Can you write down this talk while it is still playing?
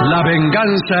La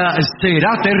venganza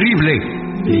será terrible.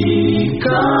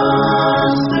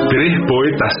 Tres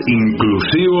poetas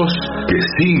inclusivos que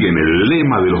siguen el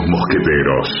lema de los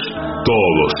mosqueteros.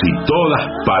 Todos y todas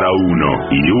para uno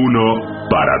y uno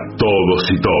para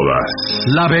todos y todas.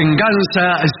 La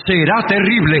venganza será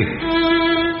terrible.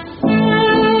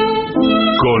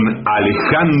 Con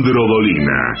Alejandro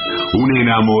Dolina, un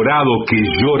enamorado que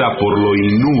llora por lo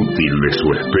inútil de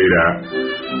su espera,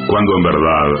 cuando en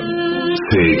verdad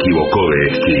se equivocó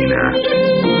de esquina.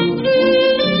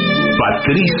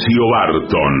 Patricio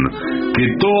Barton, que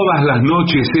todas las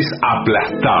noches es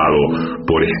aplastado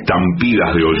por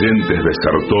estampidas de oyentes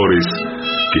desertores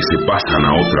que se pasan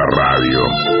a otra radio.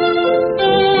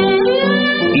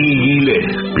 Y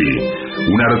Gillespie,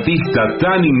 un artista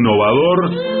tan innovador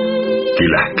que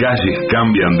las calles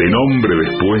cambian de nombre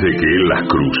después de que él las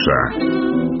cruza.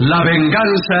 La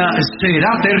venganza será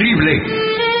terrible.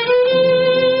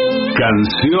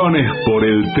 Canciones por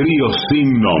el trío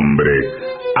sin nombre: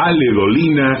 Ale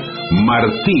Dolina,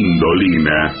 Martín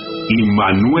Dolina y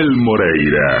Manuel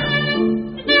Moreira.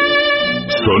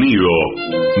 Sonido: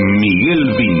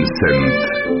 Miguel Vincent.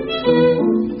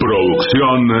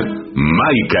 Producción: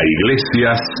 Maica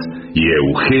Iglesias y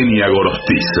Eugenia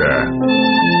Gorostiza.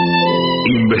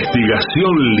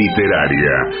 Investigación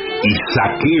literaria y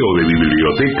saqueo de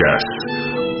bibliotecas: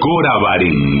 Cora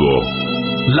Barengo.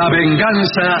 La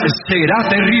venganza será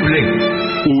terrible.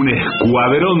 Un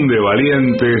escuadrón de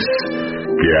valientes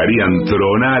que harían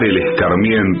tronar el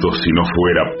escarmiento si no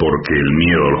fuera porque el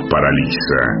miedo los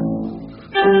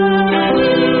paraliza.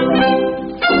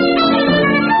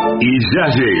 Y ya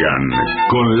llegan,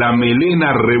 con la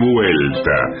melena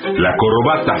revuelta, la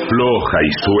corbata floja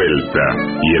y suelta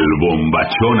y el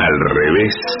bombachón al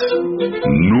revés,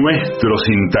 nuestros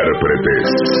intérpretes.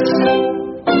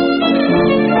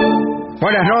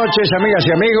 Buenas noches, amigas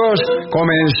y amigos.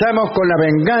 Comenzamos con La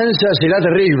venganza será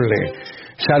terrible.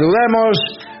 Saludamos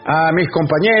a mis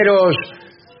compañeros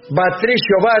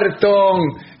Patricio Barton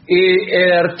y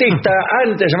el artista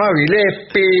antes llamado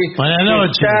Gillespie. Buenas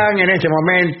noches. Están en este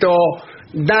momento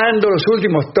dando los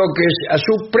últimos toques a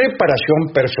su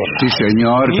preparación personal. Sí,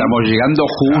 señor, estamos llegando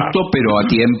justo, pero a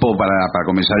tiempo para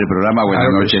comenzar el programa. Buenas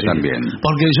Claro que noches sí. también.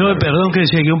 Porque yo, perdón que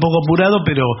llegué un poco apurado,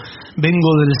 pero vengo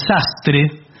del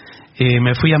sastre.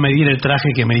 Me fui a medir el traje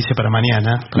que me hice para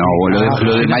mañana. No,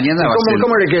 lo de mañana va a ser...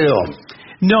 ¿Cómo le quedó?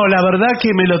 No, la verdad que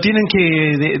me lo tienen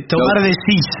que tomar de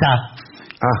sisa.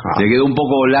 Ajá. Le quedó un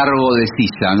poco largo de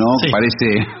sisa, ¿no? Sí.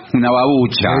 Parece una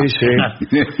babucha.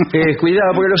 Sí. Cuidado,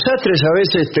 porque los sastres a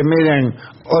veces te miden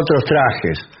otros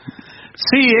trajes.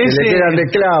 Sí, Que ese... le quedan de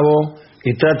clavo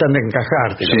y tratan de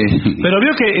encajarte. Sí. Pero vio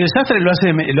que el sastre lo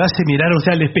hace mirar a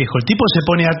usted al espejo. El tipo se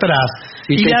pone atrás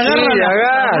y te le agarra la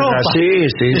agarra, ropa. sí.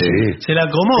 Se la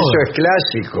acomoda. Eso es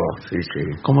clásico, sí.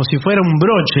 Como si fuera un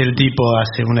broche, el tipo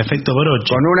hace un efecto broche.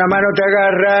 Con una mano te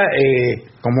agarra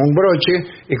como un broche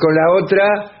y con la otra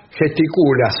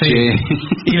gesticula. Sí.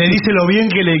 Y le dice lo bien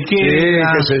que le Sí,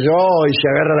 queda. qué sé yo, y se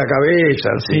agarra la cabeza.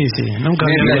 Sí, nunca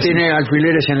Mientras tiene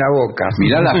alfileres en la boca.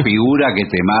 Mirá la figura que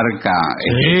te marca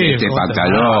este ¿cómo te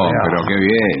pantalón, marca? pero qué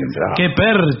bien. Qué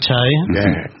percha,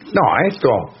 Bien. No, esto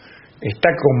está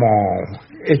como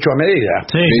hecho a medida.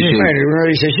 Sí. Bueno, y uno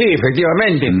dice, sí,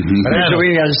 efectivamente, para Claro. eso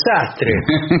vine al sastre.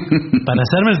 Para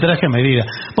hacerme el traje a medida.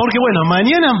 Porque bueno,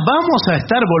 mañana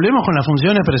volvemos con las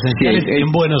funciones presenciales Sí, en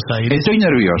Buenos Aires. Estoy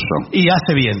nervioso. Y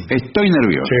hace bien. Estoy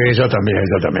nervioso. Sí, yo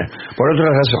también. Por otras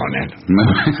razones.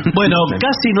 Bueno,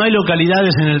 casi no hay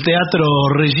localidades en el Teatro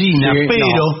Regina, Sí,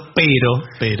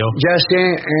 pero... Ya se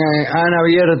han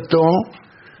abierto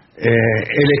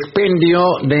el expendio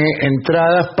de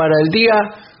entradas para el día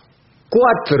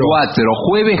 4.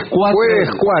 Jueves 4. Jueves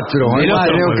 4. Del Hemos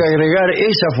otro tenido que jueves. agregar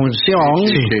esa función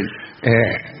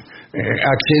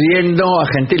accediendo a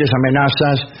gentiles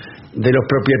amenazas de los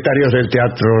propietarios del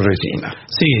Teatro Regina.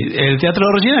 Sí, el Teatro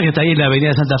Regina, que está ahí en la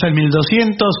Avenida Santa Fe,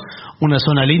 1200, una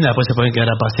zona linda, después se pueden quedar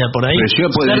a pasear por ahí,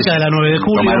 cerca de la 9 de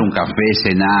julio. Tomar un café,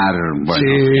 cenar, bueno.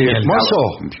 Sí, hermoso.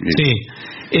 Sí.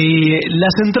 Y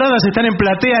las entradas están en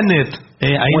PlateaNet.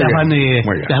 Ahí Muy las bien.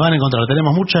 las van a encontrar.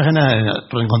 Tenemos muchas ganas de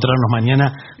reencontrarnos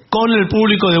mañana con el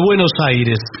público de Buenos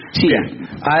Aires. Sí. Bien.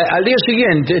 Al día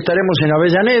siguiente estaremos en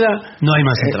Avellaneda. No hay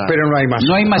más entradas. Pero no hay más.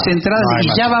 No hay más entradas No hay y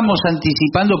más ya entradas. vamos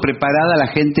anticipando preparada la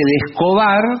gente de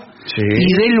Escobar Sí. y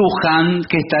de Luján,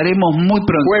 que estaremos muy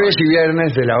pronto. Jueves y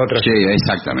viernes de la otra Sí, semana.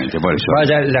 exactamente, por eso.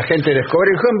 Vaya la gente de Escobar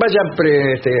y Luján, vaya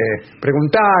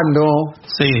preguntando,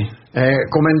 Sí.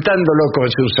 comentándolo con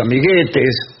sus amiguetes.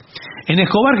 En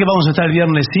Escobar, que vamos a estar el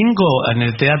viernes 5 en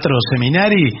el Teatro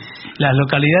Seminari, las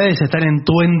localidades están en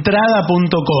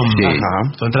tuentrada.com. Sí.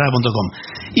 Tuentrada.com.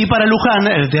 Y para Luján,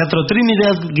 el Teatro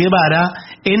Trinidad Guevara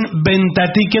en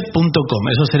ventaticket.com.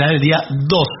 Eso será el día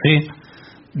 12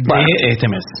 de este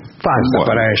mes. Falta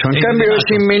para eso. En cambio, es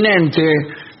inminente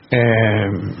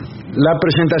la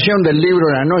presentación del libro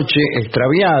La Noche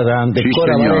Extraviada de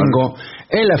Cora Barengo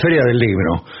en la Feria del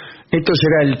Libro. Esto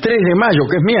será el 3 de mayo,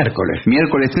 que es miércoles.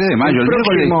 Miércoles 3 de mayo. El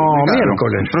próximo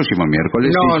miércoles. El próximo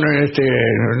miércoles.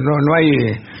 No hay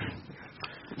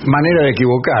manera de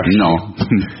equivocarse. No.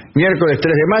 Miércoles 3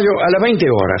 de mayo a las 20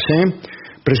 horas.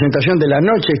 Presentación de La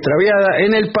Noche Extraviada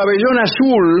en el Pabellón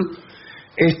Azul.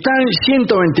 Están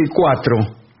 124.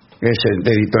 Es el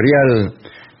de Editorial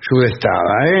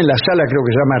Sudestada, en la sala creo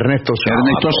que se llama Ernesto Sábato.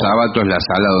 Ernesto Sábato es la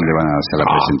sala donde van a hacer la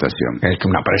presentación. Es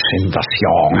una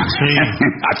presentación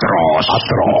atroz.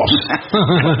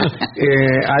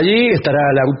 Allí estará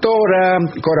la autora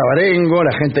Cora Barengo,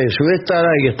 la gente de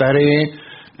Sudestada, y estaré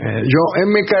yo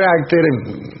en mi carácter,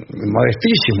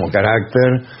 modestísimo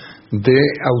carácter de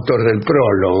autor del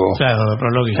prólogo. Claro, del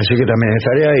prólogo. Así que también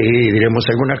estaré ahí, diremos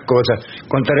algunas cosas,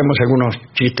 contaremos algunos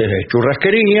chistes de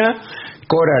churrasquería.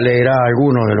 Cora leerá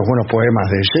algunos de los buenos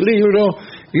poemas de ese libro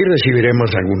y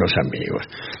recibiremos algunos amigos.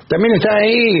 También está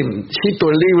ahí, cito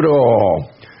el libro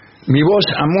Mi voz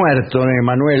ha muerto, de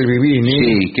Manuel Vivini.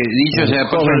 Sí, que dicho sea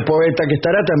el joven poeta que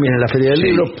estará también en la Feria del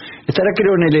Libro. Estará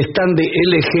creo en el stand de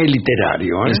LG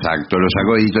Literario. Exacto, lo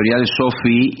sacó Editorial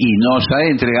Sofi y nos ha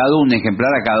entregado un ejemplar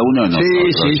a cada uno de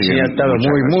nosotros. Sí, ha estado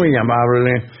muy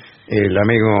amable el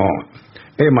amigo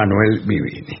Emanuel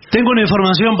Vivini. Tengo una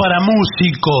información para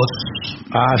músicos.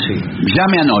 Sí. Ya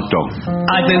me anoto.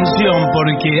 Atención,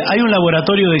 porque hay un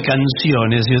laboratorio de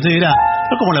canciones. Y usted dirá,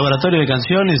 ¿no como laboratorio de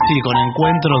canciones? Sí, con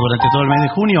encuentros durante todo el mes de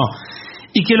junio.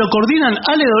 Y que lo coordinan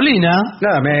Ale Dolina.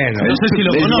 Nada menos. No sé si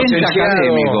lo conocen.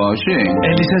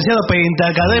 El licenciado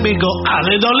pentacadémico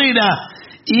Ale Dolina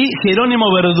y Jerónimo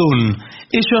Verdún.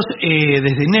 Ellos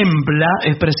desde Nempla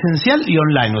es presencial y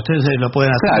online. Ustedes lo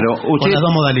pueden hacer con las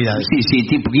dos modalidades. Sí,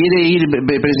 quiere ir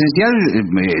presencial,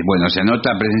 bueno, se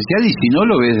anota presencial, y si no,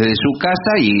 lo ves desde su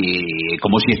casa y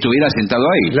como si estuviera sentado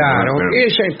ahí. Claro,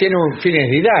 ella tiene un fines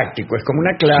didáctico, es como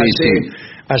una clase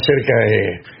acerca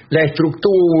de la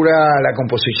estructura, la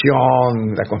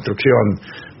composición, la construcción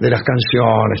de las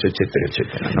canciones, etcétera,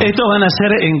 etcétera, ¿no? Estos van a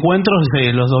ser encuentros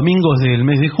los domingos del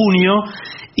mes de junio.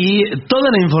 Y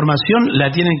toda la información la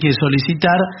tienen que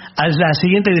solicitar a la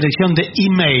siguiente dirección de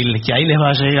email, que ahí les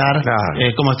va a llegar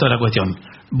cómo es toda la cuestión.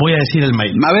 Voy a decir el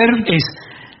mail. A ver. Es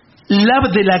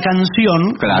Lab de la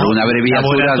Canción. Claro, una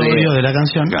abreviatura laboratorio de la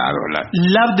canción. Claro,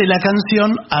 Lab de la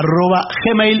Canción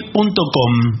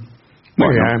 @gmail.com.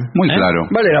 Muy claro.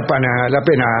 Vale la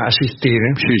pena asistir.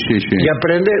 Sí. Y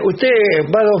aprender. Usted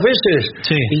va 2 veces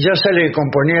y ya sale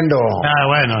componiendo.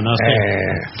 No sé.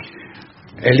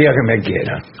 El día que me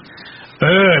quiera.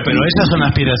 Pero esas son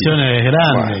aspiraciones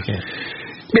grandes.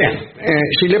 Bien,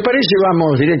 si le parece,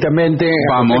 vamos directamente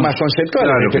a los temas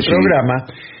conceptuales de este programa,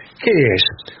 que es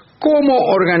cómo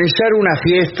organizar una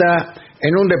fiesta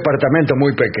en un departamento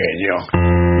muy pequeño.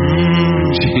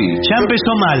 Ya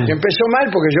empezó mal. Empezó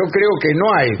mal porque yo creo que no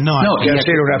hay que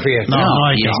hacer una fiesta.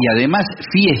 Y además,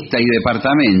 fiesta y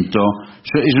departamento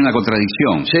es una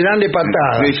contradicción. Se dan de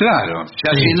patadas. Claro.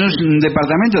 Si no es un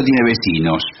departamento, tiene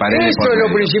vecinos. Esto es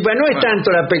lo principal. No es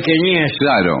tanto la pequeñez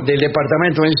del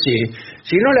departamento en sí,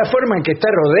 sino la forma en que está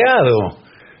rodeado.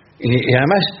 Y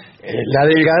además, la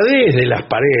delgadez de las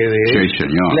paredes,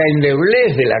 la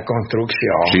endeblez de la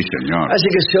construcción. Sí, señor. Así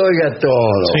que se oiga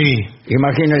todo.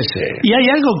 Imagínense. Y hay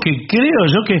algo que creo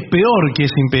yo que es peor que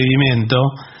ese impedimento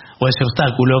o ese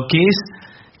obstáculo, que es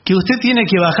que usted tiene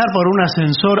que bajar por un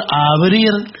ascensor a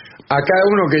abrir a cada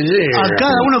uno que llegue. A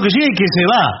cada uno que llegue y que se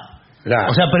va. Claro.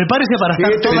 O sea, prepárese para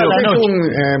estar toda la noche.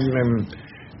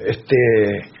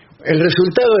 El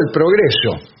resultado del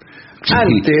progreso.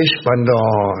 Antes, cuando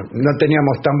no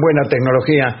teníamos tan buena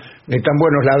tecnología ni tan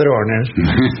buenos ladrones,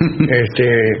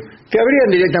 te abrían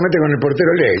directamente con el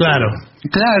portero eléctrico.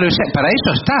 Claro, para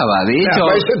eso estaba, de hecho.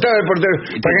 Para eso estaba el portero,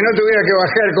 para que no tuviera que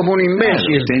bajar como un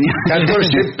imbécil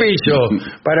 14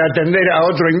 pisos para atender a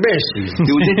otro imbécil.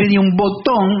 Que usted tenía un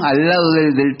botón al lado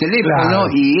del teléfono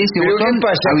y ese Pero botón ¿qué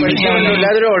pasa? Estaban los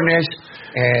ladrones,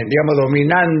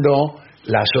 dominando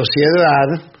la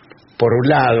sociedad. Por un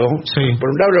lado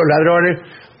los ladrones,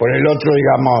 por el otro,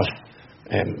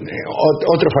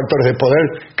 otros factores de poder,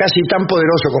 casi tan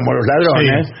poderoso como los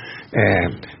ladrones,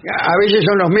 a veces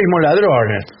son los mismos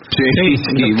ladrones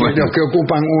los que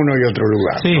ocupan uno y otro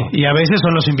lugar. Y a veces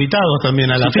son los invitados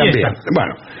también a la fiesta.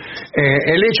 Bueno,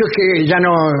 El hecho es que ya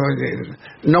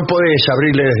no podés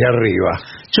abrirle desde arriba.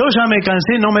 Yo ya me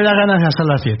cansé, no me da ganas de hacer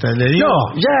la fiesta. Le digo,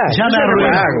 No, ya me no arruiné.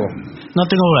 lo hago. No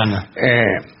tengo ganas.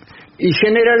 Y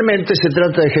generalmente se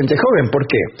trata de gente joven. ¿Por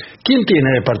qué? ¿Quién tiene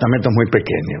departamentos muy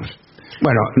pequeños?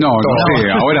 Bueno, No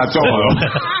sé, ahora todo.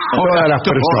 todas las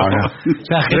personas.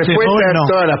 La gente Respuesta joven, a no.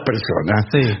 todas las personas,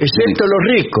 Sí. excepto los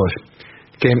ricos,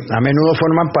 que a menudo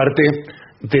forman parte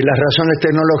de las razones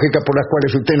tecnológicas por las cuales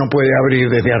usted no puede abrir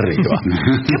desde arriba.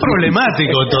 Qué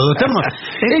problemático todo.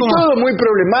 Es todo muy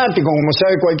problemático, como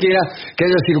sabe cualquiera que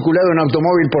haya circulado en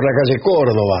automóvil por la calle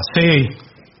Córdoba. Sí.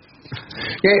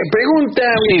 Pregunta...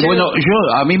 Sí, usted- bueno,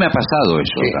 a mí me ha pasado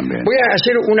eso también. Voy a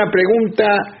hacer una pregunta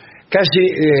casi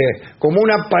como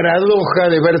una paradoja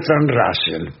de Bertrand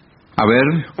Russell. A ver.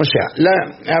 O sea, la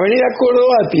avenida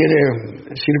Córdoba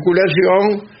tiene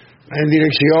circulación en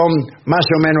dirección más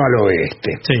o menos al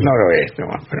oeste, Sí. noroeste.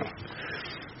 Pero...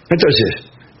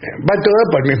 Entonces, va toda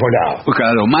por el mismo lado. Pues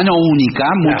claro, mano única,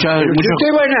 Pero si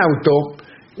usted va en auto,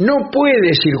 no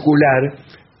puede circular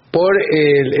por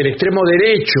el extremo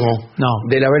derecho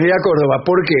de la avenida Córdoba.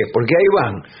 ¿Por qué? Porque ahí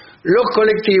van los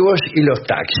colectivos y los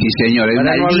taxis. Sí, señor.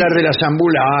 Para no hablar de las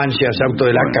ambulancias, auto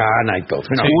de la cana y todo.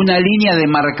 No. Una línea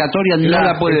demarcatoria no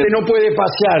Claro, la puede... usted no puede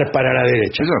pasar para la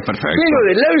derecha. Eso es perfecto. Pero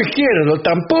del lado izquierdo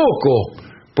tampoco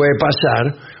puede pasar,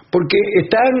 porque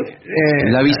están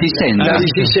La bicisenda. la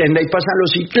bicisenda y pasan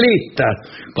los ciclistas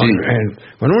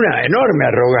con una enorme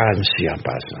arrogancia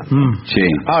pasan. Sí.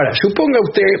 Ahora, suponga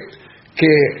usted que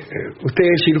usted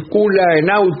circula en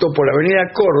auto por la avenida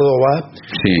Córdoba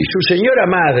Sí. y su señora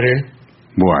madre,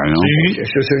 Bueno.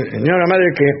 su señora madre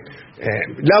que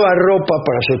lava ropa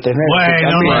para sostener su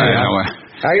Bueno, familia, bueno.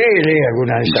 agréguele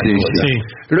alguna de esas Sí, cosas. sí.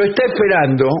 Lo está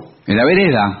esperando En la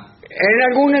vereda. en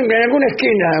alguna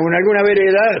esquina, en alguna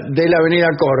vereda de la avenida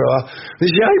Córdoba.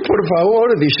 Dice, ay, por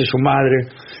favor, dice su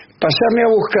madre, pasame a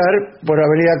buscar por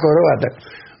avenida Córdoba.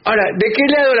 Ahora, ¿de qué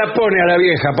lado la pone a la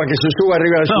vieja para que se suba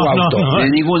arriba de su auto? De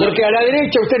ninguna. Porque a la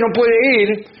derecha usted no puede ir,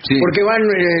 Sí. porque van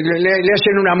le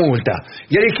hacen una multa.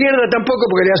 Y a la izquierda tampoco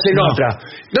porque le hacen otra.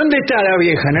 ¿Dónde está la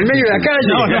vieja? ¿En el medio de la calle?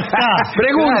 No está.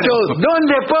 Pregunto, Claro.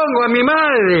 ¿dónde pongo a mi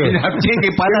madre? Tiene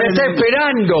que parar me está en el-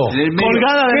 esperando. en el medio.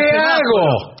 Colgada del ¿Qué semáforo.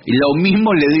 hago? Y lo mismo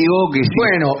le digo que si...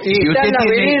 Bueno, y si está usted la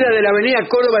tiene- vereda de la avenida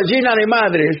Córdoba llena de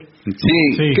madres Sí,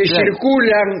 Sí. que claro.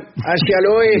 circulan hacia el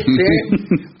oeste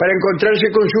para encontrarse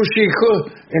con sus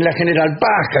hijos en la General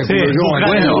Paz, Sí,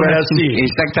 Bueno, así.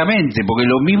 exactamente, porque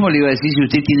lo mismo le iba a decir si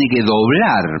usted tiene que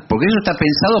doblar, porque eso está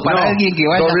pensado para No, alguien que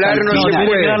vaya doblar hasta el no se final. tiene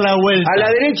puede. que dar la vuelta. A la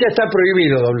derecha está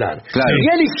prohibido doblar. Claro. Y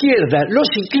a la izquierda, los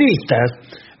ciclistas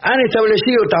han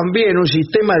establecido también un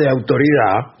sistema de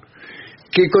autoridad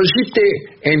que consiste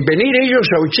en venir ellos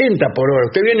a 80 por hora.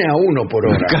 Usted viene a 1 por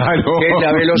hora, Claro. que es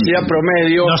la velocidad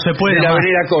promedio No se puede de la más.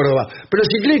 avenida Córdoba. Pero los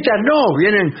ciclistas no,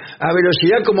 vienen a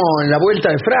velocidad como en la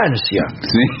Vuelta de Francia.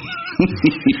 Sí.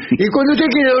 Y cuando usted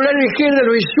quiere doblar a la izquierda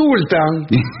lo insultan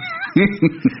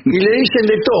y le dicen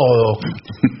de todo.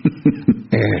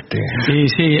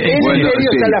 Sí. En el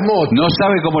medio sí. están las motos. No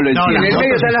sabe cómo lo No, En entiende. el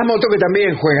medio están las motos que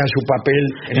también juegan su papel.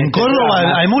 En este Córdoba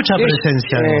drama. hay mucha Es,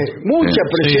 presencia, ¿no? mucha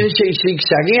Sí. presencia y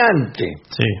zigzagueante.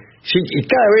 Sí. Sí, y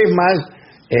cada vez más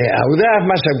audaz,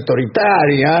 más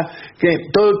autoritaria, que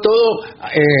todo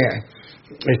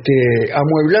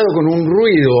amueblado con un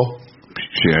ruido.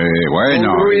 Sí, bueno,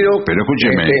 un ruido pero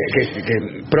escúcheme.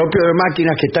 que propio de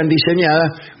máquinas que están diseñadas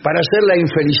para hacer la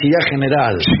infelicidad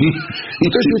general.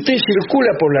 Entonces usted circula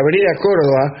por la avenida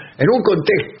Córdoba en un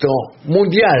contexto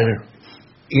mundial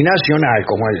y nacional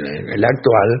como el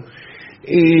actual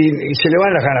y se le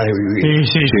van las ganas de vivir.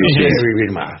 Sí. No quiere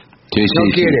vivir más. Sí, No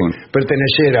sí, quiere sí.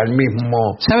 pertenecer al mismo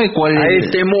 ¿Sabe cuál a es?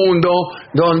 este mundo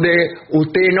donde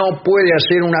usted no puede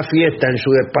hacer una fiesta en su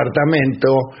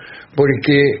departamento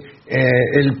porque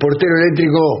el portero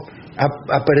eléctrico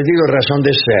ha perdido razón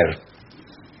de ser.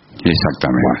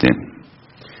 Exactamente.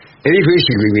 Es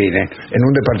difícil vivir en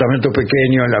un departamento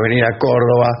pequeño en la avenida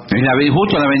Córdoba, Justo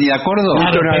en la avenida Córdoba.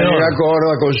 justo en la avenida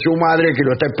Córdoba, con su madre que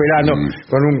lo está esperando,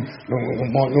 con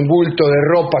un bulto de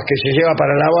ropas que se lleva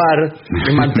para lavar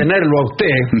y mantenerlo a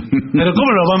usted. Pero ¿cómo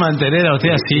lo va a mantener a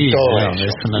usted así? Todo No, eso.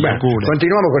 es una Bueno, locura.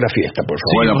 continuamos con la fiesta, por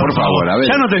favor. Bueno, por favor, a ver.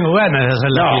 Ya no tengo ganas de hacer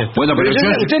la No, fiesta. Bueno, pero yo...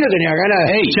 usted no tenía ganas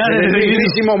Ey, ya desde el desde-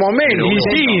 mismísimo momento. Y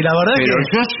sí, la verdad Pero que...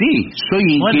 yo sí, soy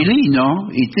inquilino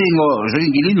y soy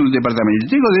inquilino de un departamento.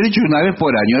 Tengo derecho derecho una vez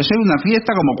por año a hacer una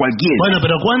fiesta como cualquiera. Bueno,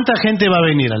 pero ¿cuánta gente va a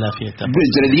venir a la fiesta?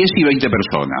 Entre 10 y 20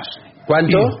 personas.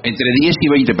 ¿Cuánto? Entre 10 y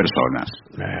 20 personas.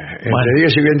 Entre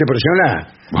 10 y 20 personas.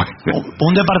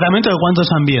 ¿Un departamento de cuántos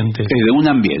ambientes? De un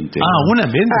ambiente. Un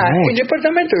ambiente. El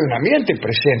departamento de un ambiente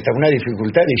presenta una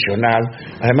dificultad adicional,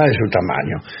 además de su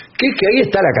tamaño, que es que ahí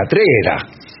está la catrera.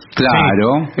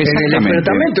 Claro, En el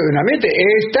departamento de un ambiente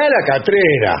está la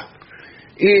catrera.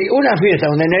 Y una fiesta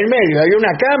donde en el medio hay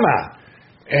una cama,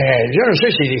 yo no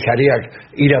sé si dejaría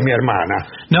ir a mi hermana.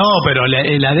 No, pero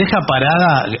la deja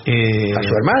parada. ¿A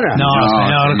su hermana? No,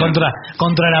 señor, señor.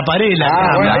 Contra la pared.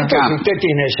 Bueno, entonces usted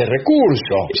tiene ese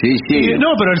recurso. Sí, sí.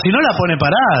 No, pero si no la pone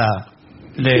parada.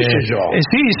 ¿Qué sé yo?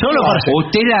 Sí, solo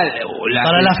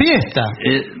para la fiesta.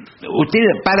 Usted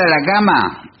para la cama.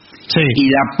 Sí. Y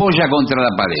la apoya contra la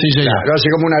pared. Sí, señor. Claro, hace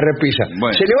como una repisa.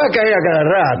 Bueno. Se le va a caer a cada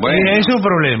rato. Bueno. Es un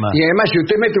problema. Y además, si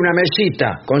usted mete una mesita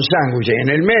con sándwiches en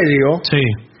el medio Sí.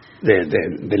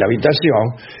 de la habitación,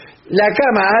 la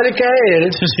cama al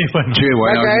caer Sí, bueno. Sí, va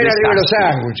bueno, a caer un arriba de los desastre.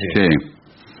 sándwiches. Sí.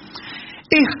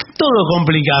 Es todo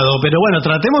complicado, pero bueno,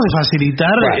 tratemos de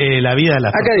facilitar Bueno, la vida de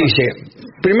las Acá personas. dice,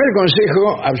 primer consejo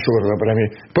absurdo para mí,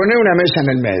 poner una mesa en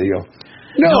el medio.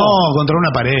 No, contra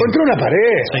una pared. contra una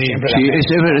pared. Sí, siempre la Sí,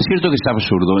 mesa. es cierto que es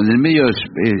absurdo. En el medio es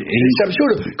Es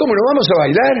absurdo. ¿Cómo no vamos a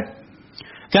bailar?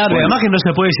 Claro, Bueno. además que no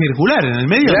se puede circular en el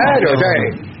medio. Claro, no.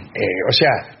 o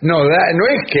sea, no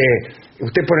es que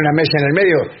usted pone una mesa en el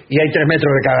medio y hay 3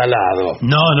 metros de cada lado.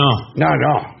 No.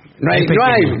 No hay Es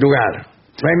pequeño. lugar.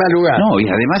 No hay más lugar. No, y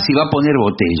además si va a poner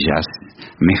botellas,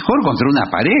 mejor contra una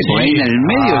pared, porque ahí en el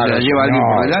medio se la lleva alguien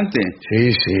por delante.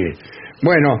 Sí.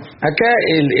 Bueno, acá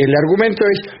el argumento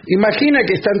es, imagina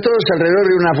que están todos alrededor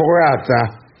de una fogata.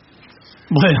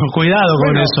 Bueno, cuidado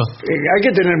con eso. Hay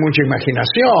que tener mucha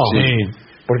imaginación. Sí.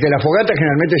 Porque las fogatas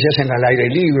generalmente se hacen al aire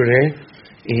libre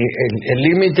y el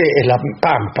límite es la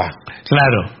pampa.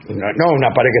 Claro. No una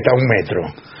pared que está a 1 metro.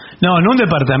 No, en un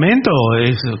departamento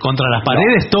es contra las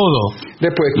paredes todo.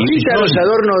 Después, quita los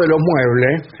adornos de los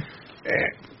muebles,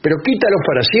 pero quítalos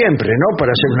para siempre, no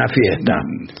para hacer una fiesta.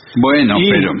 Bueno, Y-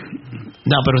 pero...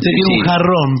 No, pero usted tiene un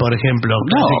jarrón, por ejemplo.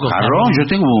 No, clásico jarrón, yo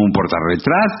tengo un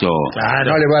portarretrato.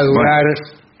 No le va a durar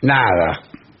nada.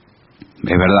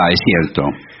 Es verdad, es cierto.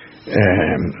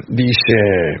 Dice,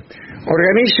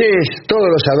 organices todos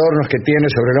los adornos que tienes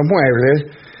sobre los muebles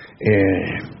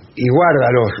y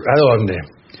guárdalos. ¿A dónde?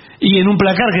 Y en un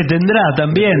placar que tendrá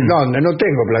también. ¿Dónde? No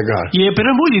tengo placar. Pero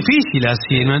es muy difícil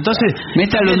así, ¿no? Entonces,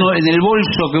 Métalo en el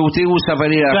bolso que usted usa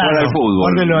para ir a jugar al fútbol.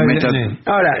 guárdelo ahí.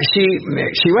 Ahora,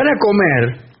 si van a comer,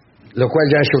 lo cual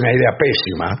ya es una idea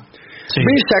pésima, Sí.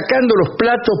 ve sacando los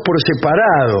platos por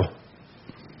separado.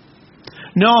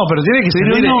 No, pero tiene que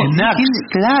servir en snacks.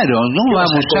 Claro, no ¿Qué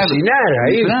vamos vas a cocinar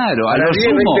ahí? Claro, a para lo 10,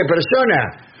 sumo. 20 personas.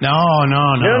 No.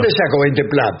 ¿De dónde saco 20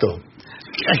 platos?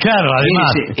 Claro,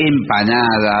 además. Pueden ser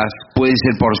empanadas, pueden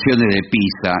ser porciones de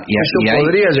pizza. Eso y ahí,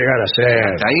 podría llegar a ser.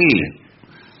 hasta ahí.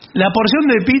 La porción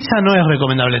de pizza no es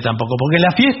recomendable tampoco, porque en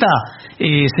la fiesta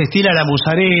se estira la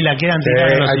mozzarella, quedan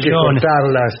tiradas los Hay que sillones.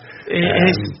 cortarlas.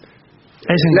 Es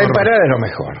La incorrecto. empanada es lo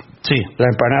mejor. Sí. La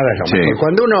empanada es lo Sí. mejor.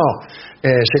 Cuando uno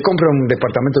se compra un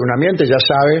departamento de un ambiente, ya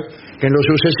sabe que en lo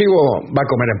sucesivo va a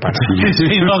comer empanada. Sí,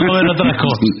 va a comer otras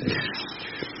cosas.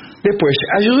 Después,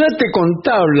 ayúdate con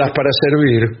tablas para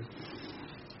servir.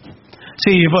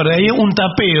 Sí, por ahí un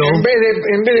tapeo. En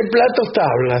vez de platos,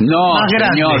 tablas. No, Más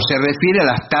grande. señor, se refiere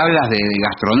a las tablas de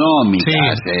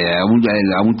gastronómicas, a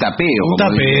un tapeo. Un como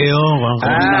tapeo.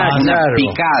 una claro.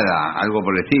 picada, algo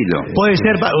por el estilo. Puede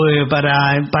ser para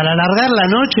alargar la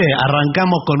noche,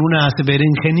 arrancamos con unas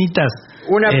berenjenitas.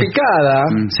 Una picada.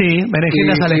 Sí,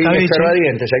 berenjenas al y escabeche.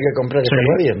 escarbadientes. Hay que comprar Sí.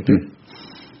 escarbadientes.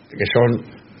 Que son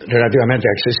relativamente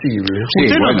accesibles. Sí,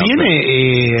 ¿Usted bueno, no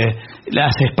tiene las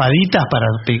espaditas para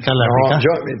picar la No, rica?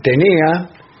 yo tenía,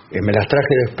 me las traje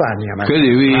de España. me Qué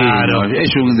divino, Claro. es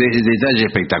un detalle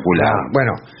espectacular.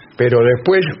 Bueno, pero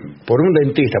después, por un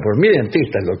dentista, por mi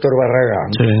dentista, el doctor Barragán,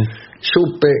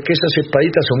 supe que esas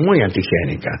espaditas son muy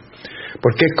antihigiénicas.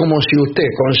 Porque es como si usted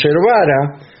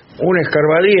conservara un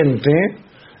escarbadiente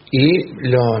y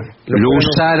lo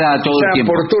usara todo el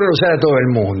tiempo. por turno lo usara todo el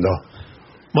mundo.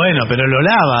 Bueno, pero lo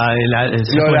lava.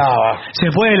 Lava.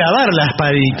 Se puede lavar la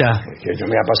espadita. Que yo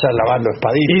me voy a pasar lavando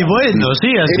espaditas. Y bueno,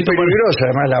 sí, así Es peligroso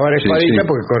además lavar Sí, espaditas sí.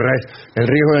 porque corres el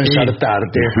riesgo de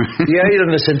ensartarte. Y ahí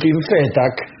donde se te infecta.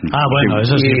 Ah, bueno,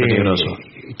 eso sí es peligroso.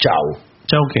 Chau.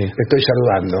 Chau, ¿qué? Te estoy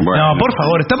saludando. Bueno. No, por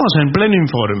favor, estamos en pleno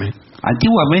informe.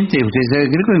 Antiguamente, ustedes saben,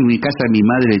 creo que en mi casa de mi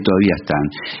madre todavía están,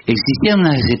 existían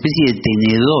unas especies de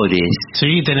tenedores.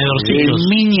 Sí, tenedorcitos. En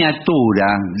miniatura,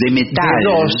 de metal. De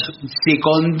dos. Sí,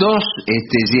 con dos,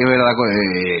 sí es verdad,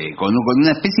 con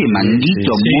una especie de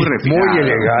manguito muy refinado.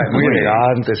 Muy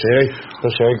elegante,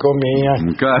 entonces ahí comía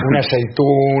una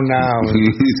aceituna, un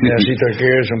pedacito de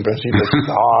queso, un pedacito de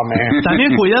salame. También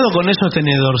cuidado con esos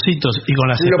tenedorcitos y con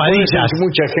las espadillas.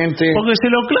 Mucha gente. Porque se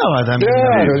lo clava también.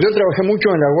 Claro, yo trabajé mucho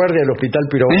en la guardia del hospital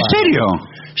Pirobano. ¿En serio?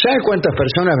 ¿Sabes cuántas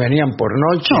personas venían por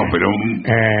noche? No, pero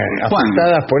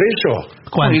afectadas por eso?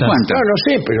 ¿Cuántas? No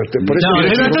sé, pero por eso... No,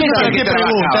 ¿qué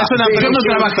pregunta? Es una yo no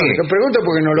trabajé. Te pregunto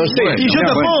porque no lo sé. Y yo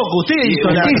tampoco. Usted hizo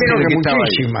la... Creo que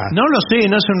muchísimas. No lo sé,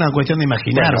 no es una cuestión de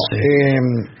imaginarse.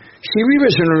 Bueno, si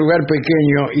vives en un lugar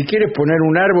pequeño y quieres poner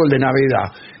un árbol de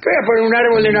Navidad, que voy a poner un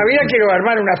árbol de Navidad, quiero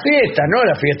armar una fiesta, no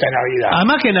la fiesta de Navidad.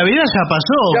 Además que Navidad ya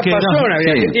pasó. Ya pasó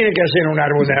Navidad, ¿qué tiene que hacer un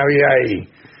árbol de Navidad ahí?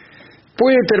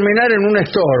 Puede terminar en un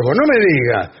estorbo, no me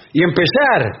diga, y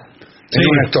empezar en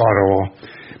un estorbo.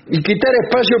 Y quitar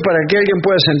espacio para que alguien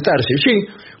pueda sentarse. Sí,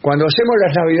 cuando hacemos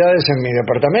las Navidades en mi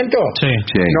departamento,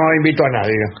 no invito a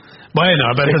nadie. Bueno,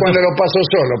 pero... Es cuando lo paso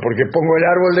solo, porque pongo el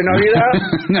árbol de Navidad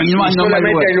y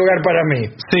solamente hay lugar para mí.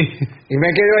 Sí. Y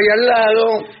me quedo ahí al lado.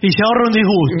 Y se ahorra un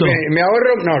disgusto. Me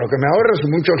ahorro, lo que me ahorro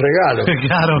son muchos regalos.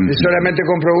 Claro. Y solamente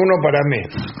compro uno para mí.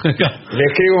 Le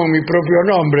escribo mi propio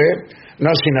nombre,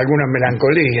 no sin alguna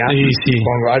melancolía. Sí.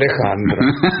 Pongo Alejandro.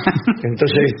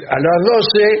 Entonces, a las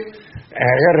 12...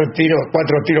 agarro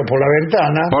 4 tiros por la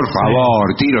ventana. Por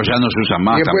favor, tiros ya no se usan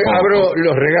más. Y después tampoco. abro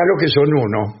los regalos que son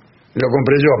uno. Lo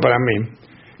compré yo para mí.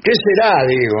 ¿Qué será,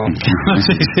 digo?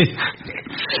 Sí.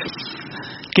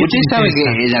 Usted sabe que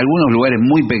en algunos lugares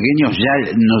muy pequeños ya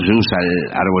no se usa el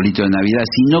arbolito de Navidad,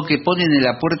 sino que ponen en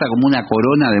la puerta como una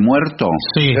corona de muerto.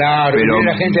 Sí. Claro, pero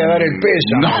viene la gente a dar el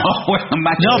peso. No, bueno,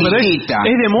 más pero chiquita.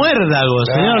 es de muérdago,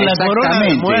 señor, la corona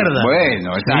de muérdago.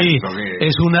 Bueno, exacto. Sí,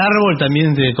 es un árbol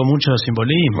también con mucho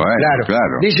simbolismo. Bueno,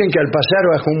 claro. Dicen que al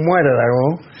pasar bajo un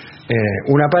muérdago,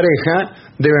 una pareja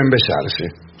deben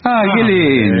besarse. ¡Ah, qué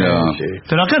lindo! Sí.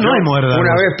 Pero acá no hay muérdago.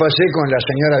 Una vez pasé con la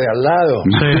señora de al lado,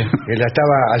 que la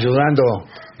estaba ayudando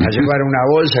a llevar una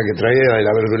bolsa que traía de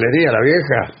la verdulería, la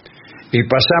vieja, y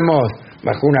pasamos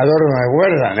bajo un adorno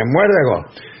de muérdago,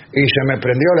 y se me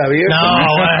prendió la vieja. No,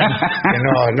 bueno.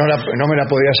 Que no me la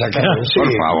podía sacar. Sí.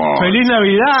 Por favor. ¡Feliz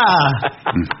Navidad!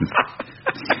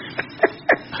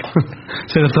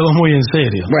 Se lo tomó muy en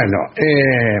serio. Bueno,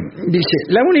 dice,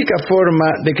 la única forma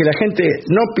de que la gente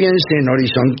no piense en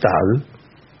horizontal,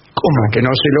 que no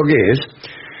sé lo que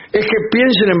es que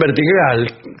piensen en vertical,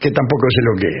 que tampoco sé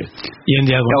lo que es. Y en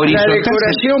diagonal. La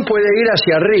decoración puede ir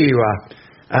hacia arriba.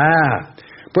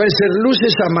 Pueden ser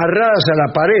luces amarradas a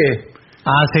la pared.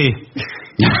 Sí.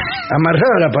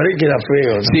 Amarrada a la pared queda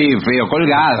feo, ¿no? Sí, feo,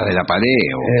 colgada de la pared.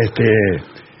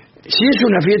 Si es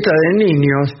una fiesta de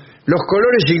niños, los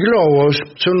colores y globos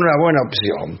son una buena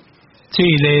opción. Sí,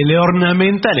 le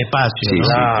ornamenta el espacio. Sí, ¿no?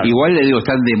 sí. Igual le digo,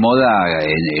 están de moda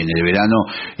en el verano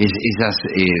esas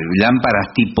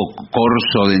lámparas tipo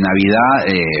corso de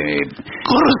Navidad.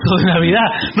 Corso de Navidad.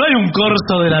 No hay un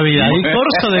corso de Navidad, hay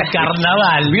corso de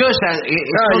carnaval. ¿Vio esas?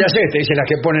 Ya sé, te dice las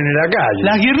que ponen en la calle.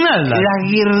 Las guirnaldas. Las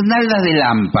guirnaldas de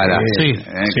lámpara. Sí.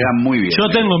 Quedan muy bien. Yo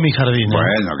tengo en mi jardín.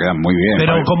 Bueno, quedan muy bien.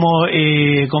 Pero como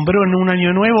compré en un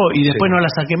año nuevo y después no la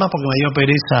saqué más porque me dio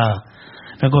pereza.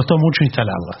 Me costó mucho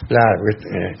instalarla. Claro.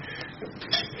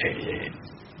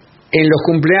 En los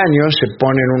cumpleaños se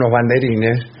ponen unos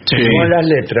banderines con las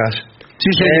letras. Sí,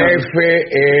 señor. F,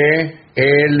 E,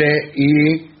 L,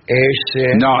 I,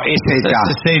 S. No, es Z.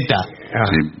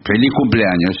 Sí, feliz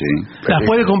cumpleaños, sí. Las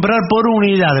puede comprar por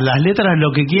unidad, las letras,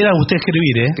 lo que quiera usted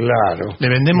escribir, ¿eh? Claro. Le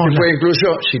vendemos. Puede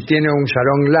incluso, si tiene un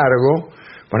salón largo,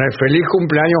 poner feliz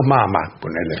cumpleaños mamá,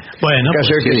 ponerle. Bueno, en caso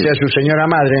de que sea su señora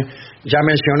madre, ya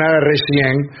mencionada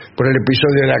recién por el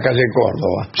episodio de la calle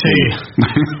Córdoba. Sí.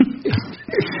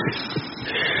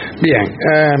 Bien,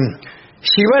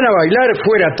 si van a bailar,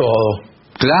 fuera todo.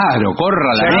 Claro,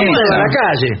 corra la mesa. mesa. A la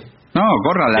calle. No,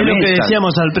 corra la mesa. Es lo que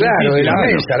decíamos al principio.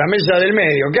 Claro, de la mesa del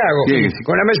medio. ¿Qué hago? Sí.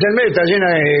 Con la mesa del medio está llena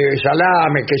de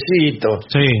salame, quesito.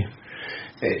 Sí.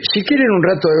 Si quieren un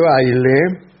rato de baile,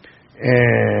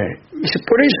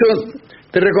 por eso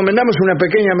te recomendamos una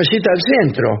pequeña mesita al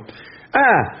centro.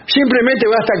 Simplemente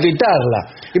basta quitarla.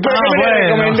 ¿Y por qué me la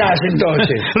recomendás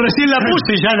entonces? Recién la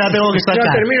puse y ya la tengo que sacar.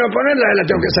 No termino de ponerla, la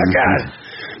tengo que sacar.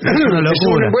 Es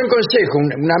un buen consejo,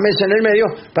 una mesa en el medio.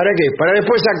 ¿Para qué? Para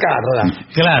después sacarla.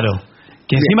 Claro,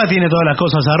 que encima tiene todas las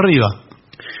cosas arriba.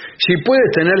 si puedes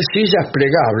tener sillas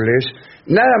plegables,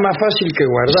 nada más fácil que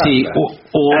guardarlas. Sí,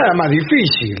 nada más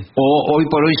difícil. Hoy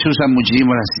por hoy se usan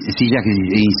muchísimo las sillas que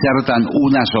insertan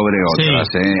unas sobre otras,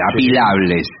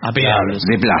 apilables,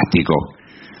 de plástico.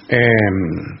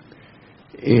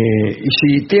 Y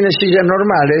si tienes sillas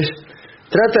normales,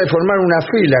 trata de formar una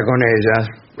fila con ellas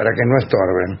para que no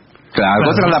estorben. Claro,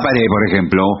 contra la pared, por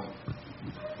ejemplo.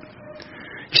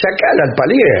 Sacala al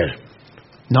palier.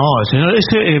 No, señor,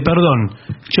 perdón,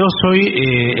 yo soy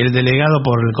el delegado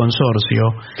por el consorcio.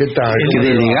 ¿Qué tal?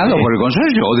 ¿El delegado por el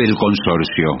consorcio o del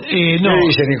consorcio? ¿Qué No.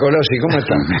 dice Nicolosi? ¿Cómo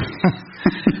está?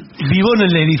 Vivo en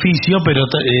el edificio, pero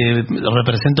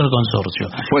represento el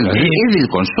consorcio. Bueno, es del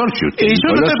consorcio. Usted,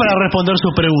 yo no estoy para responder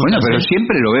sus preguntas. Bueno, pero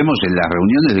siempre lo vemos en las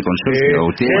reuniones del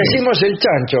consorcio. Le decimos el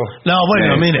chancho. No,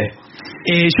 bueno, mire.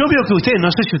 Yo veo que ustedes,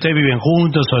 no sé si ustedes viven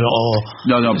juntos o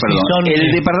No, perdón. Si el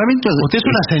departamento... ¿Usted es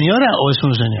una señora o es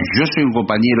un señor? Yo soy un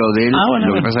compañero de él.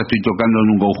 Lo que pasa es que estoy tocando en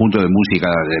un conjunto de música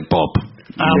de pop.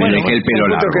 El pelo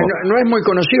largo. Que no es muy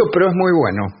conocido, pero es muy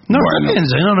bueno. No, bien,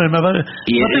 señor. No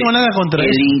tengo nada contra el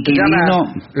eso. inquilino...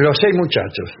 Los 6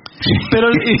 muchachos. Pero,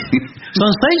 ¿son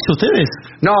 6 ustedes?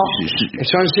 No,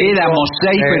 son 5. Éramos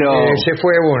 6, pero... se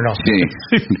fue uno. Sí.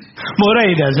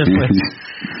 Moreira se fue.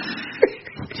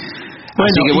 Bueno,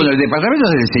 así que el departamento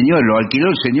es del señor, lo alquiló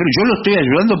el señor, yo lo estoy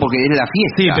ayudando porque es la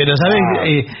fiesta. Sí, pero ¿sabes?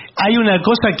 Hay una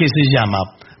cosa que se llama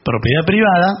propiedad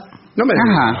privada. No me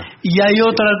digas. Y hay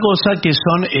otra cosa que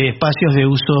son espacios de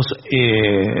usos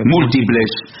múltiples.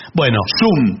 Bueno,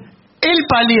 Zoom. El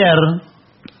palier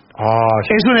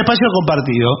sí. es un espacio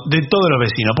compartido de todos los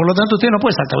vecinos. Por lo tanto, usted no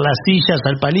puede sacar las sillas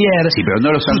al palier. Sí, pero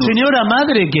no lo Su señora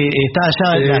madre que está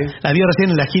allá, la vio recién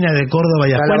en la esquina de Córdoba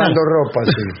y Ascuénaga. Está lavando ropa,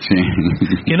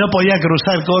 sí. Que no podía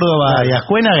cruzar Córdoba y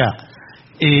Ascuénaga.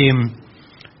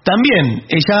 También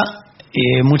ella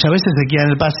muchas veces se queda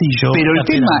en el pasillo. Pero el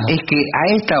tema es que a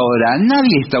esta hora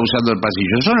nadie está usando el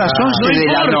pasillo. Son las 11 de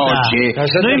la noche.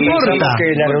 Nosotros no importa que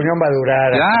la reunión va a durar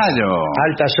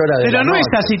altas horas de Pero la no noche.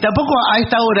 es así. Tampoco a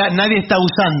esta hora nadie está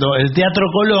usando el Teatro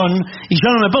Colón y yo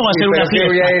no me pongo a hacer una fiesta.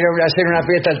 Voy a ir a hacer una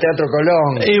fiesta al Teatro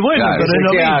Colón. Bueno, claro, pero es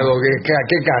lo ¿qué mismo. hago?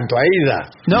 ¿Qué canto? ¿Aída?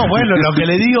 No, bueno, lo que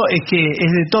le digo es que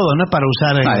es de todo, no es para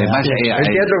usar. Además, el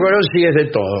Teatro Colón sí es de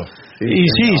todo.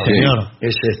 Sí, señor.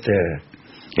 Es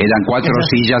Eran 4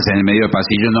 sillas en el medio del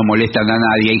pasillo, no molestan a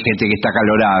nadie, hay gente que está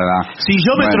calorada. Si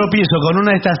yo me tropiezo con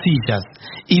una de estas sillas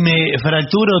y me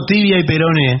fracturo tibia y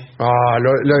peroné...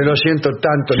 lo siento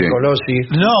tanto,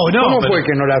 Nicolosi. No. ¿Cómo fue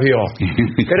que no las vio?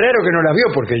 Qué raro que no las vio,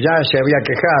 porque ya se había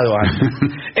quejado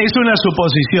antes. Es una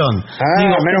suposición.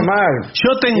 Digo, menos mal.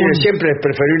 Yo tengo siempre es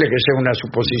preferible que sea una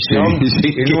suposición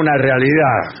y no una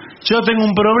realidad. Yo tengo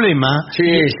un problema. Sí,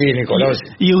 Nicolosi.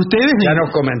 Y ustedes ya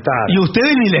nos comentaron. Y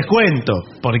ustedes ni les cuento,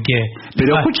 porque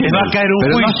pero escúcheme, va a caer un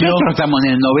juicio. Nosotros estamos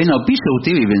en el 9º piso,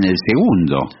 usted vive en el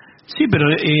 2º. Sí, pero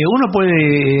uno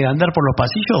puede andar por los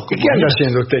pasillos. ¿Y qué anda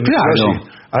haciendo usted, Nicolosi?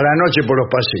 A la noche por los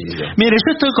pasillos. Mire,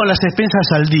 yo estoy con las expensas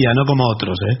al día, no como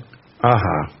otros,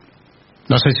 Ajá.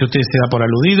 No sé si usted se da por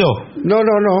aludido. No.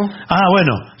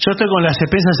 Bueno, yo estoy con las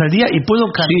expensas al día y puedo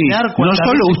caminar no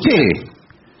solo usted,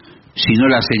 sino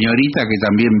la señorita que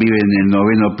también vive en el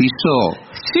 9º piso,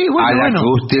 a la que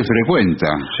usted frecuenta.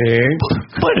 Sí.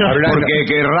 Bueno, porque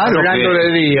qué raro hablando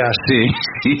de días. Sí.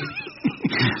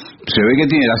 Se ve que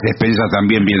tiene las expensas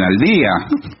también bien al día.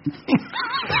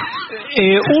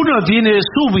 Uno tiene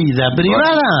su vida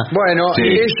privada. Bueno,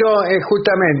 y eso es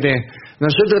justamente...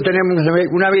 Nosotros tenemos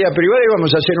una vida privada y vamos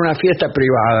a hacer una fiesta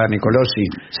privada, Nicolosi.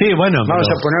 Sí, bueno. Vamos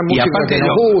a poner música que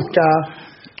nos gusta.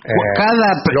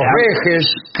 Los vejes.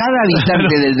 Cada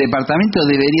habitante del departamento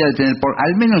debería de tener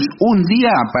al menos un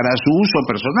día para su uso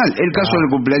personal. El caso del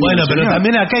cumpleaños. Bueno, pero señor.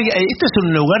 también acá, esto es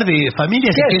un lugar de familias.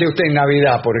 ¿Qué hace usted en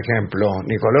Navidad, por ejemplo,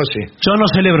 Nicolosi? Yo no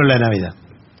celebro la Navidad.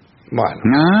 Bueno.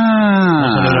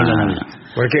 No celebro la Navidad.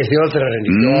 Porque es de otra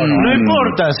religión. No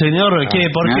importa, señor. ¿Qué?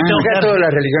 ¿Por qué tengo que...? Todas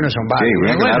las religiones son válidas.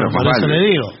 Sí, claro, por eso le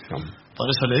digo. Por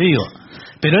eso le digo.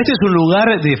 Pero este es un lugar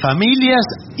de familias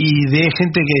y de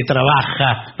gente que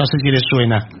trabaja. No sé si les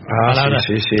suena.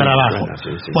 Sí. Trabajo.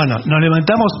 Suena, sí. Bueno, nos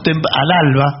levantamos al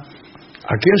alba.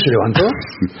 ¿A quién se levantó?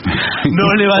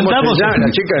 Nos levantamos... ¿Cómo se llama?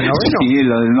 ¿La chica del 9º? Sí,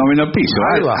 lo del 9º piso.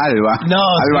 Alba.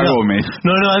 Alba Gómez.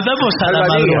 Nos levantamos a la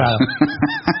madrugada.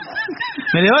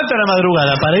 Me levanto a la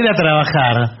madrugada para ir a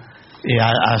trabajar,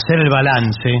 a hacer el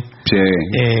balance. Sí.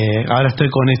 Ahora estoy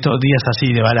con estos días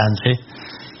así de balance.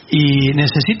 Y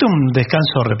necesito un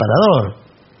descanso reparador.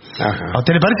 Ajá. ¿A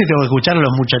usted le parece que tengo que escuchar a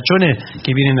los muchachones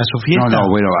que vienen a su fiesta? No,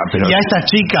 bueno, pero... Y a estas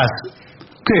chicas.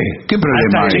 ¿Qué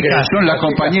problema hay? Chicas, son las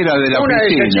compañeras de la Una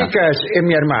oficina. de esas chicas es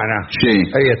mi hermana. Sí.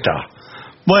 Ahí está.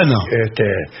 Bueno.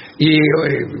 Y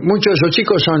muchos de esos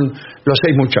chicos son los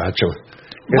 6 muchachos.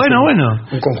 Bueno.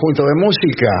 Un conjunto de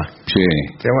música. Sí.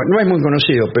 Que, no es muy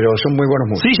conocido, pero son muy buenos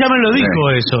músicos. Sí, ya me lo dijo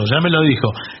eso, ya me lo dijo.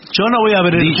 Yo no voy a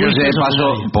ver el Dicho sea de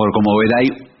paso, por como verá, hay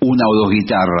una o dos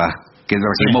guitarras que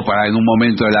trajimos para en un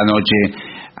momento de la noche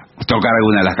tocar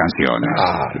alguna de las canciones.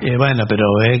 Bueno, pero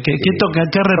 ¿qué toca?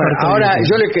 ¿Qué repertorio? Ahora,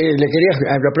 yo le quería,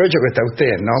 aprovecho que está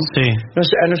usted, ¿no? Sí.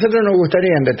 A nosotros nos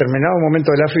gustaría en determinado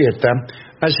momento de la fiesta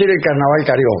hacer el carnaval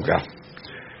carioca.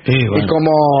 Sí, bueno. Y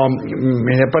como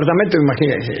mi departamento,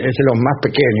 imagínese, es de los más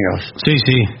pequeños. Sí.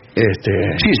 Sí,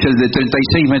 es el de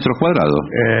 36 metros cuadrados.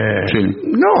 Sí.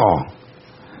 No.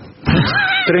 32.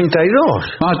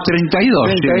 32.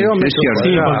 32 sí, metros es cierto.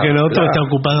 Sí, porque el otro claro. está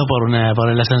ocupado por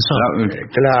el ascensor.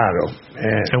 Claro.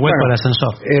 Se hueco el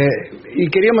ascensor. Y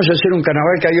queríamos hacer un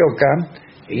carnaval carioca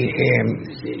y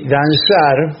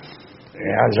danzar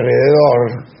alrededor.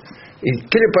 ¿Y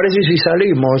qué le parece si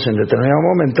salimos en determinado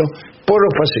momento por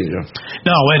los pasillos?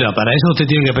 No, bueno, para eso usted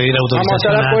tiene que pedir autorización. Vamos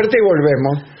a la puerta y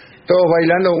volvemos. Todos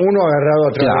bailando, uno agarrado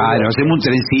atrás. Claro, hacemos un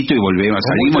trencito y volvemos,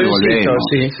 salimos y volvemos.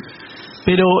 Sí.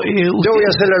 Pero Yo voy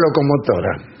a hacer la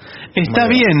locomotora. Está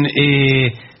bien,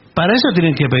 para eso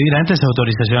tienen que pedir antes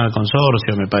autorización al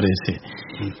consorcio, me parece.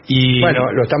 Y Bueno,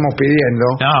 lo estamos pidiendo,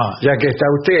 ya que está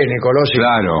usted, Nicolás,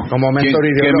 claro, como mentor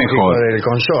 ¿qué ideológico mejor? del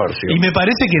consorcio. Y me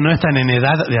parece que no están en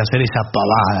edad de hacer esa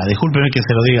pavada. Discúlpeme que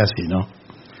se lo diga así, ¿no?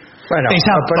 Bueno,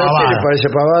 esa para usted le parece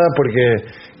pavada porque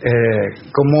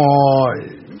como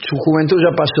su juventud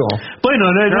ya pasó. Bueno,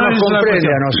 no nos es una comprende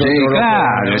cuestión. a nosotros. Sí, los claro,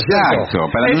 jóvenes, ¿no es cierto?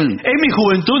 exacto. En mi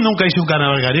juventud nunca hice un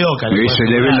carnaval carioca. Se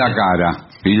le ve la cara.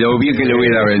 Y lo bien que le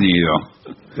hubiera venido.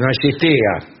 No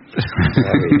existía.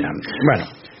 Bueno,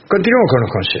 continuamos con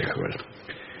los consejos.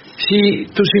 Si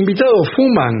tus invitados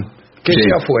fuman, que Sí.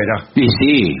 sea afuera. Y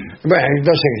sí. Bueno,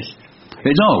 entonces...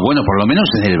 No, bueno, por lo menos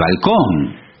en el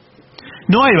balcón.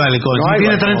 No hay balcón, No si hay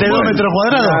tiene balcón, 32 bueno, metros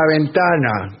cuadrados. Una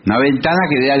ventana. Una ventana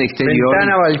que dé al exterior.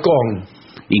 Ventana-balcón.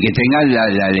 Y que tenga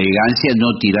la elegancia de no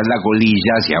tirar la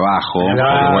colilla hacia abajo.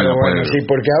 Claro, Bueno, sí,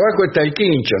 porque abajo está el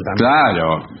quincho también. Claro.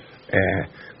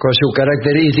 Con su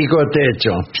característico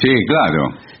techo. Sí,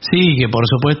 claro. Sí, que por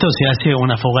supuesto se hace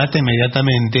una fogata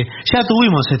inmediatamente. Ya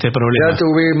tuvimos este problema. Ya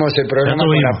tuvimos el problema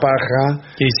con la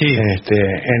paja Sí.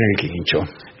 en el quincho.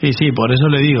 Y sí, por eso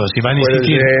le digo, si van a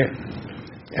insistir...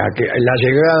 La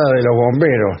llegada de los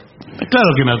bomberos, Claro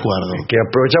que me acuerdo. que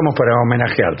aprovechamos para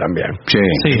homenajear también. Sí,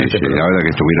 la verdad que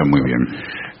estuvieron muy bien.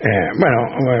 Bueno,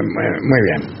 muy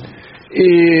bien.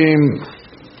 Y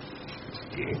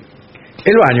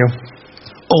el baño.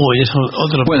 Eso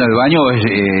otro... Bueno, el baño es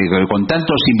con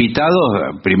tantos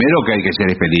invitados, primero que hay que ser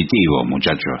expeditivo,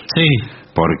 muchachos. Sí.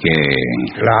 Porque...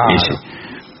 Claro.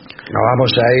 No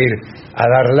vamos a ir a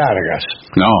dar largas.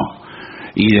 No.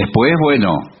 Y después,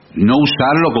 bueno, no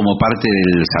usarlo como parte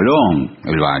del salón,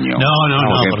 el baño. No,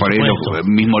 porque por ahí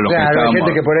mismo los Claro, que hay estamos...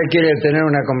 gente que por ahí quiere tener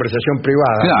una conversación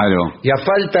privada. Claro. Y a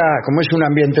falta, como es un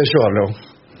ambiente solo.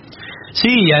 Sí,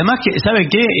 y además que, ¿sabe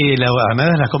qué?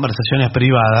 Además de las conversaciones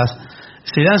privadas,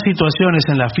 se dan situaciones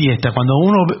en la fiesta, cuando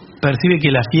uno percibe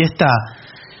que la fiesta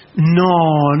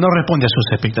no responde a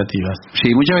sus expectativas.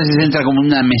 Sí, muchas veces entra como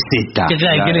una meseta. Que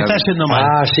le está yendo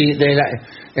mal. Sí,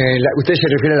 usted se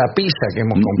refiere a la pizza que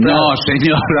hemos comprado. No,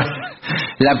 señor.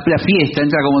 La fiesta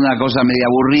entra como una cosa media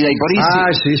aburrida y por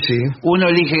ahí sí. Uno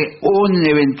elige un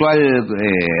eventual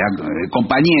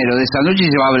compañero de esa noche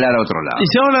y se va a hablar a otro lado. Y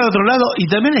se va a hablar a otro lado, y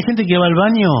también hay gente que va al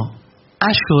baño a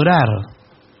llorar.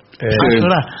 A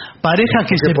llorar. Parejas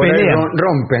que se por ahí pelean.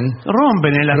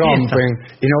 rompen en la fiesta.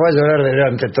 Y no va a llorar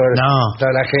delante de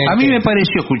toda la gente. A mí me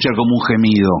pareció escuchar como un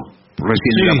gemido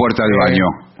recién en la puerta del baño.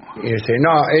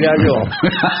 No, era yo.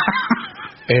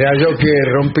 Era yo que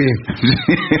rompí.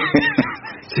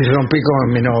 Sí, rompí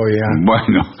con mi novia.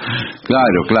 Bueno,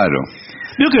 claro.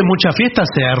 Veo que en muchas fiestas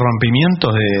se hay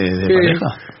rompimientos de pareja.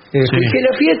 Que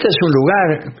la fiesta es un lugar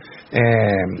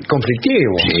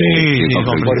conflictivo. Sí,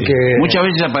 porque muchas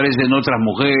veces aparecen otras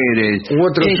mujeres u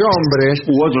otros hombres.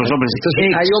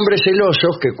 Entonces hay hombres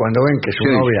celosos que cuando ven que su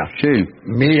novia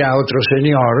mira a otro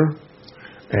señor,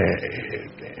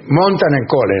 montan en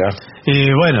cólera.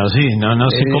 Bueno, sí, no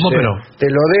sé cómo, pero... Te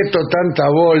lo detto tanta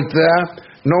volta,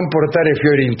 non portare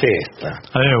fiori in testa.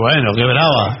 Bueno, qué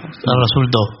brava la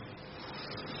resultó.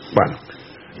 Bueno,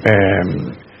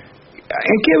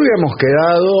 ¿en qué habíamos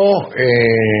quedado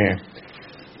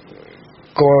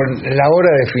con la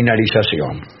hora de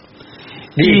finalización?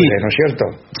 Libre, ¿no es cierto?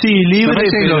 Sí, libre,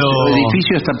 pero... ¿El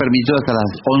edificio está permitido hasta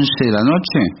las 11 de la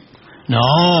noche? No,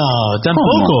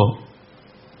 tampoco.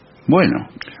 Bueno.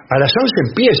 A las 11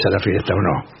 empieza la fiesta, ¿o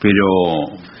no? Pero...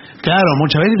 Claro,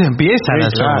 muchas veces empieza a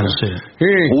las claro. 11.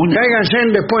 Sí, cáiganse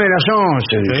después de las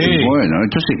 11. Sí. Bueno,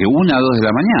 entonces que 1 a 2 de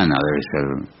la mañana debe ser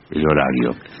el horario.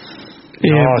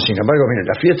 No, sin embargo, mire,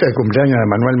 la fiesta de cumpleaños de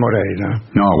Manuel Moreira.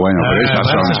 No, bueno, pero esas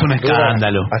eso es son... un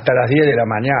escándalo. Hasta las 10 de la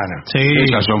mañana. Sí.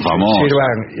 Esas son famosas.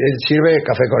 Él sirve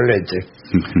café con leche.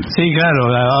 Sí, claro,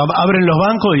 abren los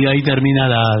bancos y ahí termina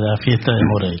la fiesta de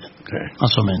Moreira. Sí.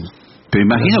 Más o menos. Pero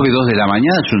imagino que 2 de la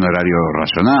mañana es un horario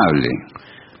razonable.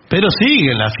 Pero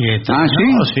sigue la fiesta. Ah, ¿sí?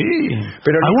 No, sí.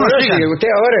 Pero Algunos Nicolás, llegan. usted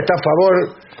ahora está a favor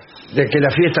de que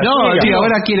la fiesta No, siga. Sí, digo-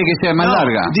 ahora quiere que sea más No,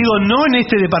 larga. Digo, no en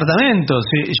este departamento.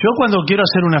 Sí, yo cuando quiero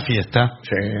hacer una fiesta,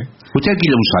 Sí. Usted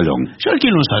alquila un salón. yo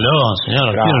alquilo un salón, señor.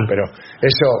 Claro, alquilo- pero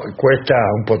eso cuesta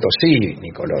un potosí,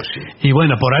 Nicolosi. Y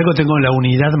bueno, por algo tengo la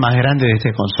unidad más grande de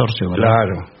este consorcio, ¿verdad?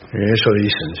 Claro, eso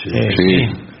dicen, sí. Sí. Sí.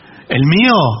 El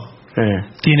mío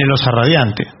tiene losa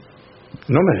radiante.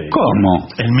 No me digas. ¿Cómo?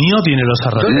 El mío tiene losa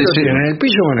 ¿Dónde radiante. lo tiene? ¿En el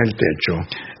piso o en el techo?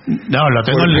 No, lo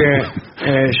tengo en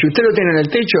Porque si usted lo tiene en el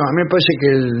techo, a mí me parece que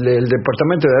el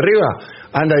departamento de arriba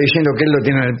anda diciendo que él lo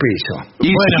tiene en el piso. Y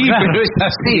Bueno, sí, claro. pero es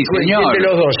así, ¿Quién señor. de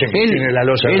los dos es que tiene la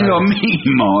losa Es lo radiante?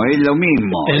 mismo, es lo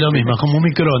mismo. Es lo mismo, es como un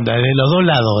microondas, de los dos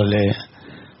lados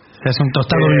se hace un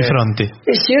tostado bifronte.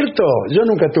 Es cierto, yo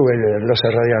nunca tuve losa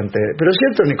radiante, pero es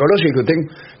cierto, Nicolosi, que usted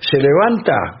se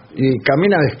levanta y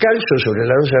camina descalzo sobre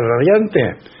la losa radiante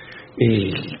y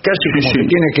casi como sí. que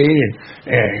tiene que ir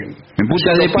En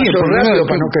punta de pie, paso por rápido nada,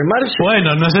 para no quemarse. Bueno,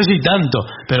 no sé si tanto,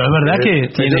 pero es verdad que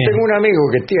Yo tiene... tengo un amigo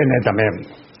que tiene también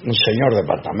un señor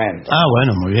departamento Ah,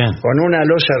 bueno, muy bien. con una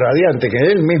losa radiante que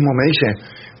él mismo me dice,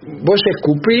 vos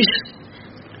escupís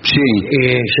Sí.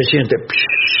 y se siente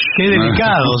Qué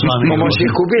delicado, su amigo. como si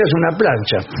escupieras una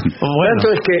plancha. Bueno.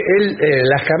 Tanto es que él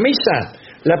las camisas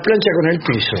la plancha con el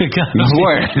piso. No,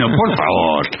 bueno, por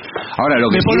favor. Ahora lo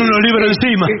que Le pone sí, unos libros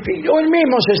encima. O él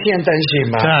mismo se sienta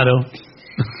encima. Claro.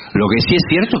 lo que sí es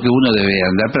cierto que uno debe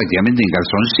andar prácticamente en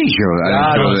calzoncillo Claro,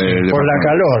 adentro del por la departamento.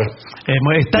 calor.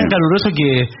 Es tan caluroso que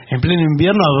en pleno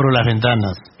invierno abro las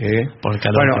ventanas. Por el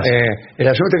calor. Bueno, que hace. el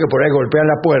asunto es que por ahí golpean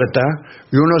la puerta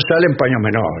y uno sale en paños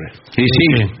menores. Sí, sí.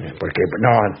 Porque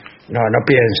no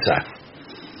piensa.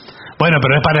 Bueno,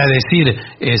 pero es para decir,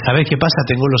 ¿sabés qué pasa?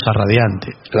 Tengo losa radiante.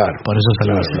 Claro. Por eso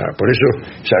salgo así. Claro, por eso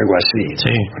salgo así.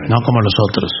 Sí, no como los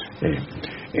otros.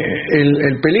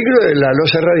 El peligro de la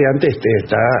losa radiante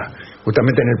está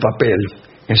justamente en el papel.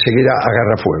 Enseguida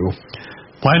agarra fuego.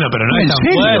 Bueno, pero no ¿En es tan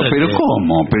serio? fuerte. ¿Pero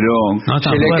cómo? Pero... No es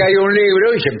tan Se le fuerte. cae un libro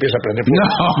y se empieza a prender fuego.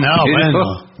 No, pero- bueno.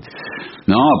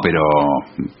 No, pero...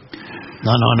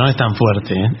 No es tan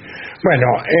fuerte. Bueno,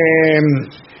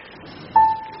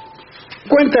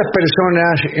 ¿cuántas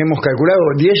personas hemos calculado?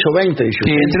 ¿10 o 20? Dice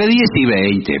Sí, usted. entre 10 y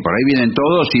 20. Por ahí vienen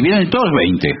todos. Si vienen todos,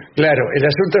 20. Claro, el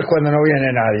asunto es cuando no viene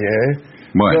nadie.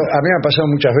 Bueno. A mí me ha pasado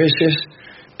muchas veces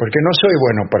porque no soy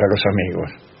bueno para los amigos.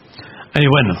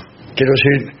 Bueno. Quiero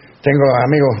decir, tengo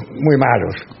amigos muy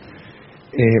malos.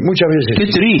 Muchas veces. Qué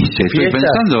triste, estoy fiestas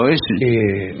pensando. Es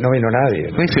no vino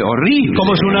nadie. ¿no? horrible.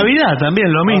 Como su Navidad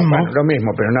también, lo mismo. Bueno, lo mismo,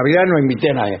 pero en Navidad no invité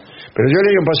a nadie. Pero yo el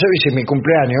año pasado hice mi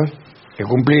cumpleaños, que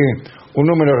cumplí un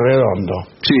número redondo.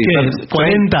 Sí, ¿Qué?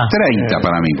 40? 30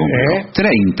 para mí cumplió.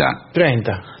 30.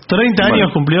 30. 30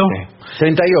 años cumplió.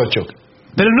 38.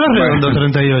 Pero no es redondo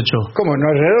 38. ¿Cómo? ¿No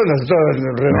es redondo? Es todo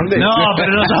redondez. No,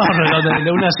 pero no son redondos,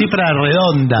 de una cifra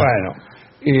redonda. Bueno.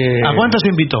 ¿A cuántos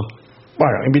invitó?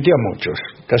 Bueno, invité a muchos.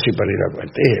 Casi perdí la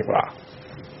cuenta.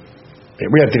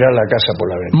 Voy a tirar la casa por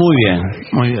la ventana. Muy bien,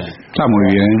 muy bien. Está muy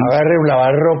bien. Agarré un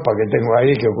lavarropa que tengo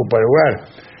ahí que ocupa el lugar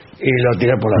y lo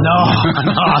tiré por la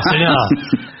ventana. No, señor.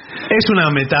 Es una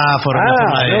metáfora, una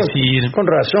forma de decir. Con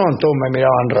razón, todos me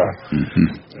miraban raro.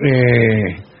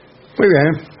 Muy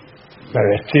bien. Me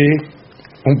vestí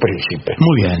un príncipe.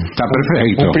 Muy bien. Está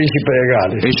perfecto. Un príncipe de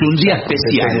Gales. Es un día Que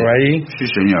especial. tengo ahí. Sí,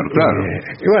 señor, claro.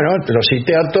 Y bueno, te lo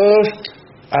cité a todos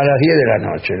a las 10 de la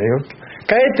noche. Le digo,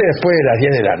 caete después de las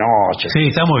 10 de la noche. Sí,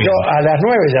 está muy bien. Yo a las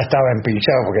 9 ya estaba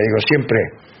empinchado porque digo, siempre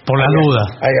Por la duda.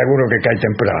 hay alguno que cae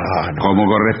temprano. Como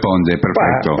corresponde,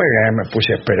 perfecto. Muy bien, me puse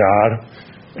a esperar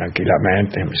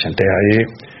tranquilamente, me senté ahí.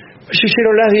 Se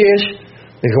hicieron las 10.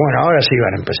 Dije, bueno, ahora sí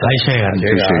van a empezar. Ahí llegan, a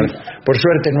llegar. sí. Por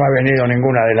suerte no ha venido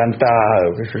ningún adelantado,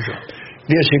 qué sé yo.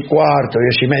 10 y cuarto,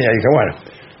 10 y media. Dije, bueno,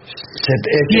 es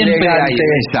Siempre elegante.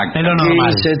 hay, exacto. Es lo normal.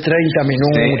 15, 30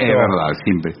 minutos. Sí, es verdad,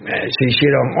 siempre. Se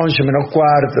hicieron 11 menos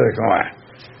cuarto. Dije, bueno.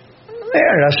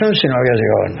 A las 11 no había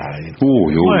llegado nadie.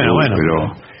 Bueno, pero...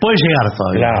 puede llegar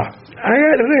todavía. La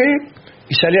agarré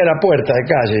y salí a la puerta de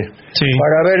calle Sí.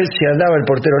 para ver si andaba el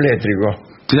portero eléctrico.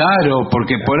 Claro,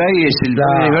 porque por ahí es el...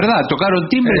 Claro. De verdad, tocaron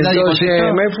timbre, nadie Entonces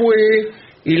contestó. me fui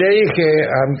Y le dije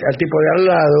al tipo de al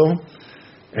lado,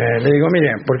 le digo,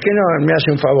 mire, ¿por qué no me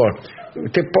hace un favor?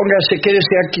 Usted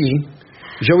quédese aquí,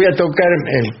 yo voy a tocar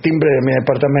el timbre de mi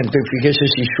departamento y fíjese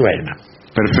si suena.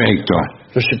 Perfecto.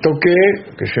 Entonces toqué,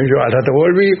 que sé yo, al rato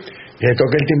volví, y le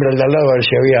toqué el timbre al de al lado a ver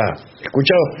si había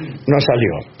escuchado, no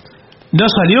salió. ¿No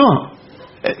salió?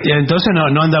 Entonces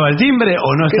no andaba el timbre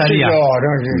o no estaría.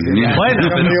 Bueno,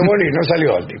 no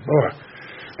salió el tipo.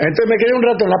 Entonces me quedé un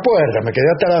rato en la puerta, me quedé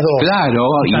hasta las 2. Claro,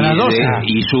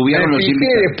 y subieron los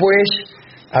invitados. Después,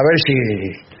 a ver si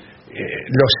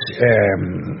los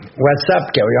WhatsApp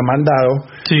que había mandado, a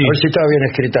ver si estaba bien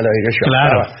escrita la dirección.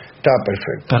 Claro. Estaba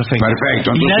perfecto.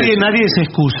 Perfecto. ¿Y Entonces, nadie se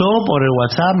excusó por el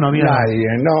WhatsApp? No había nadie,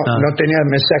 no tenía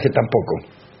mensaje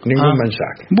tampoco. Ningún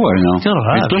mensaje. Bueno,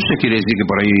 entonces quiere decir que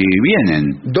por ahí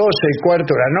vienen. 12:15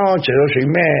 de la noche,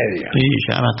 12:30. Sí,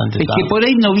 ya bastante tarde. Es que por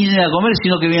ahí no vienen a comer,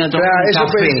 sino que vienen a tomar un eso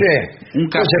café. pensé.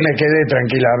 Entonces me quedé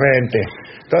tranquilamente.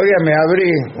 Todavía me abrí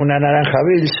una naranja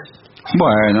Bills.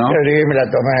 Bueno. Me la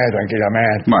tomé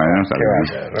tranquilamente. Bueno, está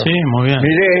bien. ¿no? Sí, muy bien.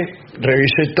 Miré,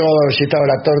 revisé todo, si estaba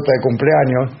la torta de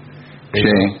cumpleaños. Sí.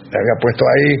 Le había puesto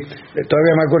ahí.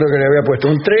 Todavía me acuerdo que le había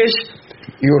puesto un 3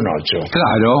 y un 8.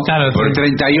 Claro, por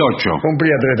 38.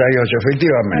 Cumplía 38,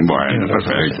 efectivamente. Bueno,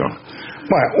 perfecto.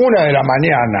 Bueno, 1 de la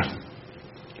mañana.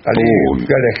 Salí, fui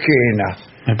a la esquina.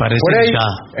 Me parece Por ahí que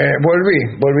ya.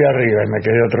 volví arriba y me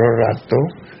quedé otro rato.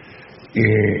 Y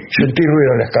sentí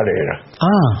ruido en la escalera.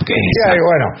 ¿Qué Y es? ahí,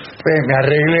 bueno, me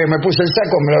arreglé, me puse el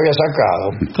saco, me lo había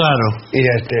sacado. Claro. Y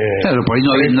Claro, por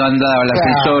ahí no andaba el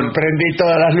ascensor. prendí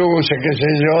todas las luces, qué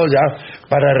sé yo, ya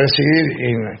para recibir.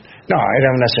 Y no, era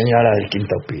una señora del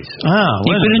 5º piso. Bueno.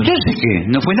 Pero entonces,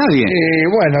 ¿qué? ¿No fue nadie? Y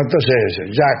bueno,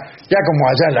 entonces, ya como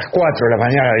allá a las 4 de la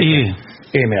mañana, dije,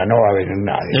 y mira, no va a venir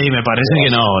nadie. Sí, me parece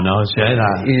que no, ya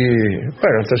era. Y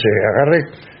bueno, entonces agarré,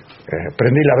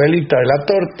 prendí la velita de la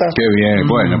torta. Qué bien,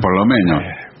 bueno, por lo menos.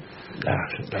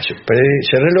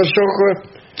 Cerré los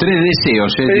ojos. 3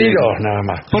 deseos. Pedí 2 nada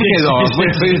más. ¿Por qué 2?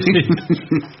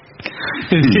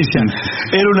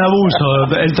 Era un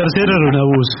abuso, el tercero era un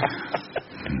abuso.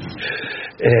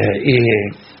 Y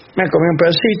me comí un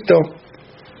pedacito,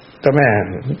 tomé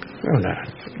una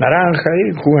naranja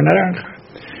y jugo de naranja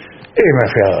y me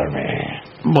fui a dormir.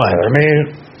 Bueno. A dormir.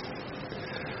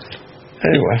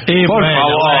 Por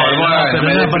favor, pero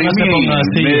me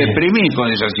deprimí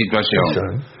con esa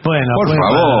situación. Bueno, por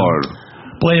favor.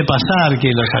 Puede pasar que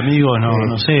los amigos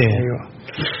no sé.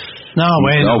 No,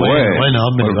 bueno,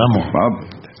 hombre, vamos.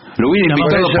 Lo hubiera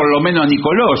invitado por lo menos a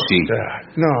Nicolosi.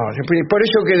 No, por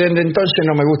eso que desde entonces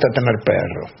no me gusta tener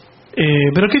perro.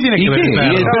 ¿Pero qué tiene que ver el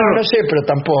perro? No sé, pero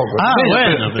tampoco.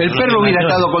 Bueno, el perro hubiera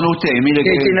estado con usted, mire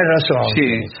que tiene razón.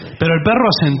 Sí. Pero el perro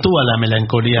acentúa la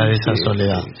melancolía de esa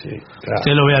soledad. Claro.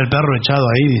 Usted lo ve al perro echado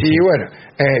ahí. Y bueno,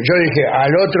 yo dije,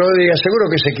 al otro día, seguro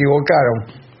que se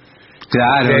equivocaron.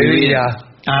 Claro, de día.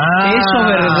 Eso es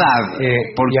verdad.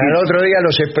 Y al otro día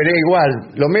los esperé igual.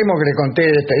 Lo mismo que le conté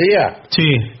de este día. Sí.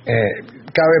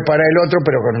 Cabe para el otro,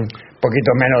 pero con un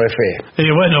poquito menos de fe.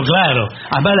 Bueno, claro.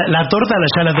 Además, la torta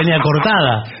ya la tenía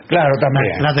cortada. Claro,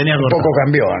 también. La tenía un cortada. poco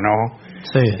cambió, ¿no?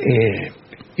 Sí.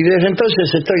 Y desde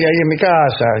entonces estoy ahí en mi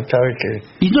casa. Cada vez que,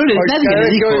 ¿Y no nadie cada le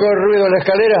vez dijo? que oigo ruido en la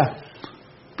escalera,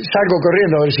 salgo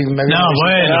corriendo a ver si me viene No, a visitar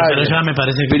bueno, pero alguien. ya me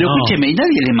parece que Pero no. escúcheme, ¿y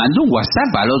nadie le mandó un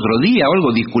WhatsApp al otro día o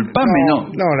algo? Disculpame, ¿no?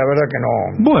 No, la verdad que no.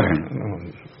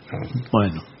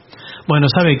 Bueno. Bueno,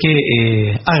 ¿sabe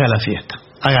qué? Haga la fiesta.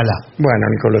 Hágala. Bueno,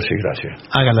 Nicolás, sí, gracias.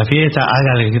 Haga la fiesta,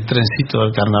 haga el trencito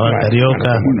del carnaval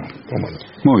carioca. Cómo no.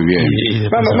 Muy bien. Y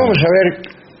después Vamos a ver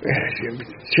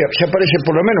si aparece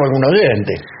por lo menos algún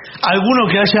oyente. alguno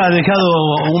que haya dejado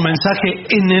un mensaje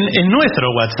en nuestro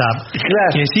WhatsApp.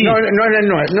 Claro, Que sí, no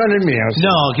en el mío. Sí.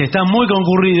 no, que está muy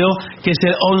concurrido, que es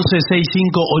el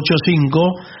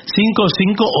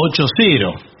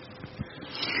 1165855580.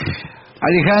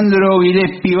 Alejandro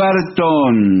Gillespie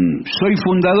Barton, soy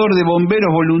fundador de Bomberos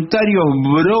Voluntarios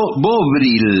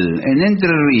Bobril, en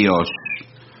Entre Ríos.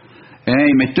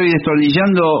 Y me estoy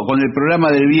destornillando con el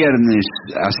programa del viernes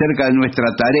acerca de nuestra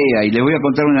tarea y les voy a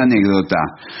contar una anécdota.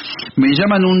 Me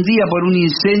llaman un día por un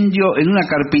incendio en una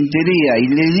carpintería y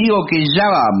les digo que ya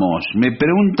vamos. Me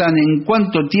preguntan en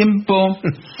cuánto tiempo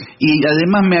y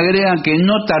además me agregan que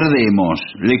no tardemos.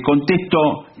 Les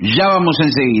contesto, ya vamos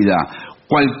enseguida.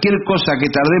 Cualquier cosa que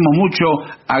tardemos mucho,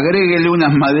 agréguele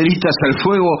unas maderitas al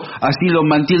fuego, así lo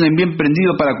mantienen bien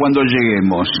prendido para cuando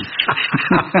lleguemos.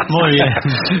 Muy bien.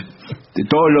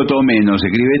 Todo lo menos,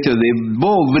 escribe esto de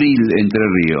Bobril, Entre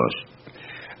Ríos.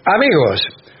 Amigos,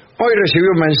 hoy recibí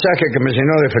un mensaje que me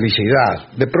llenó de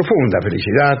felicidad, de profunda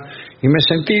felicidad, y me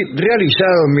sentí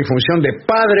realizado en mi función de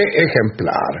padre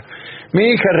ejemplar.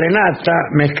 Mi hija Renata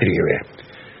me escribe: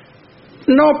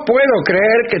 No puedo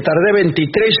creer que tardé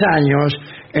 23 años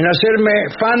en hacerme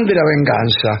fan de la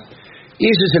venganza. Y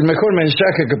ese es el mejor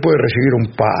mensaje que puede recibir un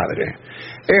padre.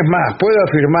 Es más, puedo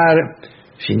afirmar,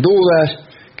 sin dudas,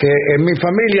 que en mi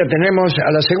familia tenemos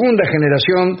a la segunda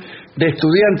generación de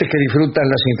estudiantes que disfrutan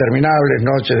las interminables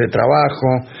noches de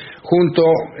trabajo junto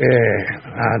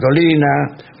a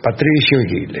Dolina, Patricio y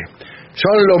Guile.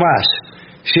 Son lo más.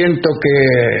 Siento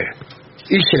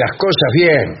que hice las cosas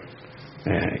bien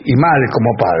y mal como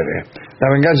padre. La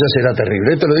venganza será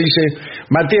terrible. Esto lo dice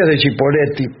Matías de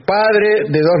Chipoletti, padre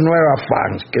de dos nuevas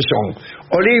fans, que son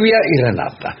Olivia y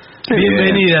Renata.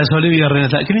 Bienvenidas, Olivia y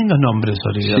Renata. Qué lindos nombres,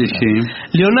 Olivia. Sí.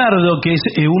 Leonardo, que es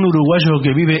un uruguayo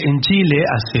que vive en Chile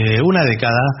hace una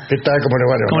década. ¿Qué tal? ¿Cómo le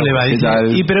va, Leonardo? ¿Cómo le va?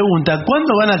 Dice, y pregunta,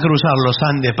 ¿cuándo van a cruzar los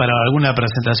Andes para alguna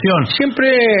presentación?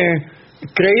 Siempre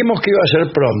creímos que iba a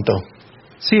ser pronto.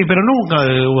 Sí, pero nunca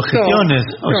hubo gestiones.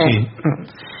 Sí.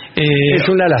 Es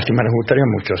una lástima, nos gustaría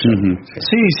mucho.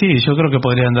 Sí, yo creo que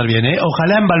podría andar bien.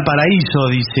 Ojalá en Valparaíso,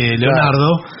 dice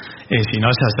Leonardo. Si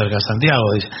no, se acerca a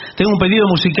Santiago. Dice. Tengo un pedido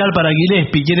musical para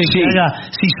Gillespie. Quiere que haga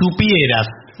Si Supieras.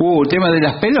 Tema de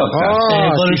las pelotas.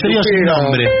 Con el trío sin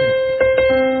nombre.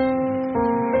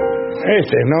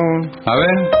 ¿No? A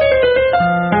ver.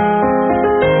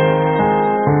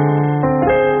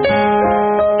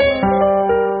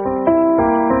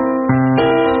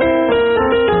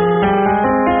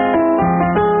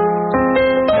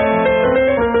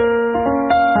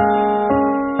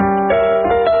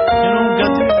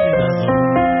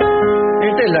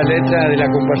 De la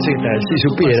comparsita, Si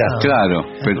Supieras. Claro,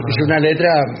 pero es una letra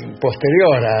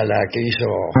posterior a la que hizo,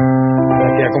 la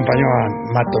que acompañó a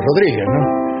Matos Rodríguez, ¿no?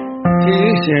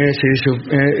 Esto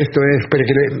es, espere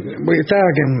que estaba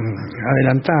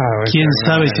adelantado. ¿Quién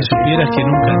sabe si supieras que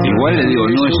nunca te... Igual le digo,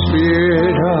 no es...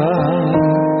 Supiera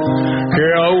que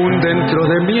aún dentro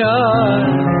de mi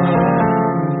alma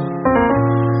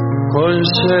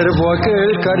conservo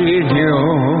aquel cariño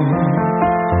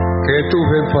que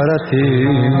tuve para ti.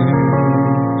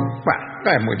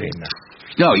 Bueno, es muy linda.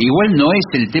 No, igual no es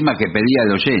el tema que pedía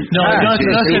el oyente. No es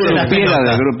el de la pelota.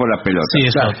 Del grupo Las Pelotas. Sí,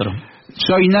 es otro.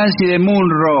 Soy Nancy de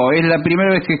Munro, es la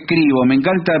primera vez que escribo, me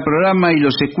encanta el programa y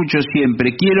los escucho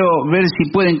siempre. Quiero ver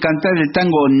si pueden cantar el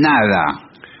tango Nada.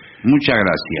 Muchas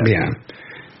gracias. Bien.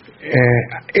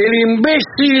 El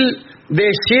imbécil de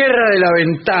Sierra de la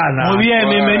Ventana. Muy bien,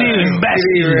 bienvenido,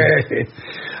 imbécil.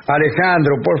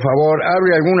 Alejandro, por favor,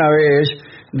 hable alguna vez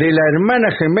de la hermana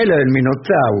gemela del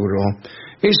Minotauro,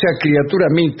 esa criatura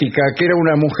mítica que era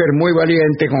una mujer muy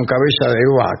valiente con cabeza de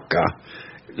vaca,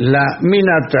 la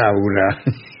Minotaura.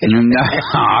 No,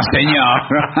 señor.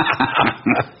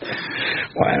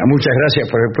 Bueno, muchas gracias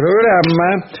por el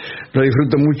programa, lo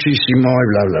disfruto muchísimo y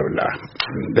bla, bla, bla.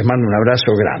 Les mando un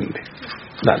abrazo grande.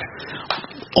 Dale.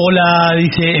 Hola,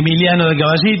 dice Emiliano de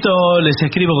Caballito, les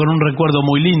escribo con un recuerdo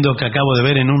muy lindo que acabo de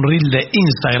ver en un reel de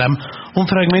Instagram, un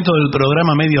fragmento del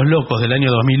programa Medios Locos del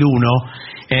año 2001,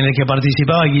 en el que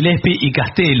participaba Gillespie y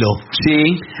Castelo.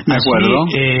 Sí, me acuerdo.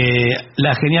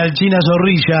 La genial China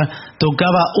Zorrilla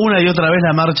tocaba una y otra vez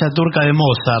la marcha turca de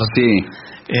Mozart. Sí,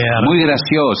 muy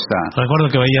graciosa. Recuerdo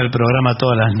que veía el programa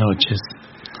todas las noches.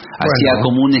 Hacía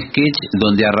como un sketch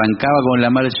donde arrancaba con la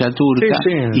marcha turca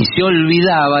y se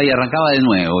olvidaba y arrancaba de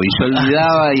nuevo y se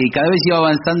olvidaba y cada vez iba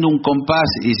avanzando un compás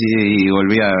y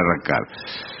volvía a arrancar.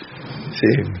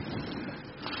 Sí.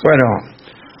 Bueno,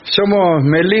 somos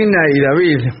Melina y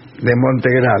David de Monte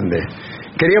Grande.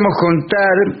 Queríamos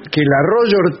contar que el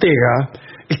arroyo Ortega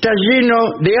está lleno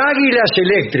de águilas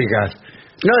eléctricas.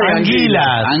 No de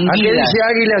anguilas. Aquí dice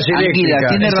águilas eléctricas.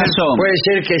 Tiene razón. Puede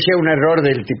ser que sea un error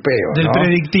del tipeo. Del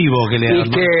predictivo que le dan.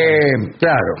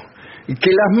 Claro. Y que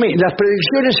las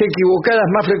predicciones equivocadas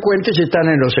más frecuentes están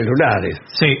en los celulares.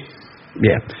 Sí.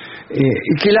 Bien.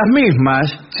 Y que las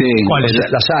mismas, ¿cuáles?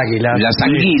 Las águilas. Las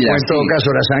anguilas. O en todo caso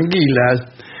las anguilas,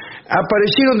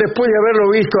 aparecieron después de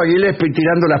haberlo visto a Gillespie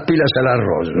tirando las pilas al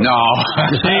arroyo. No.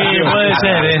 Sí, puede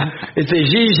ser, Este es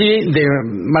Gigi de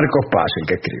Marcos Paz, el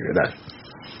que escribe. Dale.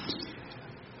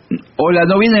 Hola,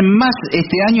 ¿no vienen más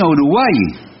este año a Uruguay?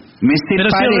 Me separé.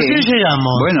 Pero si recién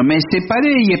llegamos. Bueno, me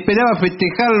separé y esperaba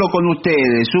festejarlo con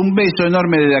ustedes. Un beso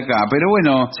enorme desde acá. Pero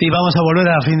bueno. Sí, vamos a volver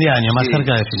a fin de año, más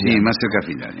cerca de fin de año. Sí, más cerca de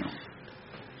fin de año.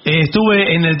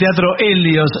 Estuve en el Teatro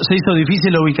Helios. Se hizo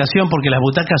difícil la ubicación porque las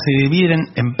butacas se dividen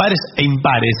en pares e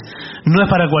impares. No es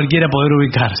para cualquiera poder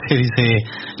ubicarse, dice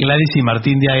Gladys y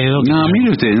Martín de Aedo. No,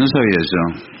 mire usted, no sabía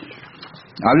eso.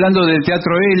 Hablando del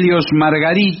Teatro Helios,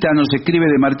 Margarita nos escribe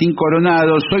de Martín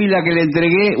Coronado. Soy la que le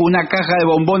entregué una caja de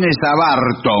bombones a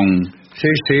Barton.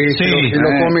 Sí, lo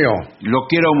comió. Lo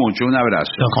quiero mucho, un abrazo.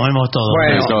 Lo comemos todos.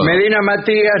 Bueno, Medina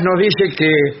Matías nos dice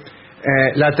que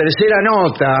la tercera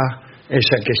nota,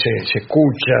 esa que se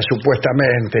escucha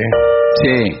supuestamente,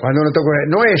 Sí. cuando uno toca,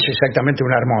 no es exactamente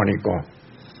un armónico,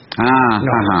 no,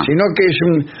 Ajá. sino que es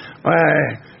un,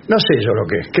 no sé yo lo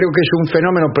que es, creo que es un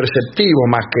fenómeno perceptivo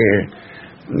más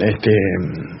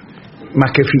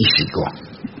que físico.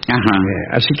 Ajá.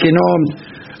 Así que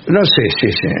no sé si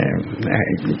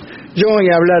yo voy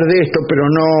a hablar de esto, pero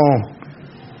no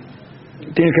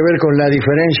tiene que ver con la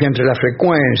diferencia entre las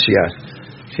frecuencias.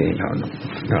 Sí, no.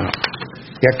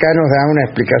 Y acá nos da una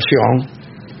explicación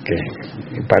que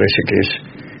me parece que es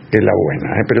la buena,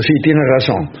 pero sí, tiene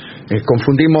razón.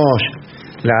 Confundimos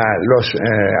los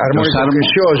armónicos que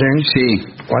se oyen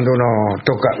cuando uno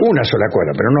toca una sola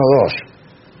cuerda, pero no dos.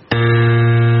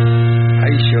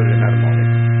 Ahí se oyen armónicos.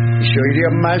 Y se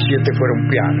oirían más si este fuera un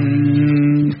piano.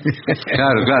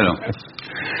 Claro.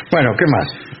 Bueno, ¿qué más?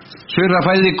 Soy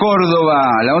Rafael de Córdoba.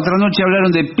 La otra noche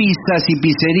hablaron de pizzas y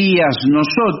pizzerías.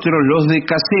 Nosotros, los de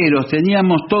Caseros,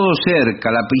 teníamos todo cerca.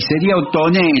 La pizzería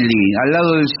Otonelli, al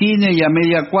lado del cine, y a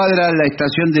media cuadra la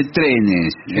estación de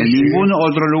trenes. En ningún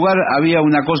otro lugar había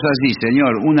una cosa así,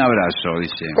 señor. Un abrazo,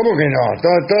 dice. ¿Cómo que no?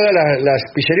 Todas las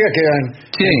pizzerías quedan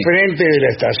enfrente de la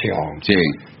estación. Sí.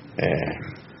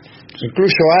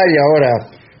 Incluso hay ahora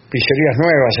pizzerías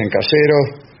nuevas en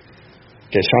Caseros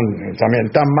que son también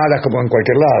tan malas como en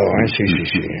cualquier lado, ¿eh? Sí.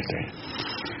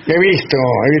 He visto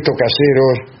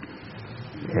Caseros,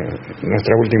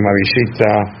 nuestra última visita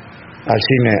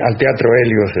al Teatro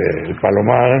Helios del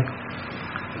Palomar,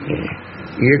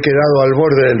 y he quedado al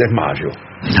borde del desmayo.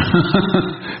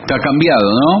 Está cambiado,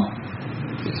 ¿no?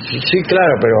 Sí,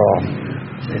 claro, pero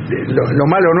lo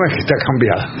malo no es que está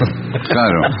cambiado.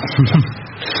 Claro.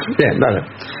 Bien, dale.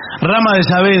 Rama de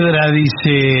Saavedra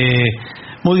dice: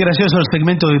 muy gracioso el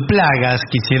segmento de plagas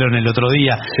que hicieron el otro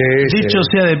día. Dicho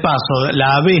sea de paso,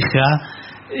 la abeja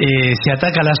se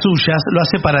ataca a las suyas, lo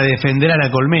hace para defender a la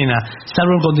colmena,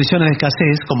 salvo en condiciones de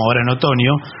escasez, como ahora en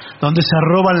otoño, donde se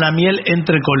roban la miel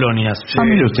entre colonias.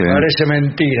 Mire usted. Parece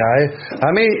mentira, ¿eh?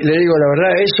 A mí, le digo la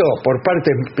verdad, eso por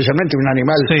parte, especialmente de un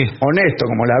animal honesto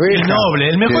como la abeja. El noble,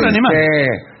 el mejor animal.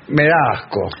 Me da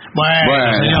asco.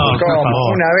 Bueno, señor, por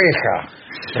favor. Una abeja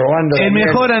robando el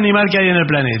mejor animal que hay en el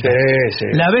planeta. Sí.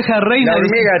 La abeja reina. La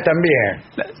hormiga también.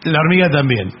 La hormiga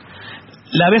también.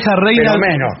 La abeja reina. Pero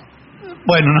menos.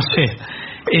 Bueno, no sé.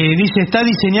 Dice, está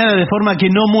diseñada de forma que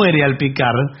no muere al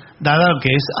picar, dado que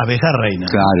es abeja reina.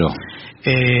 Claro.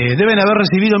 Deben haber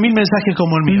recibido 1000 mensajes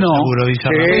como el mío, seguro, dice.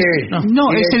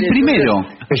 No, es el primero.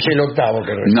 Es el octavo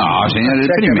que recibe. No, señor, el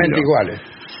primero. Exactamente iguales.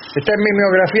 Están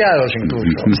mimeografiados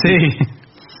incluso. Sí.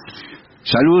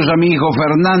 Saludos a mi hijo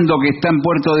Fernando, que está en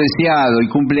Puerto Deseado y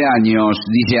cumpleaños.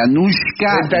 Dice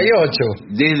Anushka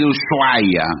 38. desde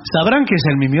Ushuaia. ¿Sabrán que es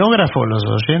el mimeógrafo, los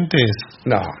oyentes?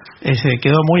 No. Ese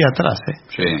quedó muy atrás,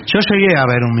 Sí. Yo llegué a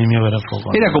ver un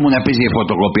mimeógrafo. Era como una especie de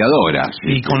fotocopiadora.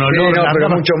 Y con olor... pero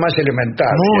mucho más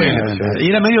elemental. Muy elemental. Y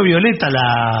era medio violeta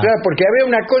la... Claro, porque había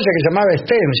una cosa que se llamaba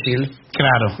stencil.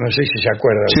 Claro. No sé si se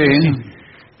acuerdan. Sí.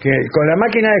 Que con la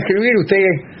máquina de escribir usted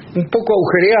un poco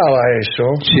agujereaba eso.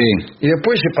 Sí. Y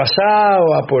después se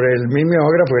pasaba por el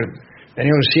mimeógrafo, tenía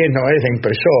un 100 de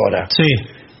impresora. Sí.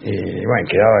 Y bueno,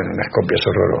 quedaban unas copias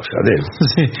horrorosas de él.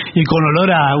 Sí. Y con olor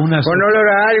a unas... Con olor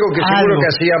a algo que seguro que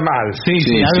hacía mal.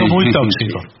 Sí, algo muy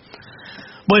tóxico.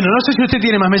 Bueno, no sé si usted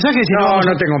tiene más mensajes. No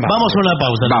tengo más. Vamos a una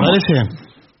pausa, ¿le parece?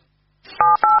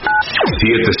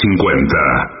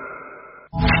 750.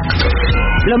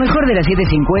 Lo mejor de la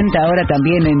 750 ahora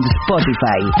también en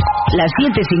Spotify. La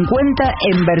 750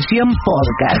 en versión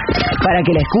podcast, para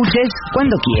que la escuches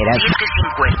cuando quieras.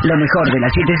 750. Lo mejor de la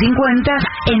 750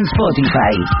 en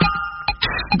Spotify.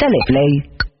 Dale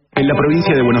play. En la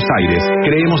provincia de Buenos Aires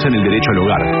creemos en el derecho al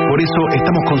hogar. Por eso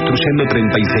estamos construyendo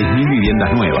 36.000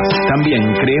 viviendas nuevas. También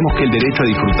creemos que el derecho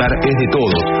a disfrutar es de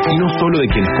todos y no solo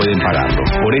de quienes pueden pagarlo.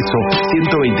 Por eso,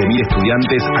 120.000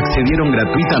 estudiantes accedieron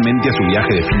gratuitamente a su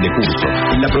viaje de fin de curso.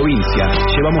 En la provincia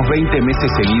llevamos 20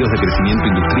 meses seguidos de crecimiento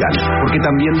industrial, porque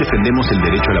también defendemos el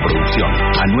derecho a la producción,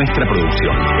 a nuestra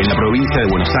producción. En la provincia de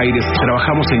Buenos Aires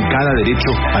trabajamos en cada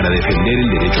derecho para defender el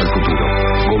derecho al futuro.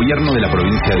 Gobierno de la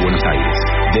provincia de Buenos Aires.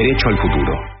 Derecho al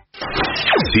futuro.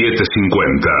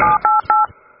 750.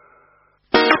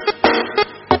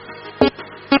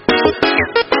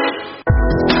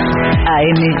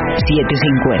 AM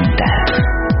 750.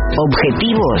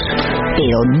 Objetivos,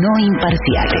 pero no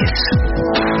imparciales.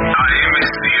 AM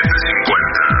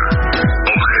 750.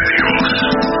 Objetivos,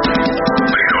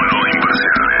 pero no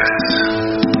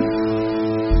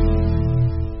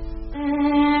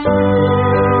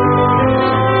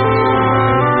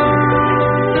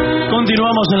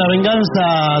Continuamos en La Venganza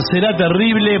Será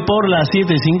Terrible por las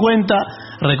 7:50.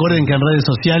 Recuerden que en redes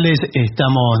sociales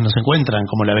nos encuentran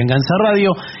como La Venganza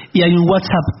Radio, y hay un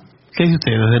WhatsApp que es de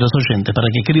ustedes, de los oyentes, para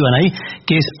que escriban ahí,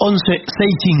 que es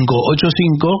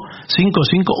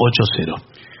 11-6585-5580.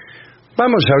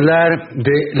 Vamos a hablar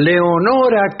de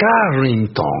Leonora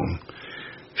Carrington.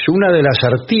 Es una de las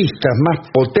artistas más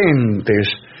potentes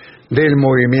del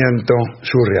movimiento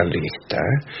surrealista.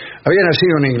 Había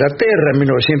nacido en Inglaterra en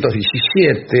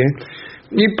 1917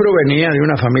 y provenía de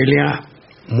una familia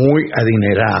muy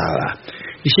adinerada.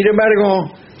 Y sin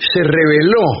embargo, se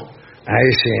rebeló a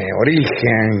ese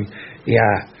origen y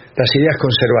a las ideas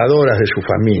conservadoras de su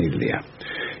familia.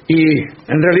 Y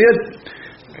en realidad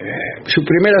su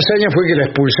primera hazaña fue que la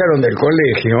expulsaron del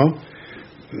colegio.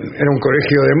 Era un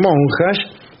colegio de monjas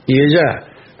y ella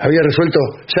había resuelto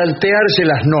saltearse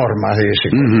las normas de ese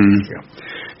colegio.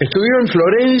 Estudió en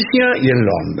Florencia y en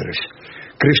Londres.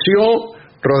 Creció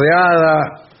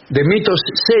rodeada de mitos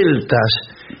celtas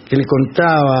que le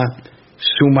contaba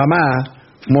su mamá,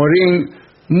 Maureen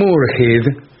Moorhead,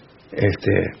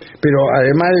 pero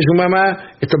además de su mamá,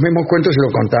 estos mismos cuentos se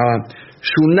lo contaban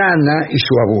su nana y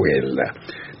su abuela.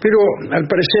 Pero al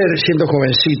parecer, siendo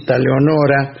jovencita,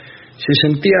 Leonora se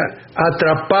sentía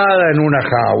atrapada en una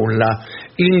jaula,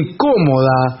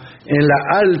 incómoda en la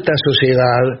alta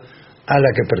sociedad a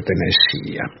la que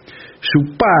pertenecía.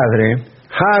 Su padre,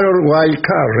 Harold Wilde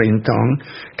Carrington,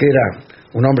 que era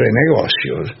un hombre de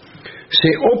negocios, se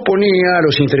oponía a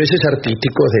los intereses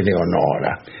artísticos de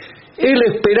Leonora. Él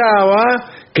esperaba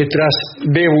que tras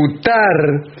debutar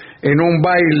en un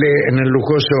baile en el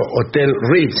lujoso Hotel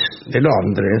Ritz de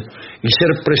Londres y ser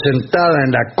presentada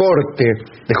en la corte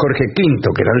de Jorge V,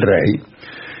 que era el rey,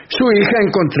 su hija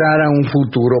encontrara un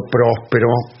futuro próspero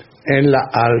en la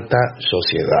alta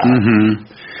sociedad.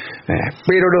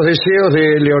 Pero los deseos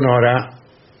de Leonora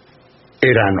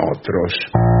eran otros.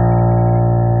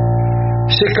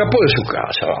 Se escapó de su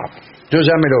casa. Yo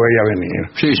ya me lo veía venir.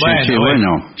 Sí,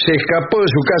 bueno. Se escapó de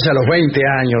su casa a los 20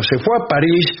 años, se fue a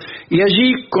París y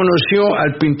allí conoció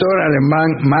al pintor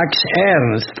alemán Max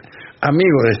Ernst,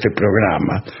 amigo de este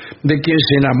programa, de quien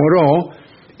se enamoró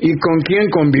y con quien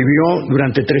convivió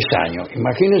durante 3 años.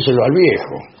 Imagínenselo al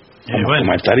viejo,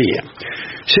 como estaría.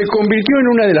 Se convirtió en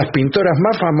una de las pintoras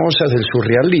más famosas del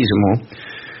surrealismo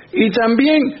y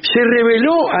también se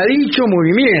rebeló a dicho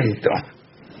movimiento.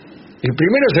 Y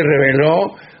primero se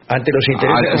rebeló ante los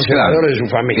intereses conservadores de su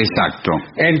familia. Exacto.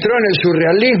 Entró en el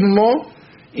surrealismo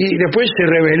y después se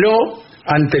rebeló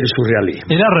ante el surrealismo.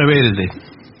 Era rebelde.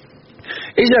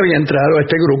 Ella había entrado a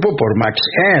este grupo por Max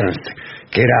Ernst,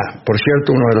 que era, por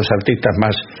cierto, uno de los artistas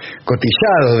más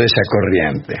cotizados de esa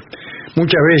corriente.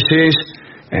 Muchas veces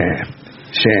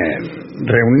se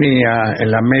reunía en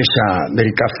la mesa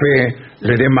del café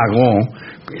Le Demagon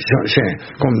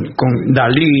con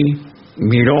Dalí,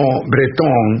 Miró,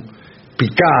 Breton,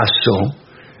 Picasso,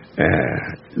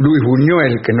 Luis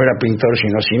Buñuel, que no era pintor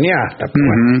sino cineasta, pero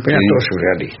era todo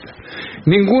surrealista.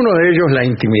 Ninguno de ellos la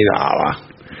intimidaba.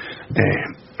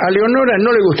 A Leonora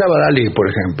no le gustaba Dalí, por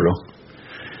ejemplo.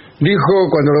 Dijo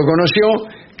cuando lo conoció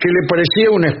que le parecía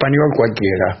un español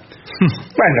cualquiera.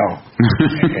 Bueno,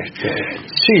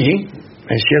 sí,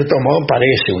 en cierto modo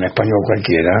parece un español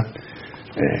cualquiera,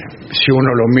 si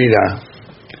uno lo mira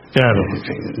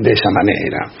de esa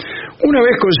manera. Una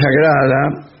vez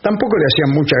consagrada, tampoco le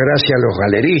hacían mucha gracia a los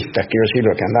galeristas, quiero decir,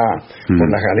 los que andaban por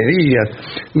las galerías,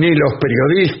 ni los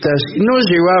periodistas. No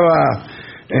llevaba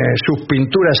sus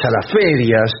pinturas a las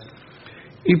ferias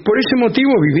y por ese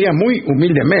motivo vivía muy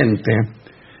humildemente.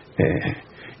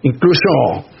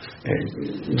 Incluso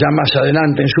ya más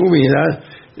adelante en su vida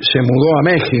se mudó a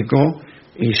México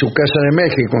y su casa de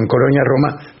México en Colonia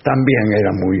Roma también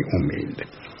era muy humilde.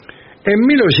 En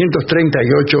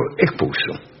 1938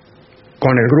 expuso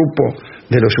con el grupo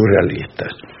de los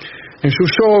surrealistas. En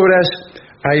sus obras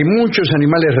hay muchos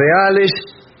animales reales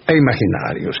e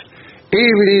imaginarios,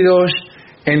 híbridos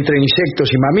entre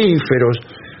insectos y mamíferos.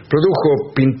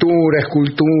 Produjo pintura,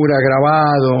 escultura,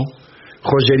 grabado,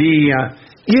 joyería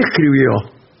y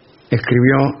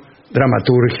escribió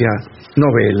dramaturgia,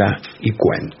 novela y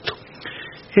cuento.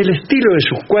 El estilo de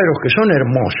sus cuadros, que son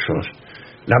hermosos.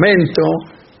 Lamento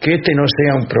que este no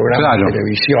sea un programa de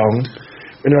televisión,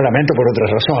 pero lo lamento por otras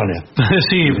razones.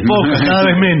 Sí, poco, cada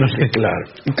vez menos. Claro,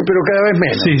 pero cada vez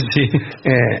menos. Sí.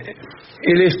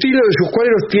 El estilo de sus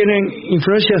cuadros tienen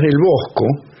influencias del Bosco.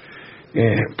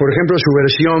 Por ejemplo, su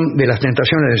versión de Las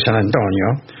Tentaciones de San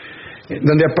Antonio,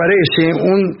 donde aparece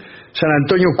un San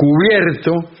Antonio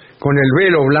cubierto con el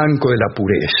velo blanco de la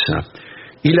pureza,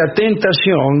 y la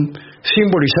tentación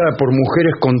simbolizada por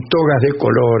mujeres con togas de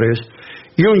colores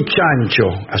y un chancho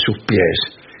a sus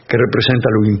pies que representa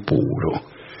lo impuro.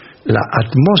 La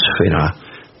atmósfera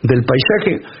del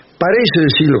paisaje parece del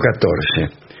siglo XIV.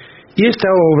 Y esta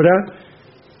obra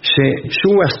se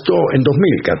subastó en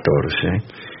 2014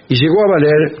 y llegó a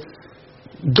valer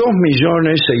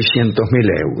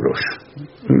 2.600.000 euros.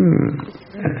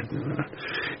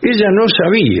 Ella no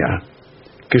sabía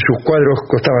que sus cuadros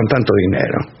costaban tanto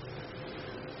dinero.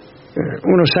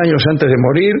 Unos años antes de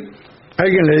morir,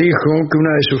 alguien le dijo que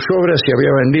una de sus obras se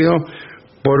había vendido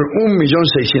por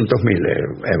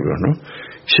 1.600.000 euros, ¿no?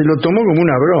 Se lo tomó como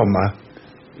una broma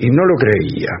y no lo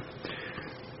creía.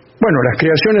 Bueno, las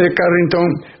creaciones de Carrington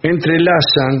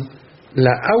entrelazan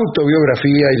la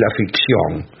autobiografía y la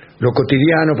ficción, lo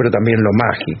cotidiano pero también lo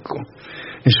mágico.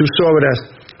 En sus obras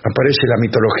aparece la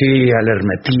mitología, el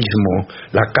hermetismo,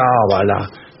 la cábala,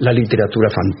 la literatura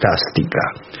fantástica.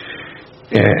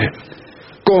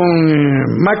 Con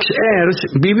Max Ernst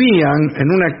vivían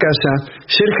en una casa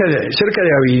cerca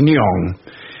de Avignon,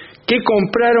 que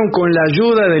compraron con la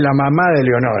ayuda de la mamá de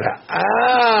Leonora.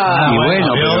 Y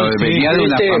bueno, pero venía de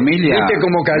una familia. ¿Viste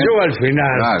cómo cayó al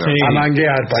final? Claro. A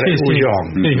manguear para el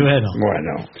bullón.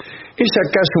 Bueno, esa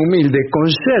casa humilde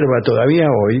conserva todavía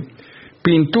hoy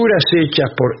pinturas hechas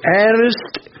por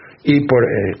Ernst y por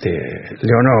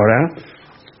Leonora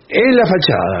en la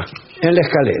fachada, en la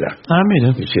escalera. Mira.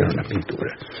 Hicieron la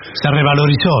pintura. Se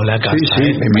revalorizó la casa.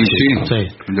 Sí, me imagino. Sí.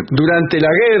 Durante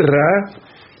la guerra,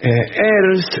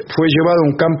 Ernst fue llevado a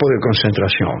un campo de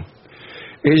concentración.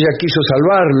 Ella quiso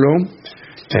salvarlo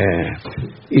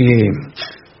y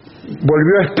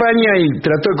volvió a España y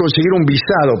trató de conseguir un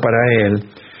visado para él.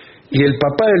 Y el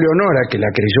papá de Leonora, que la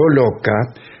creyó loca,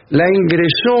 la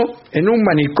ingresó en un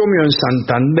manicomio en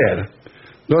Santander,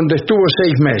 donde estuvo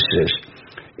 6 meses.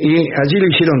 Y allí le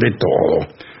hicieron de todo.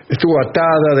 Estuvo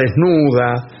atada,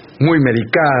 desnuda, muy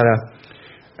medicada.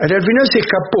 Al final se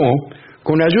escapó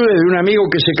con ayuda de un amigo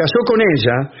que se casó con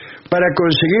ella para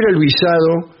conseguir el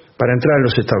visado para entrar a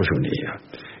los Estados Unidos.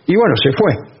 Y bueno, se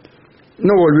fue.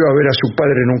 No volvió a ver a su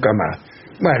padre nunca más.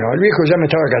 Bueno, el viejo ya me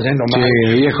estaba cayendo mal. Sí,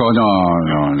 el viejo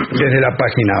no. Desde la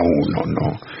página 1,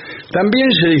 no. También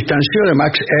se distanció de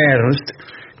Max Ernst,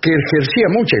 que ejercía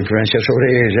mucha influencia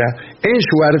sobre ella en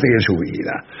su arte y en su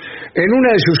vida. En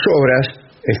una de sus obras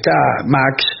está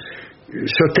Max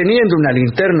sosteniendo una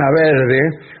linterna verde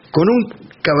con un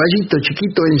caballito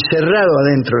chiquito encerrado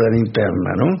adentro de la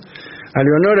linterna, ¿no? A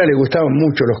Leonora le gustaban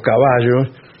mucho los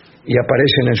caballos y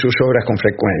aparecen en sus obras con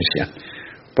frecuencia.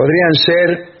 Podrían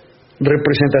ser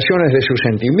representaciones de sus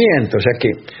sentimientos, ya que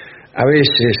a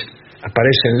veces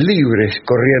aparecen libres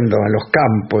corriendo a los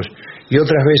campos y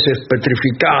otras veces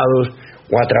petrificados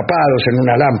o atrapados en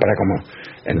una lámpara, como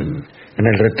en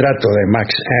el retrato de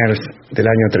Max Ernst del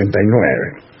año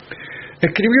 39.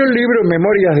 Escribió el libro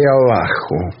Memorias de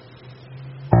Abajo.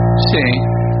 Sí.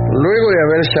 Luego de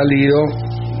haber salido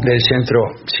del centro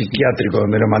psiquiátrico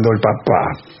donde lo mandó el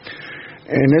papá.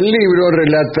 En el libro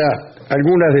relata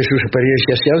algunas de sus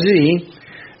experiencias allí,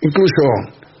 incluso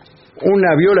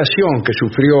una violación que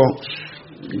sufrió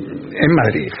en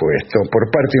Madrid, fue esto, por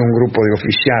parte de un grupo de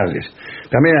oficiales.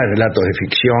 También hay relatos de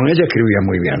ficción. Ella escribía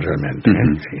muy bien realmente.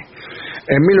 Sí.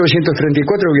 En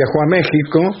 1934 viajó a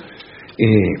México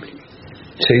y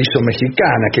se hizo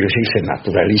mexicana, quiero decir, se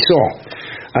naturalizó.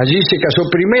 Allí se casó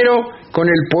primero con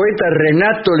el poeta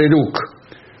Renato Leduc,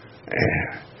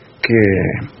 que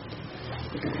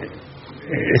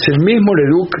es el mismo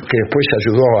Leduc que después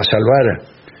ayudó a salvar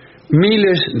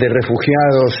miles de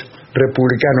refugiados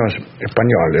republicanos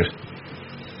españoles.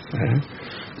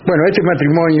 Bueno, este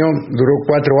matrimonio duró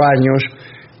 4 años,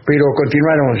 pero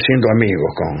continuaron siendo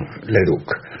amigos con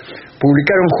Leduc.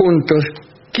 Publicaron juntos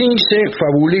 15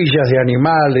 fabulillas de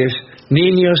animales,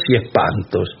 niños y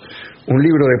espantos, un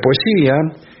libro de poesía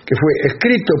que fue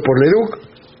escrito por Leduc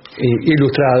e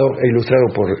ilustrado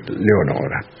por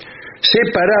Leonora.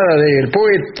 Separada del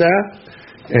poeta,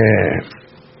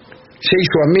 se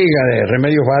hizo amiga de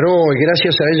Remedios Varó y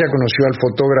gracias a ella conoció al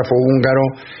fotógrafo húngaro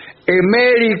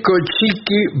Emérico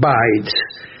Chiqui Baitz,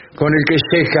 con el que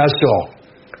se casó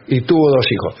y tuvo 2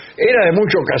 hijos. Era de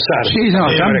mucho casarse. Sí, no,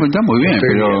 está muy bien,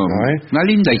 pero viendo, una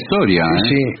linda historia.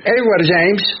 Sí. Edward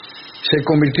James se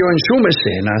convirtió en su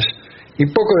mecenas y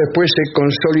poco después se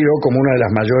consolidó como una de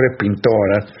las mayores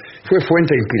pintoras. Fue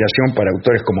fuente de inspiración para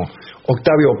autores como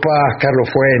Octavio Paz, Carlos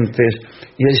Fuentes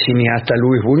y el cineasta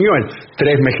Luis Buñuel,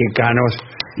 3 mexicanos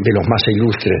de los más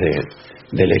ilustres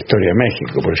de la historia de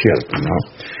México, por cierto, ¿no?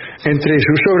 Entre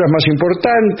sus obras más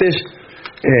importantes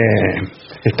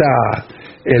está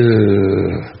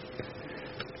El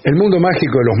mundo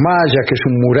mágico de los mayas, que es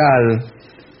un mural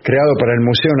creado para el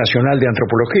Museo Nacional de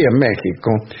Antropología en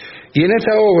México, y en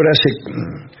esta obra se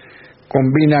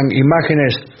combinan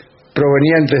imágenes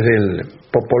provenientes del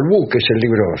Popol Vuh, que es el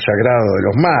libro sagrado de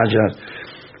los mayas,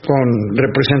 con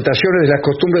representaciones de las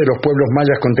costumbres de los pueblos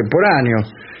mayas contemporáneos,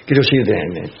 quiero decir,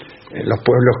 de los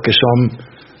pueblos que son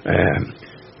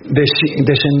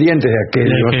descendientes de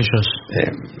aquellos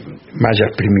mayas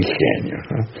primigenios,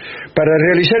 ¿no? Para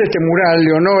realizar este mural,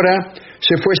 Leonora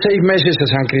se fue 6 meses a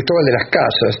San Cristóbal de las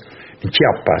Casas, en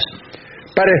Chiapas,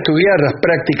 para estudiar las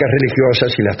prácticas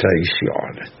religiosas y las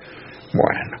tradiciones.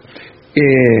 Bueno,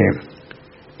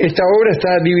 esta obra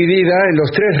está dividida en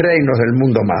los 3 reinos del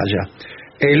mundo maya: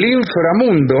 el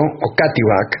inframundo, o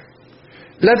Cativac,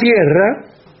 la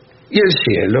tierra y el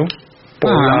cielo,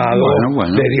 poblado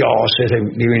de dioses, de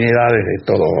divinidades de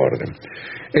todo orden.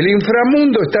 El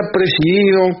inframundo está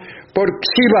presidido por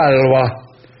Xibalba,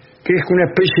 que es una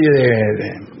especie de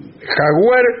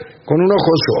jaguar con un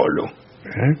ojo solo.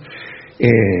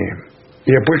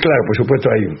 Y después, claro, por supuesto,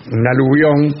 hay un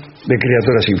aluvión de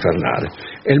criaturas infernales.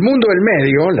 El mundo del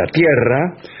medio, la tierra,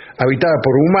 habitada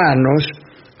por humanos,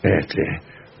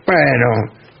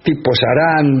 tipos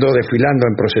arando, desfilando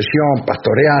en procesión,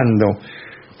 pastoreando,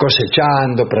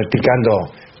 cosechando, practicando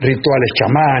rituales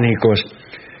chamánicos.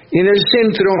 Y en el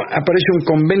centro aparece un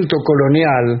convento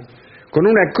colonial con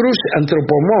una cruz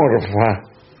antropomorfa,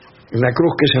 una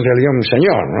cruz que es en realidad un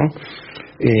señor, ¿no?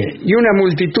 Y una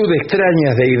multitud de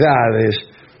extrañas deidades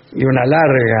y una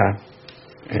larga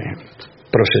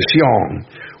procesión,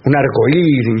 un arco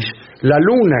iris, la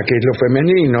luna, que es lo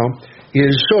femenino, y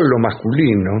el sol, lo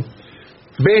masculino,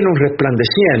 Venus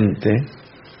resplandeciente,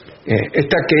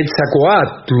 está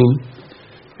Quetzalcóatl,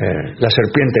 la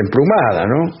serpiente emplumada,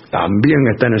 ¿no? También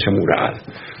está en ese mural.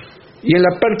 Y en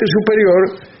la parte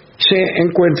superior se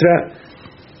encuentra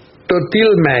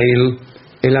Totilmeil,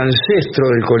 el ancestro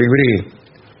del colibrí,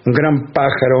 un gran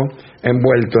pájaro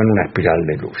envuelto en una espiral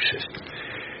de luces.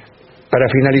 Para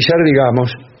finalizar,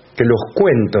 digamos que los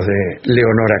cuentos de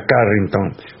Leonora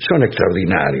Carrington son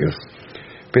extraordinarios,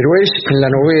 pero es en la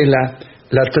novela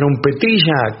La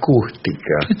trompetilla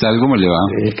acústica. ¿Qué tal? ¿Cómo le va?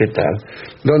 ¿Qué tal?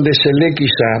 Donde se lee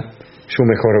quizá su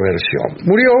mejor versión.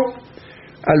 Murió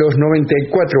a los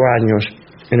 94 años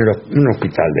en un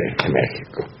hospital de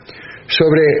México.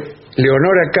 Sobre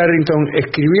Leonora Carrington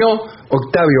escribió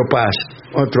Octavio Paz,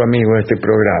 otro amigo de este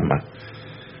programa.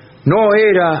 No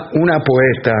era una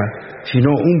poeta,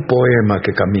 sino un poema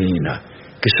que camina,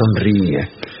 que sonríe,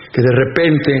 que de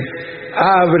repente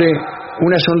abre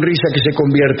una sonrisa que se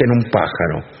convierte en un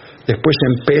pájaro, después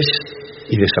en pez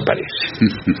y desaparece.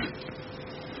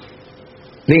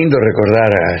 Lindo recordar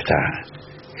a esta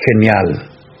genial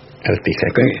artista.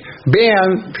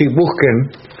 Vean, busquen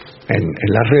en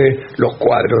la red los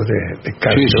cuadros de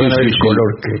Carrington, el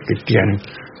color que tienen,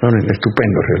 son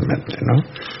estupendos realmente, ¿no?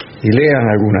 Y lean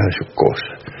algunas de sus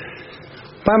cosas.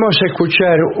 Vamos a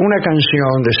escuchar una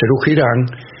canción de Serú Girán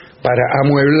para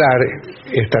amueblar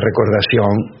esta recordación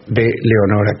de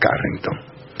Leonora Carrington,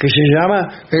 que se llama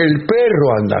El perro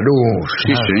andaluz.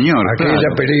 Sí, señor. Aquella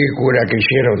película que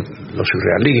hicieron los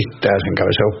surrealistas,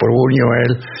 encabezados por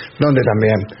Buñuel, donde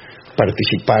también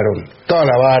participaron toda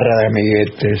la barra de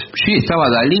amiguetes. Sí, estaba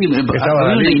Dalí.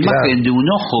 Había una imagen de un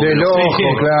ojo. Del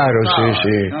ojo, claro,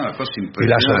 sí. Y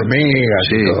las hormigas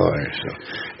y todo eso.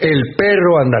 El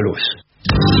perro andaluz.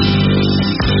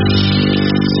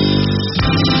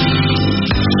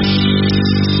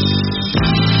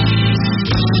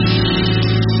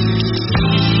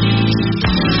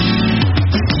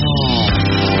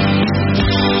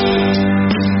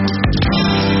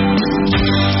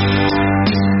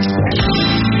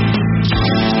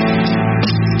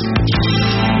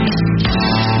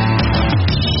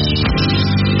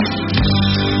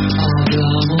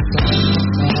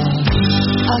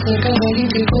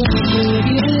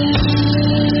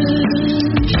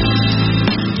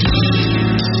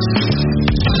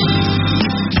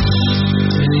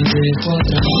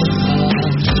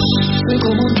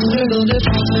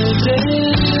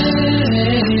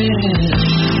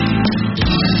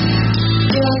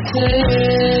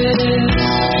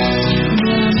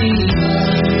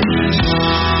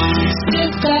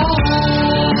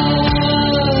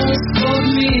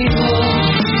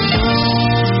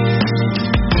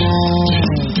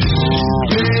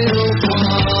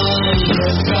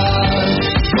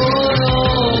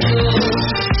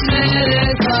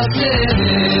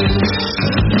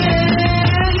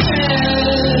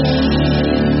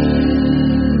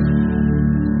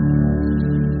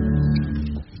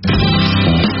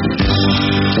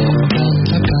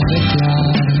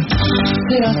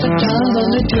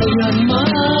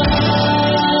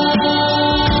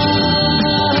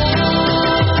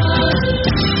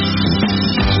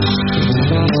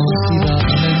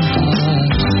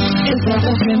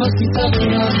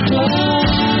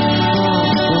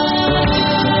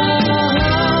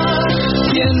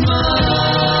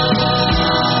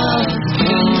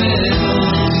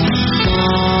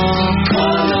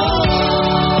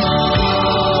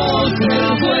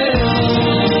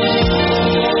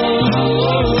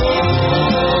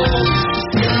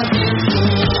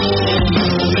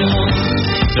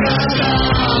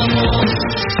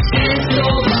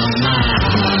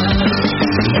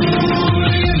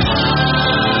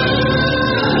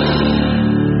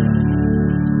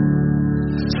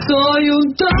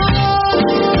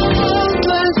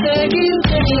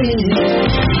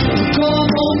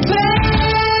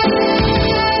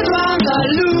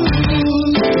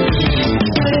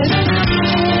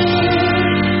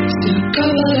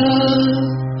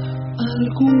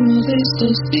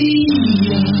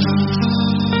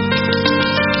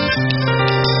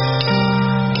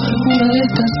 Alguna de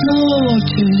estas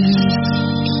noches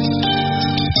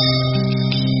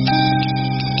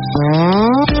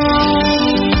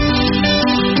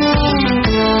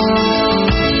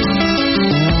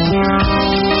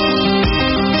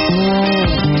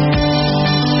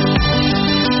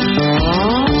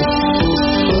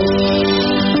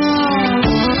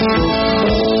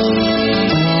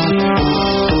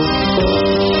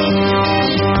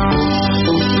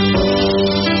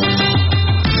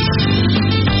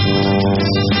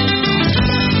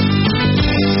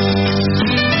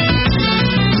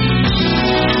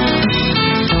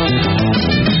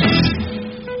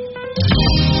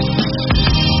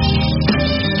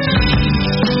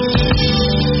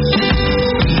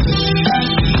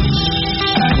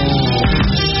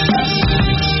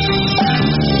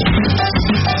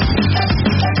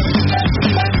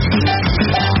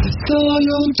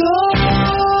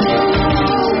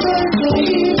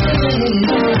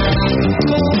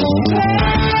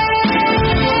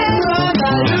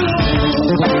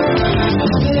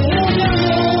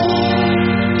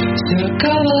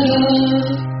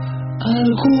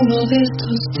alguno de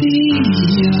estos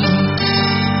días,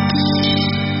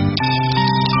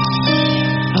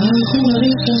 alguna de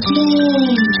estas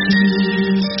noches.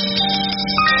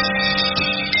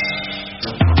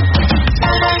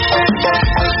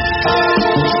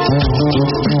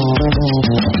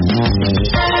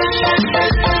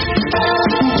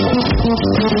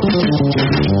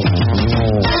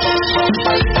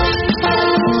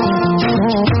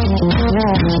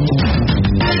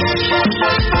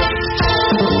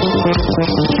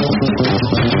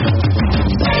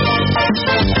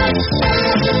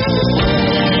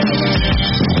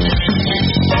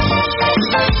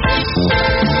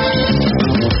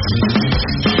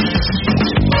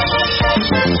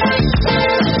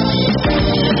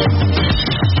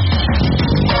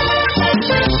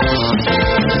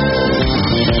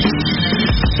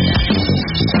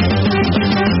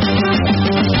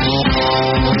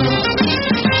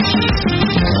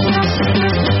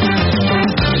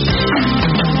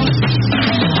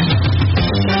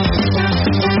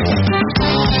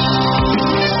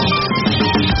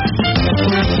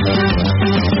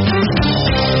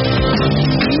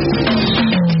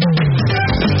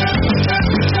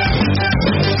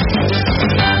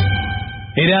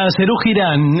 Era Serú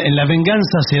Girán, en La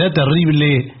venganza será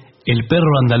terrible, el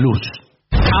perro andaluz.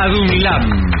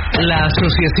 ADUNLAM, la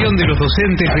Asociación de los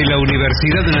Docentes de la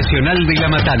Universidad Nacional de La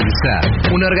Matanza.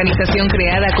 Una organización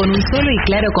creada con un solo y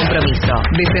claro compromiso: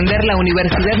 defender la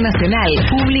Universidad Nacional,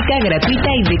 pública, gratuita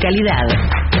y de calidad.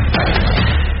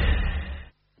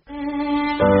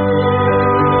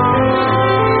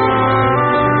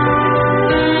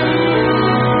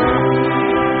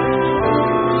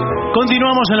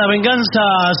 Continuamos en La venganza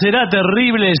será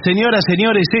terrible, señoras,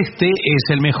 señores. Este es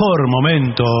el mejor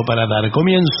momento para dar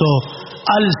comienzo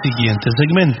al siguiente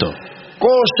segmento.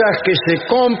 Cosas que se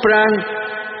compran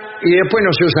y después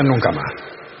no se usan nunca más.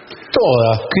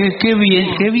 Todas. Qué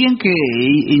bien que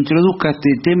introduzca este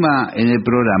tema en el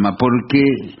programa, porque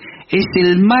es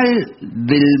el mal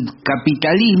del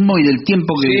capitalismo y del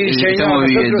tiempo que estamos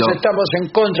viviendo. Nosotros estamos en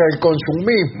contra del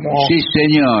consumismo. Sí,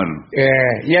 señor.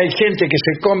 Y hay gente que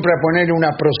se compra poner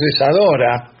una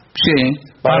procesadora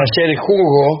para hacer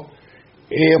jugo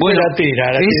y después la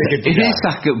tira que tirar.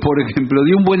 Esas que, por ejemplo,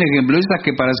 di un buen ejemplo, esas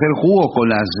que para hacer jugo con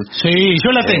las... Sí,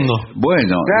 yo la tengo.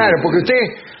 Bueno. Claro, porque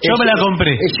usted... Yo me la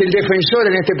compré. Es el defensor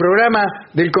en este programa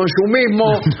del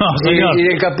consumismo y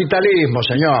del capitalismo,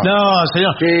 señor. No,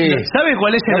 señor. Sí. ¿Sabe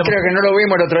cuál es el...? No creo que no lo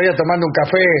vimos el otro día tomando un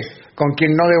café con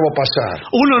quien no debo pasar.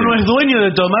 Uno no es dueño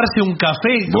de tomarse un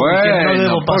café con quien no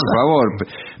debo pasar. Por favor.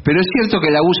 Pero es cierto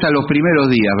que la usa los primeros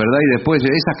días, ¿verdad? Y después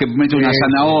esas que mete una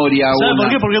zanahoria... ¿Sabe por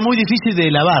qué? Porque es muy difícil de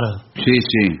lavar. Sí.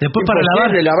 Después para lavar...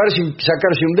 de lavar sin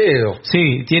sacarse un dedo.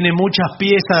 Sí, tiene muchas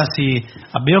piezas y...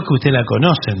 Veo que usted la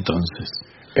conoce, entonces.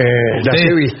 Las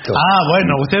he visto.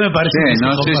 Bueno, usted me parece que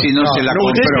no sé si no se la compró.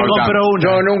 Usted se compró una.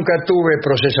 Yo nunca tuve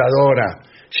procesadora.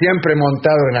 Siempre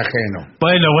montado en ajeno.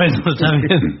 Bueno, está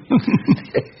bien.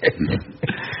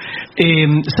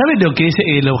 ¿Sabe lo que es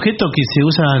el objeto que se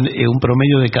usa un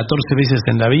promedio de 14 veces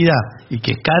en la vida y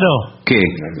que es caro? ¿Qué?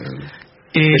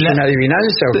 ¿Es una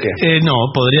adivinanza o qué? No,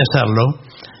 podría serlo.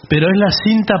 Pero es la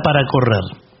cinta para correr.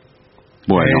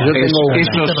 Bueno, yo tengo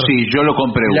eso sí, yo lo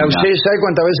compré ¿La usé? ¿Sabe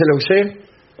cuántas veces la usé?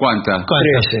 ¿Cuántas?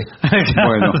 13.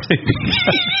 Bueno.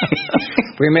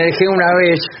 Pues me dejé una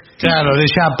vez. Claro, de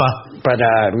chapa.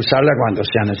 Para usarla cuando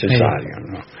sea necesario,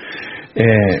 ¿no?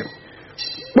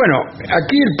 Bueno,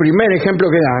 aquí el primer ejemplo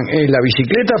que dan es la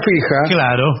bicicleta fija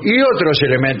y otros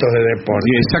elementos de deporte.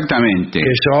 Exactamente.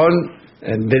 Que son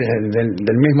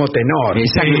del mismo tenor.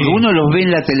 Exacto. Uno los ve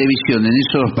en la televisión, en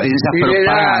esas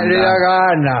propagandas. Le da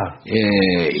gana.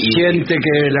 Siente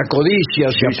que la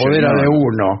codicia se apodera de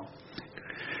uno.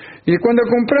 Y cuando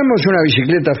compramos una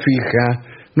bicicleta fija,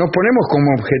 nos ponemos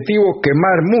como objetivo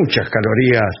quemar muchas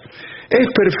calorías. Es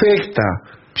perfecta,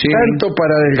 tanto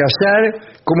para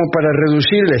adelgazar como para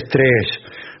reducir el estrés.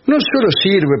 No solo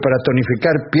sirve para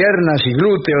tonificar piernas y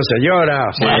glúteos, señora.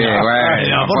 ¿Cómo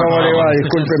le va?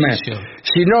 Discúlpeme.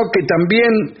 Sino que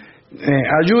también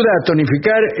ayuda a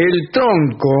tonificar el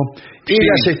tronco y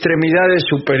las extremidades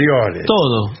superiores.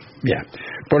 Todo. Bien.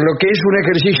 Por lo que es un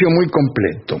ejercicio muy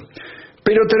completo.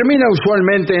 Pero termina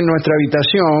usualmente en nuestra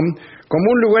habitación como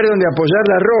un lugar donde apoyar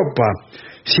la ropa,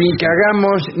 sin que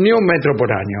hagamos ni 1 metro por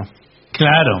año.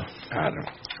 Claro.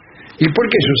 ¿Y por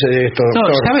qué sucede esto, doctor?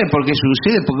 No, ¿sabe por qué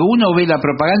sucede? Porque uno ve la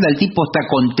propaganda, el tipo está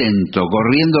contento,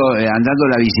 corriendo, andando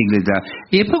la bicicleta.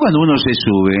 Y después cuando uno se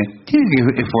sube, tiene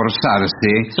que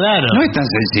esforzarse. Claro. No es tan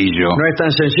sencillo. No es tan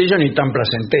sencillo ni tan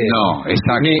placentero. No,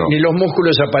 exacto. Ni los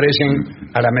músculos aparecen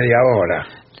a la media hora.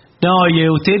 No, y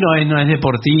usted no es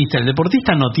deportista. El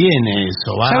deportista no tiene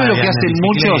eso. ¿Sabe lo que hacen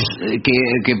muchos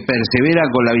que perseveran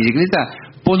con la bicicleta?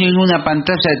 Ponen una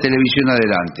pantalla de televisión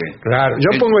adelante. Claro,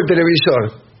 yo pongo el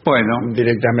televisor. Bueno,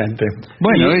 directamente.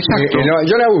 Bueno, exacto.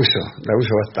 Yo la uso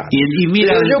bastante. Y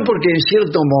mira, pero yo porque en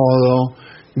cierto modo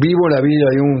vivo la vida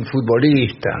de un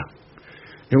futbolista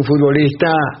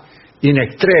in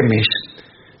extremis,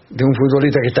 de un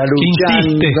futbolista que está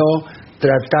luchando,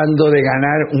 tratando de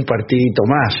ganar un partidito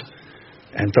más.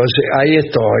 Entonces ahí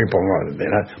estoy, por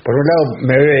un lado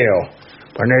me veo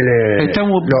ponerle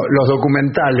los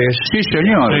documentales de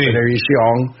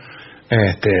televisión.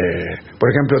 Por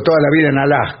ejemplo, toda la vida en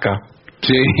Alaska.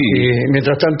 Sí. Y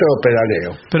mientras tanto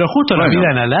pedaleo. Pero justo la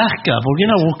vida en Alaska, ¿por qué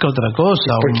no busca otra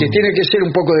cosa? Porque tiene que ser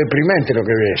un poco deprimente lo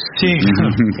que ves. Sí.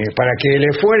 Para que el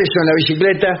esfuerzo en la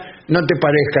bicicleta no te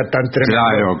parezca tan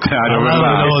tremendo. Claro,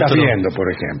 verdad. Lo estás viendo,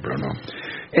 por ejemplo, ¿no?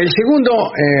 El segundo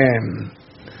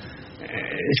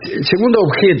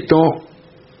objeto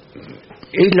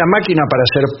es la máquina para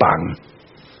hacer pan.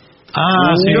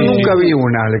 Sí. Yo nunca vi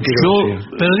una, le quiero decir.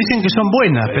 Pero dicen que son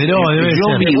buenas, pero debe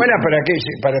ser. ¿Buena para qué?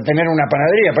 Para tener una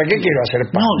panadería. ¿Para qué quiero hacer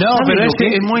pan? No, pero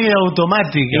es muy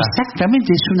automática.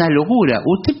 Exactamente, es una locura.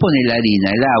 Usted pone la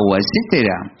harina, el agua,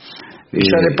 etcétera. Y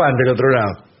sale pan del otro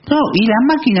lado. No, y la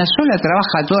máquina sola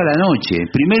trabaja toda la noche.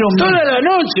 Primero toda la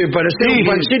noche para hacer un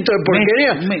pancito de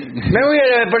porquería. Me voy a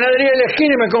la panadería de la esquina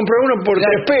y me compro uno por 3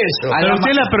 pesos. Pero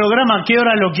usted la programa a qué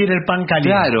hora lo quiere el pan caliente.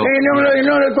 Claro.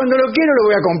 Cuando lo quiero lo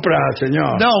voy a comprar,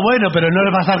 señor. No, bueno, pero no le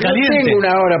va a estar caliente. No tengo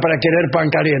una hora para querer pan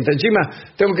caliente. Encima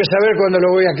tengo que saber cuándo lo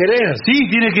voy a querer. Sí,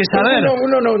 tiene que saber.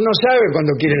 Uno no sabe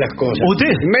cuándo quiere las cosas. Usted.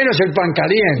 Menos el pan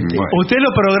caliente. Bueno. Usted lo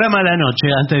programa a la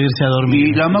noche antes de irse a dormir.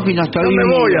 Y la máquina está No ahí. me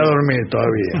voy a dormir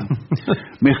todavía.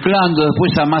 Mezclando,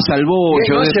 después amasa el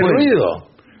bollo. ¿No hace ruido?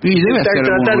 Sí, debe está hacer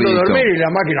tratando de ruidito. dormir y la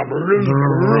máquina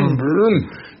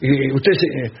y usted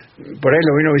por ahí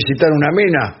lo vino a visitar una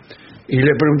mina y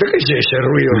le pregunté ¿qué es ese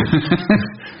ruido?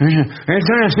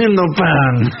 Están haciendo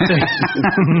pan.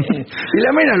 Y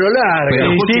la mina lo larga.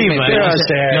 Pero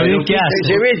 ¿qué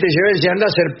hace? Se anda a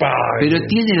hacer pan. Pero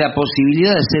tiene la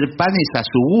posibilidad de hacer panes a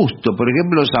su gusto. Por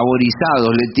ejemplo,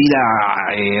 saborizados, le tira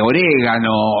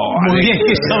orégano. Muy bien,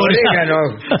 qué orégano.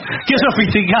 Qué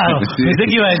sofisticado. Pensé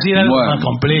que iba a decir algo más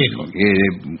complejo.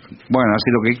 Hace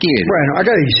lo que quiere. Bueno,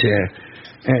 acá dice,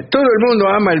 todo el mundo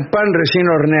ama el pan recién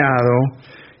horneado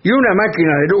y una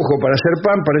máquina de lujo para hacer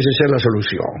pan parece ser la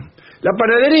solución. La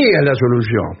panadería es la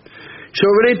solución.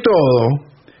 Sobre todo,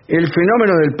 el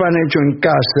fenómeno del pan hecho en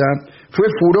casa fue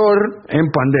furor en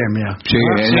pandemia. Sí,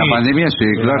 en la pandemia sí,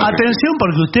 claro. Atención,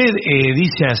 porque usted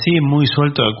dice así muy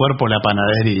suelto de cuerpo la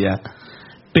panadería,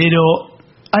 pero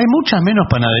hay muchas menos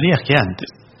panaderías que antes.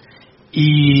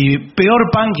 Y peor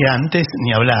pan que antes,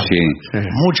 ni hablar. Sí.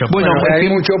 Mucho pan. Bueno, hay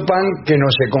mucho pan que no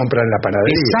se compra en la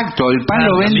panadería. Exacto, el pan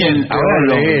lo venden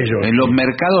ahora en los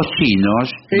mercados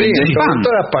chinos. Sí, venden pan. En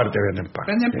todas partes venden pan.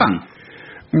 Venden pan.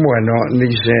 Bueno,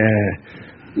 dice,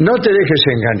 no te dejes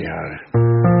engañar.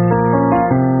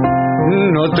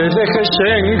 No te dejes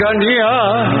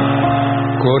engañar,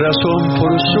 corazón,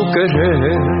 por su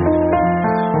querer,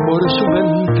 por su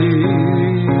mentir.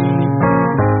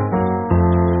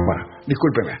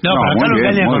 Discúlpeme. No, pero acá lo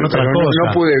engañan con otra cosa.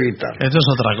 No pude evitar. Esto es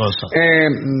otra cosa.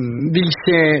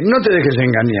 Dice, no te dejes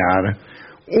engañar.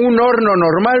 Un horno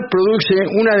normal produce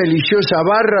una deliciosa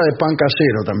barra de pan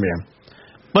casero también.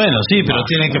 Bueno, sí, pero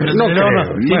tiene que prender No el horno,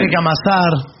 creo. tiene Bueno. que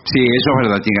amasar. Sí, eso es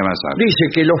verdad, tiene que amasar. Dice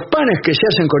que los panes que se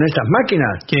hacen con estas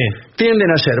máquinas ¿Qué? tienden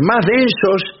a ser más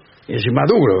densos y encima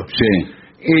duros, Sí.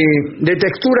 y de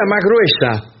textura más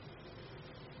gruesa.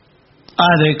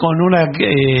 Con una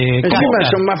Encima cáscara.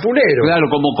 son más fuleros. Claro,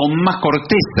 como con más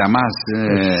corteza, más...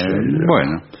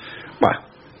 bueno. Bueno,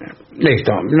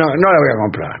 listo, no la voy a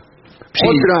comprar. Sí.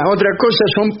 Otra cosa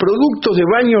son productos de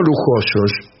baño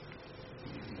lujosos.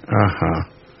 Ajá.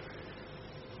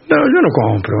 No, yo no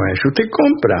compro eso. ¿Usted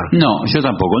compra? No, yo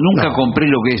tampoco. Nunca No. compré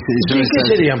lo que es...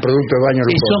 ¿Qué serían productos de baño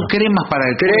Son lujosos? cremas para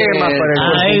el Cremas cuerpo. para el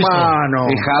cuerpo eso. humano.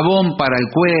 El jabón para el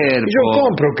cuerpo. Yo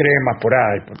compro cremas por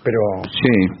ahí, pero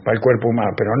Sí. para el cuerpo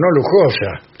humano, pero no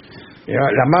lujosa.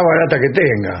 La más barata que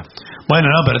tenga. Bueno,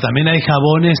 no, pero también hay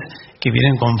jabones que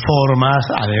vienen con formas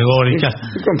alegóricas.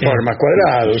 Con formas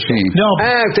cuadrados. Sí. No,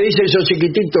 Usted dice esos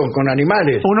chiquititos con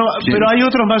animales. sí. Pero hay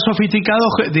otros más sofisticados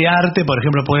de arte, por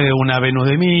ejemplo, puede una Venus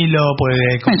de Milo, puede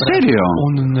comprar serio?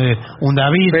 un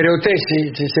David. Pero usted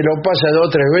si se lo pasa 2 o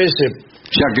 3 veces,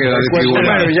 Ya queda el cuerpo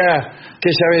humano desfigurado. ya, ¿qué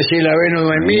sabe si es la Venus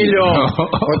de Milo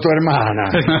o tu hermana?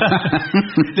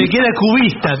 Le queda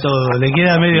cubista todo, le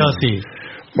queda medio así.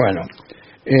 Bueno,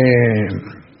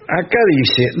 acá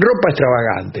dice ropa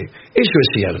extravagante. Eso es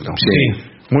cierto. Sí.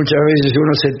 Muchas veces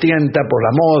uno se tienta por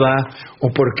la moda o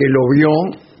porque lo vio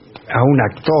a un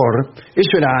actor.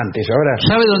 Eso era antes, ahora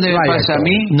 ¿Sabe dónde no me hay pasa a actores.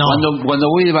 mí? No. Cuando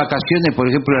voy de vacaciones, por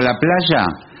ejemplo, a la playa,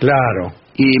 Claro.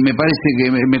 y me parece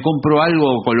que me compro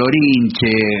algo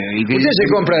colorinche. Y que, Usted se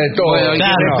compra de todo. Bueno, y que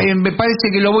Claro. me parece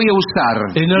que lo voy a usar.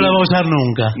 Y no lo va a usar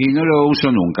nunca. Y no lo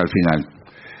uso nunca al final.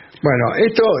 Bueno,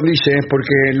 esto dice es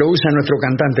porque lo usa nuestro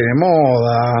cantante de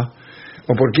moda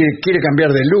o porque quiere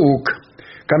cambiar de look,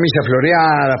 camisa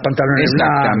floreada, pantalones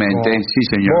Exactamente, blancos, sí,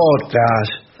 señor. botas.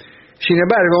 Sin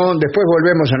embargo, después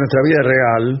volvemos a nuestra vida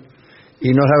real y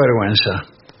nos da vergüenza.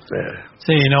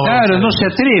 Sí, no. Claro, no se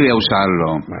atreve a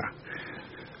usarlo.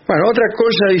 Bueno, otra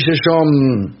cosa dice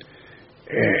son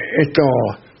esto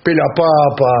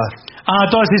pelapapas,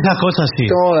 Todas esas cosas sí.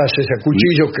 todas esas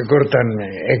cuchillos que cortan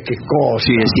X cosas.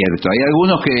 Sí, es cierto. Hay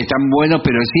algunos que están buenos,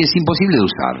 pero sí es imposible de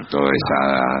usar toda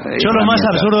esa... Yo lo más herramienta.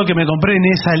 absurdo que me compré en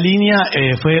esa línea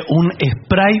fue un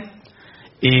spray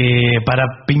para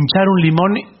pinchar un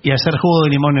limón y hacer jugo de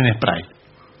limón en spray.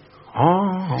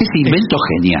 Ese invento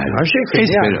genial. Así es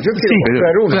genial. pero- Yo quiero sí,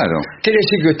 comprar pero, uno. claro. Quiere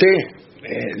decir que usted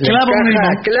le Clava un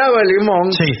limón. clava el limón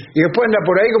Sí. y después anda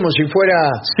por ahí como si fuera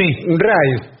Sí. un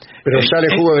raid, pero sale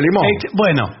jugo de limón.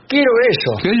 Bueno, Quiero eso.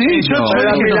 Qué lindo.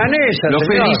 Para la Yo milanesa, Lo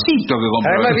señor. felicito que compró.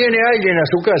 Además viene alguien a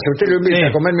su casa, usted lo invita Sí.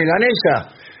 a comer milanesa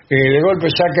y de golpe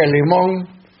saca el limón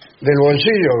del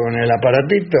bolsillo con el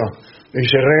aparatito y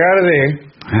se regarde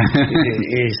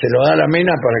y se lo da a la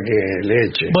mina para que le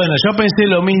eche. bueno, yo pensé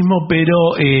lo mismo, pero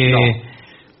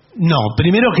no.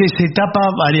 Primero que se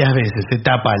tapa varias veces, se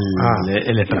tapa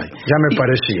el spray. Ya me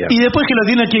parecía. Y después que lo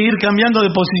tiene que ir cambiando de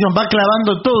posición, va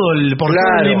clavando todo por todo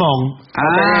Claro. el limón.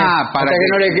 Hasta que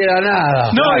no le queda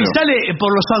nada. No, Claro. y sale por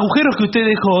los agujeros que usted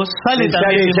dejó, sale Y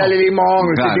también limón. sale limón,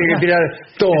 usted Claro. tiene que tirar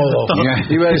todo. Todo.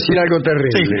 Iba a decir algo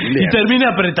terrible. Sí, y Bien.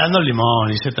 termina apretando el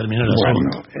limón y se terminó el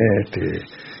asunto. Bueno,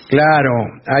 claro,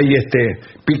 hay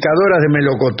picadoras de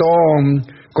melocotón,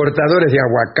 cortadores de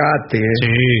aguacate.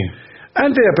 Sí.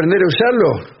 Antes de aprender a usarlo,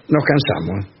 nos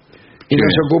cansamos y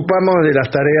nos ocupamos de las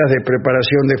tareas de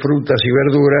preparación de frutas y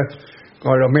verduras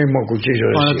con los mismos cuchillos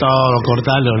de Bueno, siempre. todo,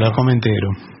 cortalo, lo come entero.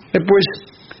 Después,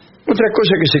 otra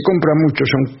cosa que se compra mucho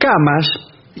son camas,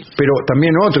 pero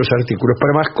también otros artículos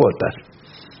para mascotas.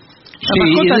 La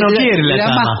mascota no quiere la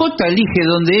cama. mascota elige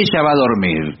donde ella va a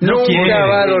dormir. No Nunca quiere.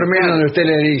 va a dormir donde usted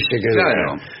le dice que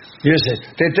Claro. duerma. Y dice,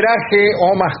 te traje,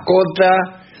 mascota,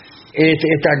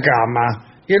 esta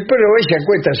cama. Y el perro se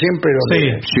acuesta siempre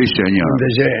donde, Sí, señor. donde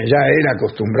ya era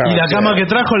acostumbrado. Y la a cama hacer. que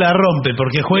trajo la rompe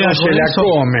porque juega No con se la eso.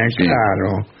 come, Sí. claro.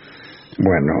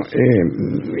 Bueno,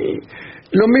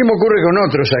 lo mismo ocurre con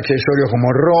otros accesorios como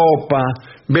ropa,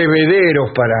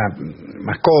 bebederos para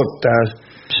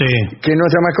mascotas, Sí. que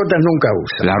nuestras mascotas nunca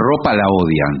usan. La ropa la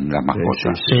odian, las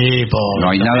mascotas. Sí, pobre. No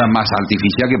hay nada más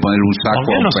artificial que poner un saco ¿Por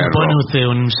qué a no un se perro. pone usted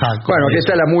un saco? Bueno, aquí de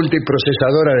está eso? la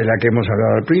multiprocesadora de la que hemos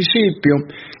hablado al principio.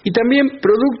 Y también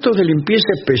productos de limpieza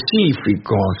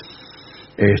específicos.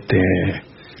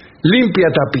 Limpia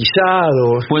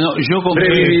tapizados, Bueno, yo compré...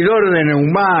 revividor de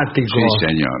neumáticos. Sí,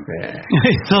 señor.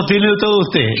 Eso tiene todo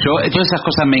usted. Todas esas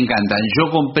cosas me encantan. Yo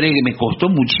compré, que me costó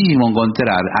muchísimo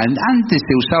encontrar, antes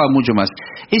se usaba mucho más,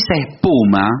 esa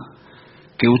espuma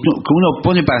que uno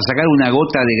pone para sacar una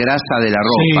gota de grasa de la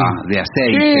ropa, de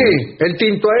aceite. Sí, el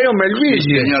tintuadero Melville.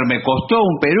 Sí, señor, me costó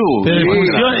un Perú.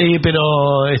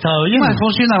 Pero ¿estaba bien?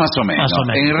 Funciona más o menos.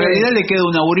 En realidad le queda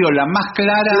una aureola más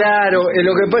clara. Claro,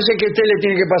 lo que pasa es que usted le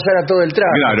tiene que pasar a todo el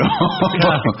traje. Claro.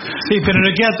 Sí, pero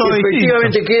le queda todo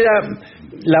efectivamente distinto. queda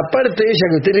la parte esa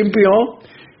que usted limpió,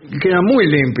 queda muy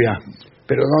limpia.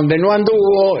 Pero donde no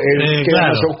anduvo,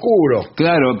 queda más oscuro.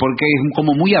 Claro, porque es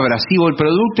como muy abrasivo el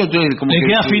producto. Entonces como le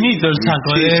queda finito el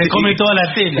saco, come toda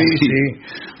la tela. Sí.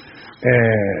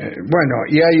 Bueno,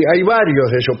 y hay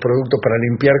varios de esos productos para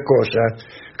limpiar cosas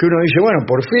que uno dice, bueno,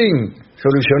 por fin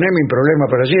solucioné mi problema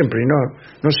para siempre, y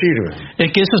no sirve.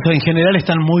 Es que esos en general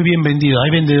están muy bien vendidos.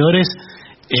 Hay vendedores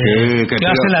que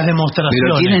hacen las demostraciones.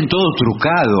 Pero tienen todo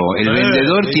trucado. El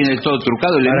vendedor tiene todo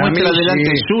trucado. Le muestra delante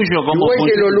suyo cómo igual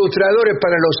que los lustradores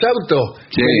para los autos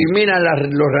eliminan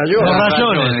los rayones. Los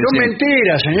rayones. Son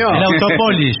mentiras, señor. El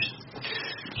autopolish.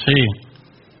 Sí.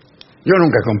 Yo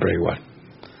nunca compré igual.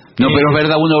 No, pero es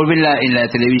verdad, uno ve en la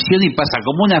televisión y pasa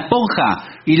como una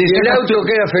esponja y le el auto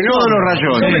queda fenómeno. Todos los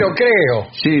rayones. Yo me lo creo.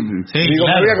 Sí, digo,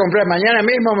 me voy a comprar mañana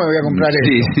mismo, me voy a comprar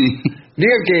esto.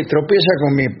 Diga que tropieza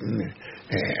con mi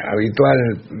habitual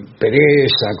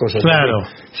pereza, cosas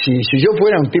así. Si yo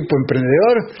fuera un tipo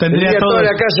emprendedor, tendría toda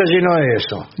la casa lleno de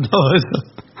eso. Todo eso.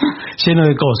 Lleno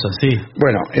de cosas, sí.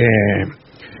 Bueno,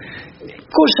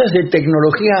 cosas de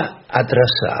tecnología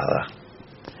atrasada.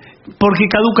 Porque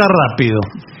caduca rápido.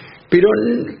 Pero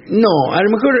no, a lo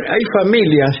mejor hay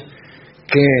familias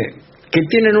que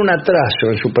tienen un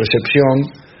atraso en su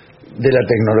percepción de la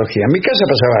tecnología. En mi casa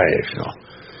pasaba eso.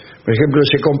 Por ejemplo,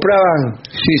 se compraban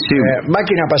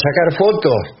máquinas para sacar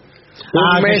fotos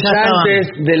un mes antes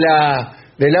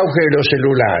del auge de los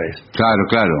celulares.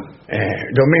 Claro.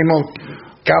 Lo mismo,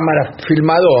 cámaras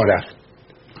filmadoras.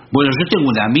 Bueno, yo tengo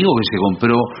un amigo que se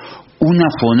compró una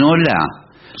fonola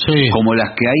como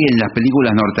las que hay en las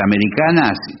películas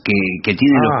norteamericanas, que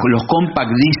tienen los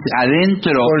compact discs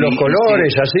adentro. Con los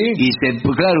colores, así.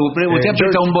 Claro, usted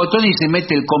aprieta un botón y se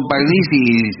mete el compact disc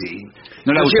y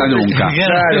no la usa nunca.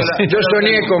 Claro, yo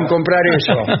soñé con comprar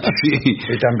eso.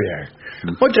 Y también.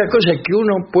 Otra cosa que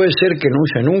uno puede ser que no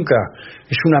use nunca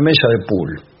es una mesa de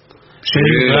pool. Sí,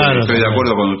 claro, estoy de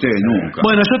acuerdo con usted, nunca.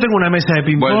 Bueno, yo tengo una mesa de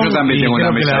ping-pong. Bueno, yo también tengo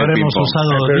una mesa de ping-pong. Habremos usado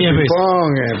 10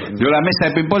 veces. Yo la mesa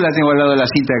de ping-pong la tengo al lado de la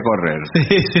cinta de correr.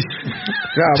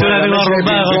 Claro, yo la tengo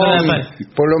arrumbada.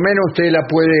 Por lo menos usted la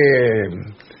puede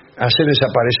hacer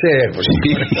desaparecer.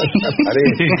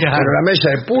 Pero la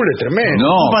mesa de pool es tremenda.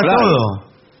 Ocupa todo.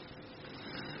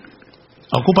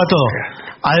 Ocupa todo.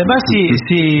 Además,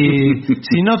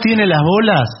 si no tiene las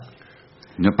bolas...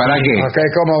 ¿Para qué?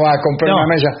 ¿Cómo va a comprar una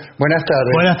mesa? Buenas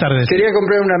tardes. Buenas tardes. Quería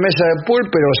comprar una mesa de pool,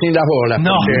 pero sin las bolas.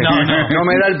 No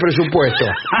me da el presupuesto.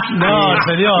 No,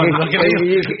 señor.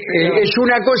 Es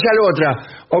una cosa a la otra.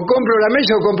 O compro la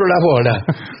mesa o compro las bolas.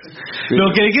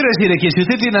 Lo que le quiero decir es que si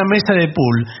usted tiene una mesa de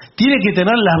pool, tiene que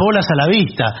tener las bolas a la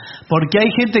vista, porque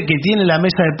hay gente que tiene la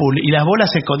mesa de pool y las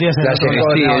bolas escondidas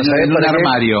en un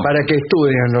armario. Para que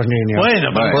estudien los niños.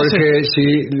 Bueno, porque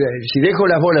si dejo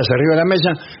las bolas arriba de la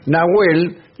mesa,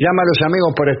 Nahuel llama a los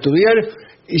amigos para estudiar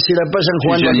y se la pasan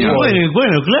jugando a fútbol.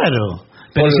 Bueno, claro.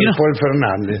 Pero Paul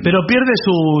Fernández. Pero pierde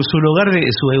su lugar,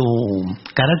 su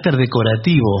carácter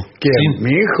decorativo. ¿Quién?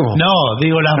 ¿Mi hijo? No,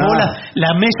 digo las bolas,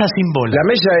 la mesa sin bolas. La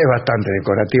mesa es bastante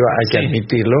decorativa, hay que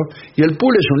admitirlo. Y el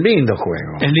pool es un lindo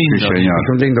juego. Es lindo. Sí, señor. Es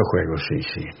un lindo juego,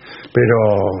 sí. Pero...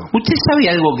 ¿Usted sabe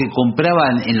algo que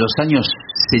compraban en los años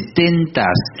 70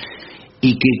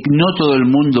 y que no todo el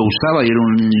mundo usaba y era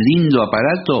un lindo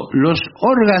aparato? Los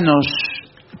órganos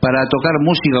para tocar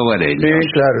música hogareña. Sí,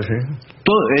 claro, sí.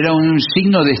 Era un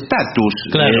signo de estatus.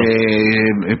 Claro.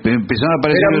 Empezaron a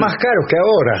aparecer. Eran más caros que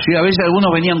ahora. Sí, a veces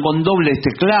algunos venían con doble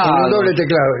teclado. Con doble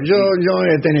teclado. Yo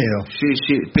he tenido.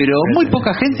 Sí. Pero muy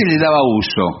poca gente le daba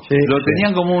uso. Lo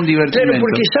tenían como un divertimento. Claro,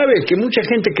 porque sabes que mucha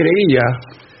gente creía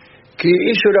que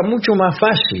eso era mucho más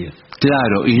fácil.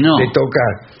 Claro, y no. De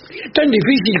tocar. Es tan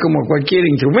difícil como cualquier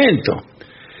instrumento.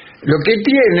 Lo que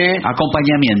tiene...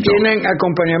 Tienen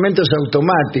acompañamientos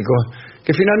automáticos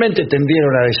que finalmente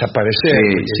tendieron a desaparecer.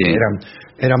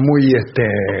 Eran muy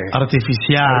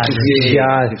artificiales,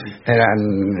 eran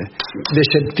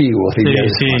deceptivos, diría yo.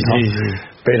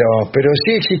 Pero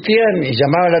sí existían y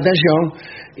llamaban la atención.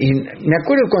 Y me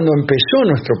acuerdo cuando empezó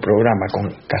nuestro programa con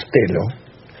Castelo,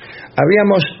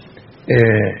 habíamos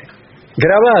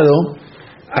grabado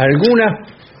algunas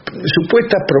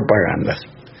supuestas propagandas.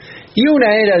 Y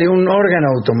una era de un órgano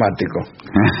automático.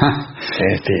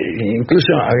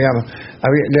 Incluso le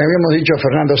habíamos dicho a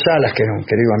Fernando Salas, que era un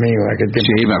querido amigo de aquel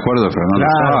tiempo. Sí, me acuerdo de Fernando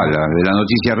Salas, de la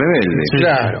Noticia Rebelde.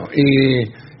 Claro, y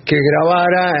que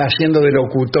grabara haciendo de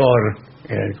locutor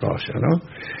en el coso, ¿no?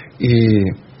 Y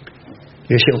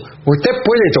dice, usted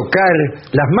puede tocar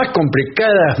las más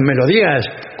complicadas melodías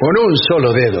con un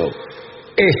solo dedo.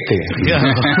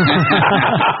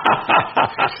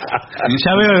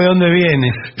 Ya veo de dónde viene.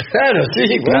 Claro,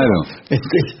 sí, Claro. Bueno,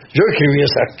 yo escribí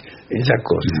esa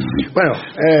cosa. Bueno,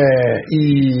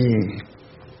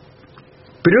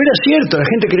 pero era cierto, la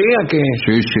gente creía que...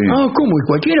 Sí, sí. ¿Cómo? ¿Y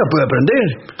cualquiera puede aprender?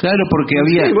 Claro, porque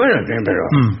había... Sí, bueno, pero...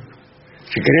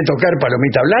 Si querés tocar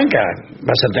Palomita Blanca,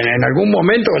 en algún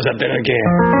momento vas a tener que...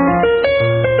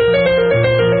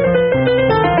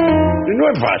 No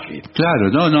es fácil. Claro,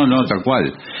 no, tal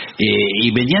cual.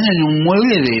 Y venían en un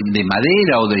mueble de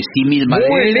madera o de símil madera.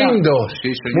 Muy lindos.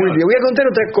 Sí, señor. Muy bien. Voy a contar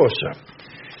otra cosa.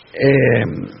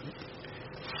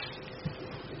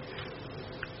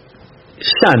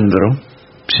 Sandro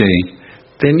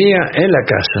tenía en la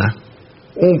casa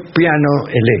un piano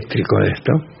eléctrico de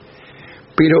esto,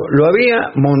 pero lo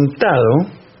había montado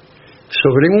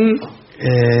sobre un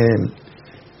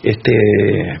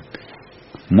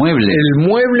mueble. El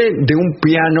mueble de un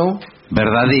piano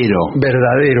verdadero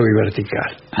y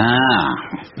vertical.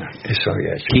 Eso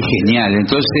había hecho. Qué genial.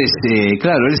 Entonces,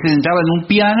 claro, él se sentaba en un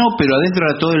piano, pero adentro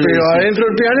era todo el... Pero adentro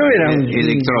del piano era un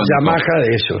electrónico. Yamaha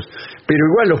de esos. Pero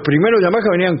igual los primeros Yamaha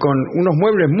venían con unos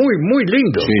muebles muy, muy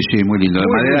lindos. Sí, muy lindo. De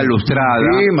madera lustrada.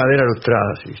 Sí, madera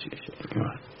lustrada, sí.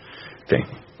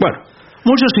 Bueno.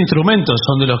 Muchos instrumentos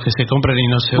son de los que se compran y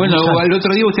no se usan. Bueno, el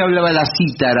otro día usted hablaba de la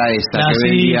cítara esta. La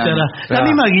cítara. La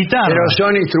misma guitarra. Pero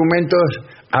son instrumentos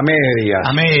a medias.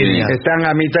 A medias. Están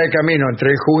a mitad de camino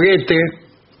entre el juguete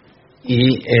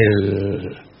y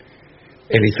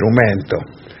el instrumento.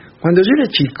 Cuando yo era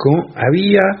chico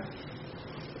había,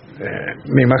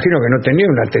 me imagino que no tenía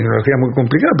una tecnología muy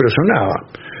complicada, pero sonaba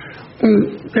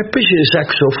una especie de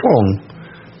saxofón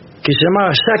que se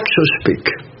llamaba saxo speak.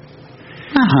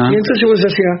 Y entonces vos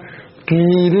hacías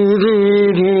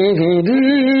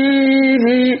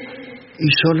y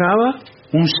sonaba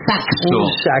un saxo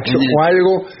o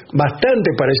algo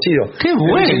bastante parecido. ¡Qué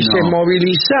bueno! Y se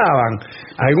movilizaban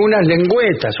algunas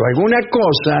lengüetas o alguna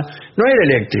cosa, no era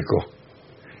eléctrico,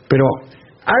 pero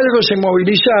algo se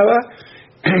movilizaba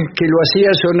que lo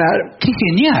hacía sonar. ¡Qué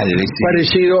genial!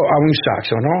 Parecido a un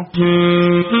saxo, ¿no?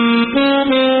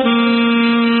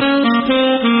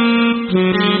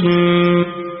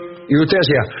 Y usted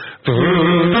hacía...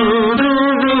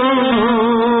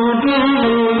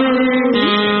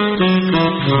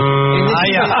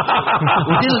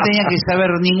 Usted no tenía que saber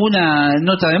ninguna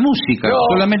nota de música,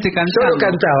 solamente cantaba. Solo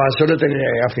cantaba, solo tenía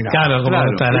afinado. Claro, como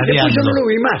tarareando. Después yo no lo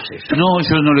vi más eso. No,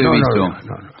 yo no lo he visto.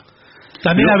 No.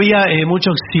 También había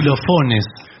muchos xilofones.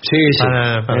 Sí.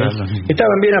 Para los niños.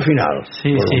 Estaban bien afinados.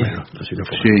 Sí. Por lo menos, los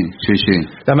xilofones. Sí.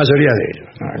 La mayoría de ellos.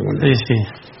 ¿No? Algunos. Sí.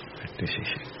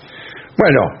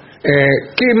 Bueno,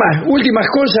 ¿qué más? Últimas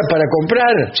cosas para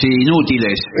comprar. Sí,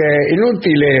 inútiles.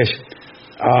 Inútiles.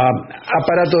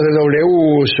 Aparatos de doble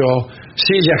uso,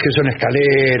 sillas que son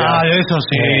escaleras. De eso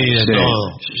sí, de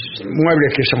todo.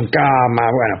 Muebles que son camas,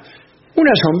 bueno.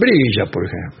 Una sombrilla, por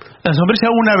ejemplo. La sombrilla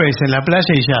una vez en la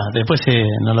playa y ya, después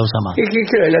no la usa más.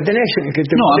 ¿La tenés? A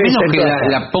menos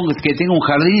que tenga un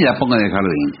jardín y la ponga en el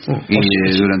jardín.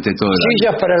 Durante todo el año.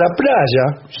 Sillas para la playa.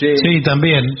 Sí,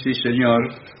 también. Sí, señor.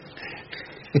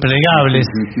 Plegables.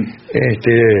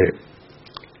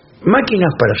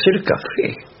 Máquinas para hacer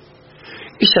café.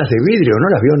 Esas de vidrio no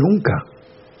las vio nunca.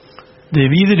 De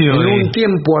vidrio. En un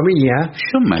tiempo había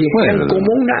yo me que eran acuerdo. como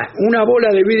una bola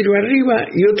de vidrio arriba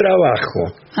y otra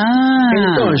abajo.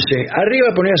 Entonces, arriba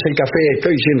ponías el café,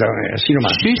 estoy diciendo así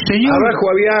nomás. Sí, señor. Abajo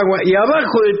había agua y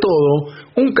abajo de todo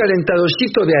un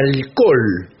calentadorcito de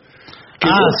alcohol.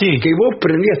 Que vos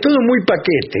prendías, todo muy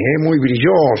paquete, muy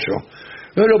brilloso.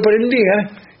 No lo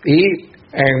prendías y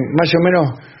en más o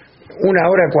menos 1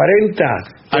 hora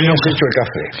 40 habíamos hecho el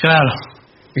café. Claro.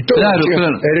 Y todo, claro.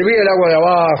 hervía el agua de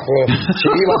abajo, se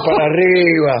iba para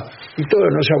arriba, y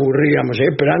todos nos aburríamos,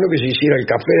 esperando que se hiciera el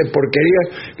café de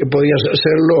porquería, que podías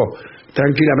hacerlo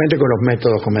tranquilamente con los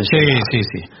métodos convencionales.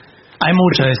 Sí. Hay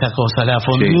muchas de esas cosas, la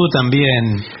fondue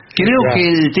también. Creo que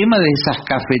el tema de esas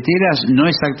cafeteras, no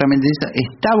exactamente esa,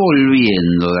 está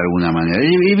volviendo de alguna manera.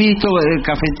 He visto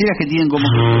cafeteras que tienen como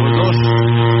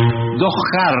dos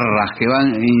jarras que van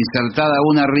insertadas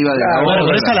una arriba de la otra. Bueno,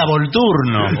 pero esa la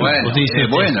Volturno.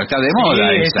 Bueno, está de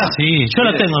moda esa. Sí, yo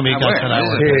la tengo en mi casa.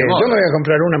 Yo me voy a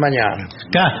comprar una mañana.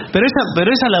 Pero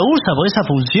esa la usa, porque esa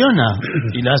funciona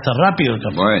y la hace rápido.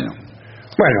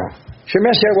 Bueno, se me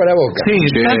hace agua la boca. Sí,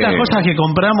 tantas cosas que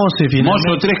compramos y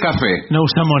finalmente... Mozo 3 cafés. No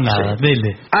usamos nada,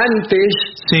 dele. Antes,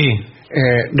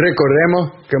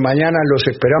 recordemos que mañana los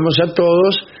esperamos a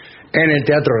todos en el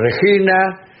Teatro Regina,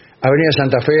 Avenida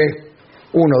Santa Fe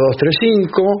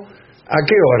 1235. ¿A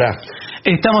qué hora?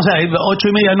 Estamos a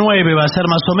 8:30, 9 va a ser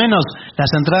más o menos. Las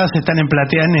entradas están en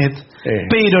Plateanet,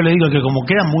 pero le digo que como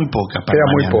quedan muy pocas para Quedan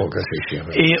muy mañana. pocas, sí.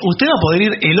 Usted va a poder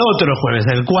ir el otro jueves,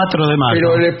 el 4 de marzo.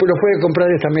 Pero lo puede comprar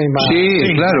esta misma.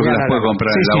 Sí, claro que las puede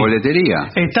comprar en la boletería.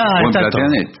 Está o en todo.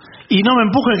 Plateanet. Y no me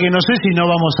empuje que no sé si no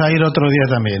vamos a ir otro día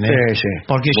también, ¿eh? Sí.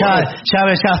 Porque Bueno. ya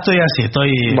estoy así, estoy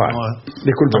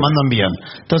disculpe. tomando envión.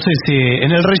 Entonces,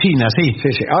 en el Regina, sí.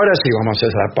 Sí. Ahora sí vamos a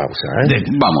hacer la pausa, ¿eh?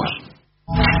 Vamos.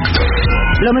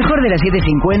 Lo mejor de las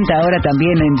 7.50 ahora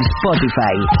también en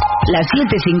Spotify. Las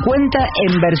 7.50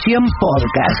 en versión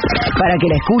podcast, para que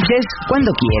la escuches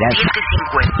cuando quieras.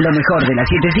 Lo mejor de las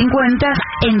 7.50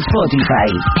 en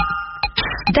Spotify.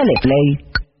 Dale play.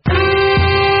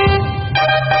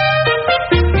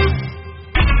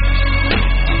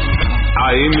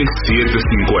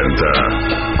 AM750.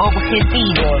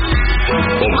 Objetivos.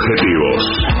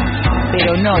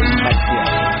 Pero no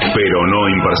imparciales. Pero no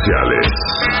imparciales.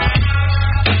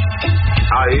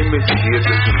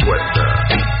 AM750.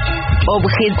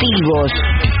 Objetivos,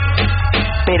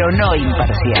 pero no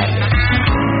imparciales.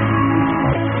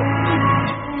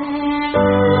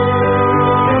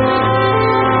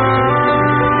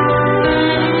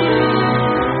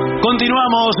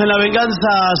 Continuamos en La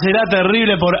Venganza Será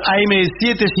Terrible por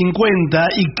AM750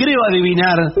 y creo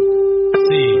adivinar.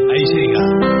 Sí, ahí llega.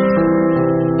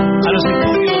 A los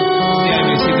estudios de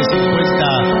AM750,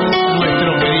 nuestro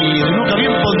querido y nunca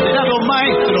bien ponderado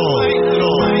maestro,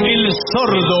 el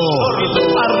sordo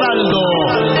Arnaldo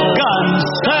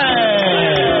Gansé.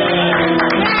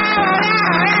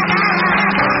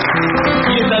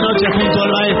 Y esta noche junto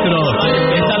al maestro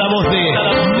está la voz de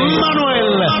Manuel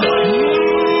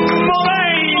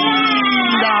Moreira.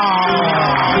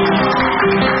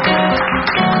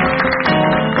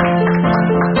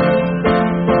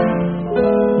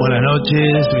 Buenas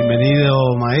noches, bienvenido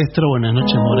maestro, buenas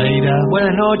noches Moreira.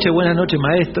 Buenas noches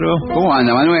maestro. ¿Cómo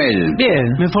anda, Manuel? Bien.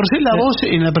 Me forcé la voz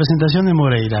en la presentación de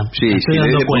Moreira. Sí, me estoy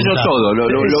dando le puso cuenta. todo, lo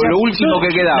último que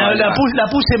quedaba. La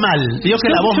puse mal. Vio que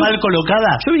la voz mal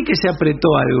colocada. Yo vi que se apretó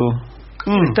algo.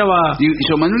 Estaba...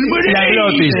 ¿Hizo Manuel? La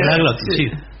glotis, sí.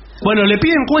 Bueno, le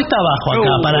piden cuesta abajo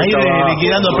acá para ir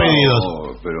liquidando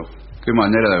pedidos. Pero qué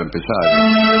manera de empezar.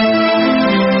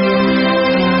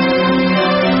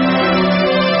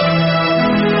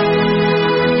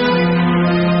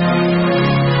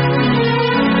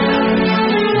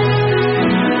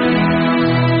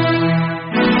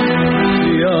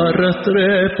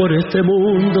 Arrastré por este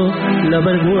mundo la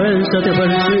vergüenza de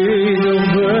haber sido,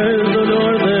 el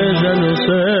dolor de ya no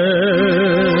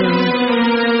ser.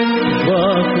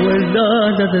 Bajo el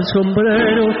ala del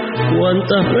sombrero,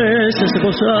 cuántas veces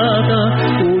posada,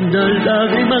 una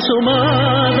lágrima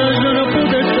asomada yo no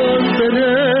pude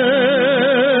contener.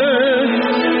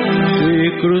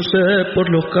 Y crucé por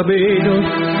los caminos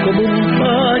como un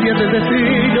paria de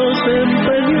destino, se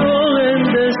empeñó en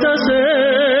deshacer.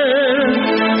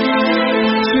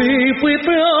 Fui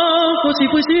flojo, si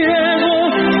fui ciego,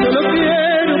 solo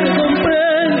quiero que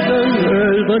comprendan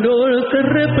el valor que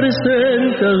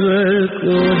representa el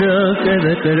coraje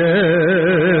de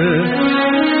querer.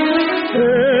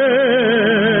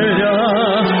 Era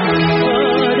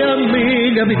para mí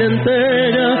la vida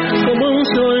entera como un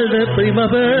sol de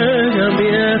primavera, mi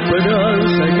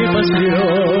esperanza y mi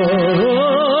pasión.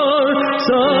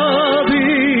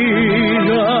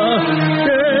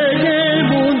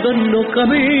 No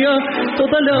cabía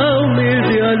toda la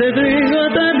humilde alegría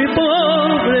de mi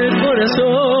pobre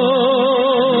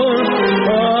corazón.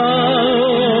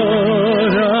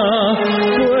 Ahora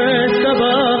cuesta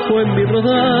abajo en mi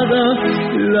rodada,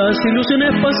 las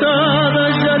ilusiones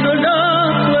pasadas ya no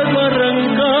las puedo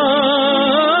arrancar.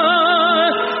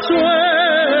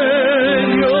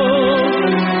 Sueño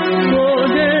con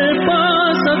el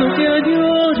pasado que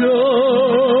añoro,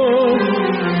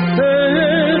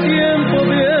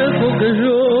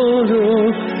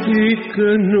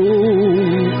 que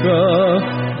nunca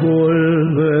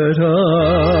volverá.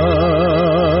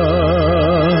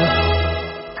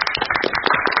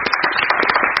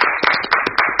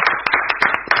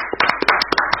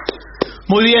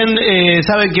 Muy bien,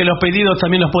 saben que los pedidos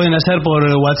también los pueden hacer por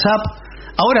WhatsApp,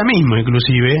 ahora mismo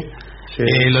inclusive. Sí,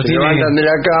 se levantan de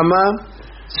la cama.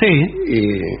 Sí.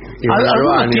 Y van al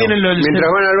baño. Mientras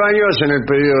van al baño hacen el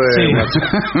pedido de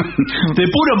WhatsApp. De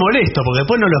puro molesto, porque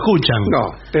después no lo escuchan. No.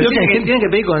 Pero tienen que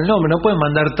pedir con el nombre, no pueden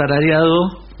mandar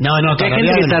tarareado. No, Hay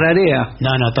gente que tararea.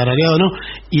 No, tarareado no.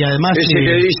 Y además... Ese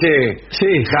que dice...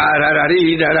 Sí.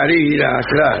 Jarararirararira,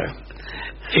 claro.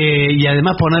 Y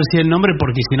además poner sí el nombre,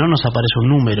 porque si no nos aparece un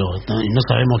número, ¿no? Y no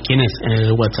sabemos quién es en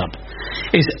el WhatsApp.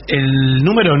 El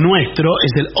número nuestro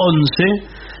es el 11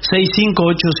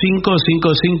 6585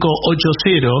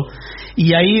 5580,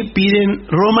 y ahí piden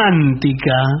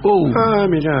Romántica.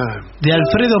 Mirá. De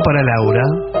Alfredo para Laura.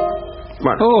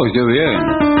 Bueno. ¡Qué bien!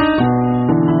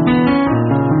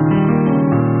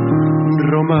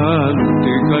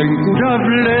 Romántica,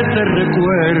 incurable te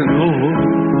recuerdo,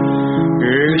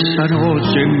 esa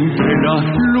noche entre las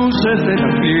luces de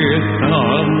la fiesta,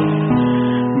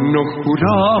 nos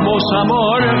juramos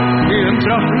amor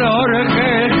mientras la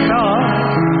orquesta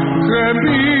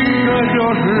gemía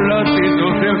los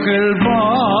latidos de aquel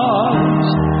vals.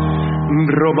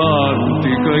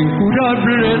 Romántica,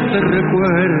 incurable te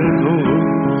recuerdo,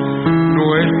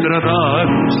 nuestra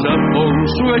danza un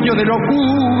sueño de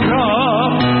locura,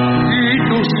 y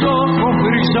tus ojos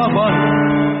brillaban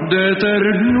de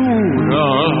ternura,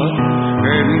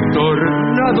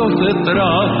 entornados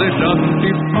detrás del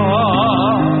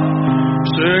antifaz.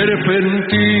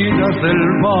 Serpentinas del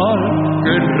mar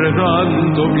que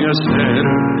enredando mi hacer,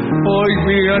 hoy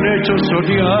me han hecho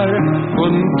soñar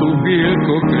con tu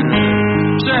viejo querer.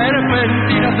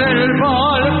 Serpentinas del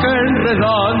mar que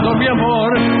enredando mi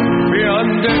amor, me han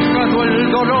dejado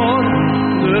el dolor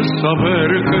de saber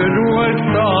que no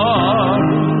estás.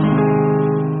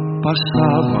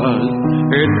 Pasaban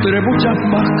entre muchas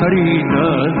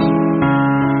mascarinas,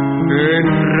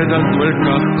 enredando el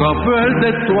cascabel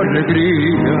de tu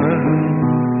alegría,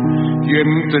 y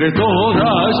entre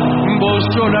todas vos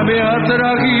sola me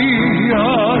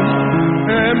atraías,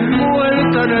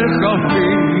 envuelta en el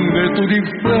jazmín de tu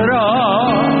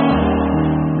disfraz.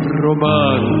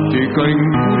 Romántica,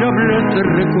 incurable te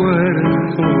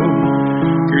recuerdo,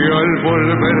 que al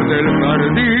volver del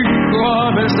jardín tu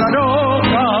mesa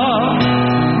roja,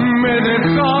 me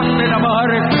dejaste la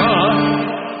marca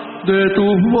de tu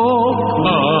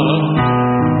boca,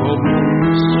 como un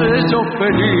sello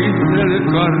feliz del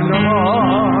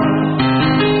carnaval.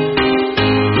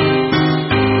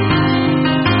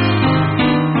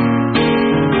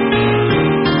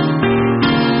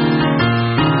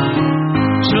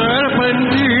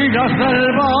 Serpentinas del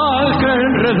mal que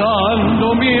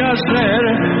enredando mi hacer,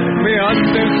 me han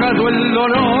dejado el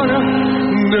dolor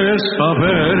de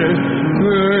saber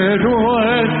que no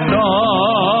estás.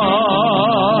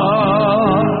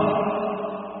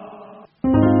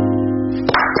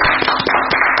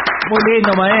 Muy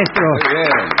lindo, maestro. Muy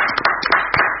bien.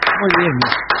 Muy bien.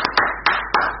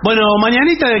 Bueno,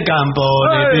 mañanita de campo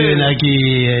le piden aquí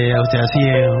a usted, así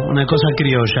una cosa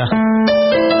criolla.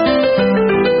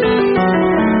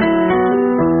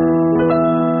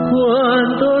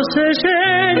 Cuando se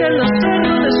llegan los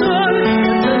cerros de sol,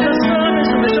 las razones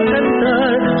me hizo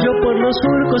cantar. Yo por los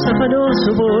surcos afanoso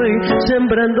voy,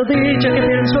 sembrando dicha que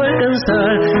pienso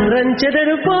alcanzar. Ranchera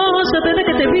hermosa, desde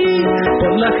que te vi,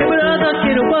 por la quebrada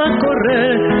quiero más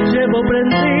correr. Llevo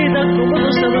prendida como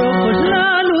dos abrojos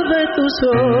la luz de tus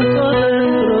ojos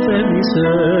dentro de mi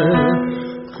ser.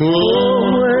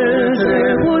 Como es de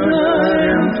volar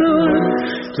en flor,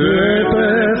 te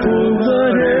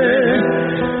perfumaré,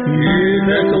 y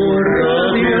de tu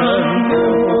radiante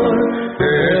amor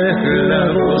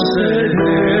esclavo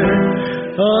seré.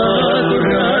 A tu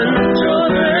rancho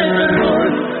de terror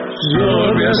yo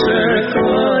me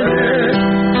acercaré,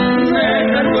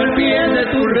 dejando el pie de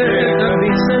tu reja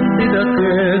mi sentida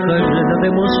queja llena de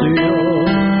emoción.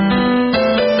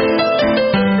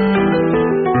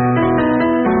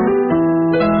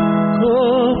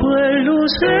 Como el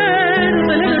lucero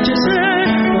del anochecer,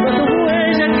 toda tu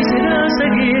huella quisiera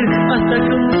seguir, hasta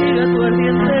que un día tu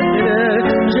ardiente querer,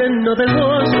 lleno de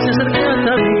gozo, se acerca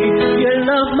hasta mí, y en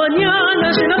las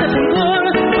mañanas llena de fulgor,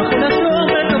 bajo la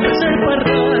sombra que ofrece el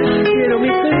parral, quiero mi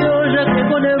criolla que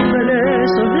con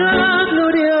embeleso la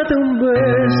gloria de un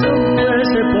beso me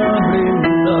sepa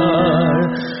brindar.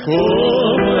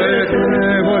 Como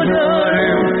el volar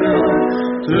en flor,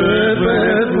 te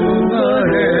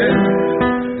perfumaré,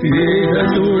 y de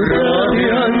tu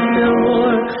radiante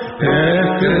amor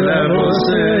esclavo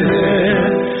seré.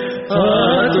 A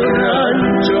tu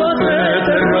rancho de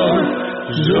terror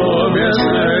yo me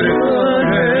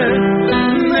acercaré,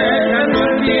 dejando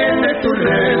el bien de tu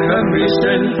reja mi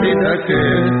sentida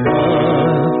queja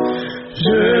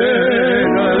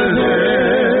llena de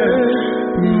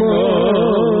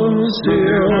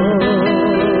emoción.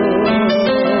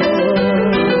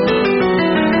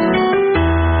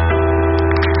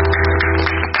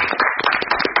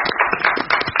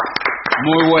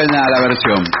 Muy buena la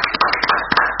versión.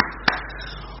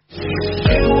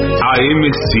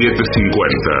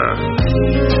 AM750.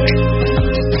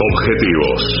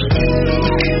 Objetivos.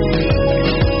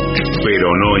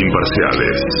 no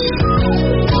imparciales.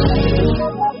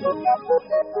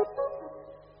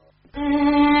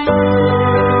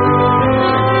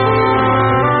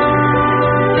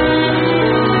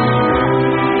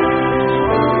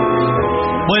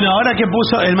 Bueno, ahora que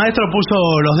el maestro puso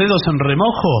los dedos en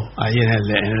remojo, ahí en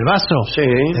el vaso, sí,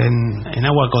 en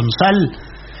agua con sal,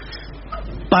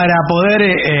 para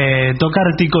poder tocar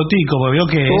tico tico, porque veo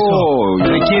que eso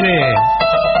requiere...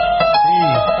 Sí.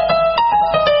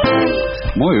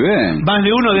 Muy bien. Más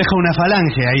de uno deja una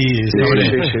falange ahí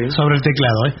sobre el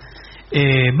teclado.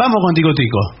 Vamos con tico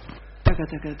tico. Taca,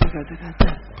 taca, taca, taca,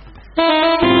 taca.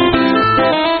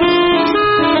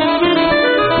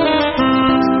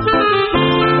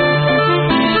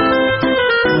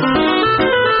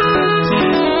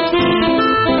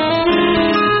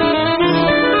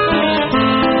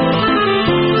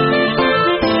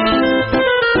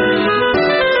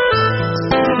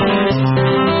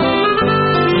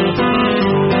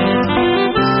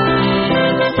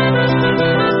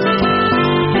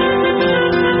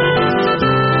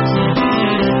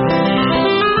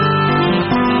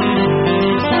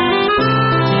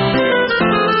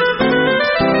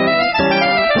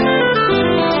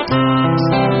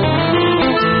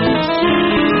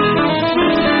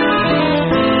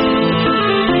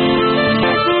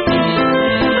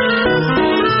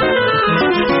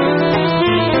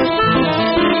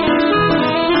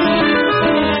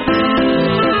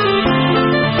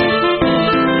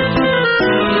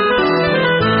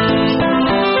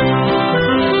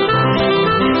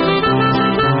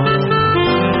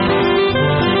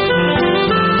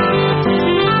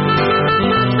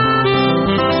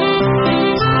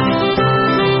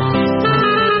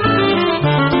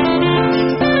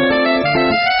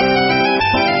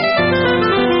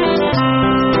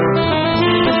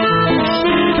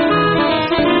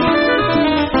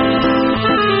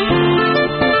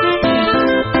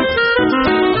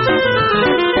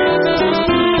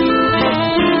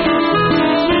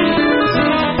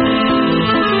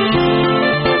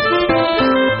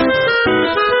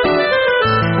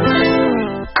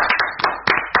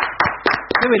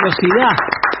 Velocidad.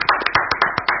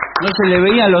 No se le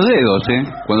veían los dedos,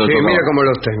 cuando sí, tocaba. mira cómo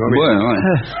los tengo. Mira. Bueno.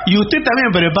 Y usted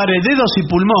también prepare dedos y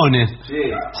pulmones.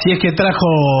 Sí. Si es que trajo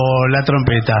la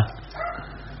trompeta.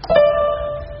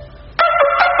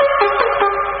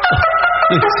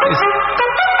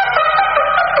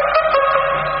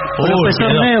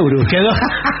 Profesor Neuro. Quedó,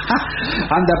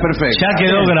 Anda perfecto. ya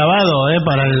quedó grabado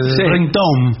para el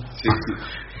ringtone. Sí.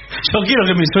 Yo quiero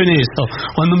que me suene eso,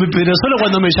 pero solo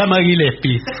cuando me llama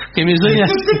Gillespie, que me suene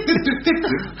así.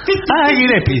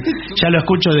 Gillespie, ya lo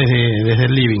escucho desde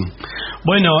el living.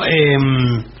 Bueno,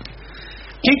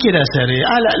 ¿qué quiere hacer?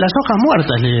 Las hojas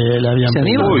muertas le habían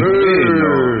pedido. Uy,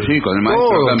 sí, con el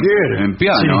maestro en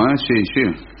piano, sí.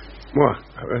 Bueno,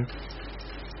 a ver.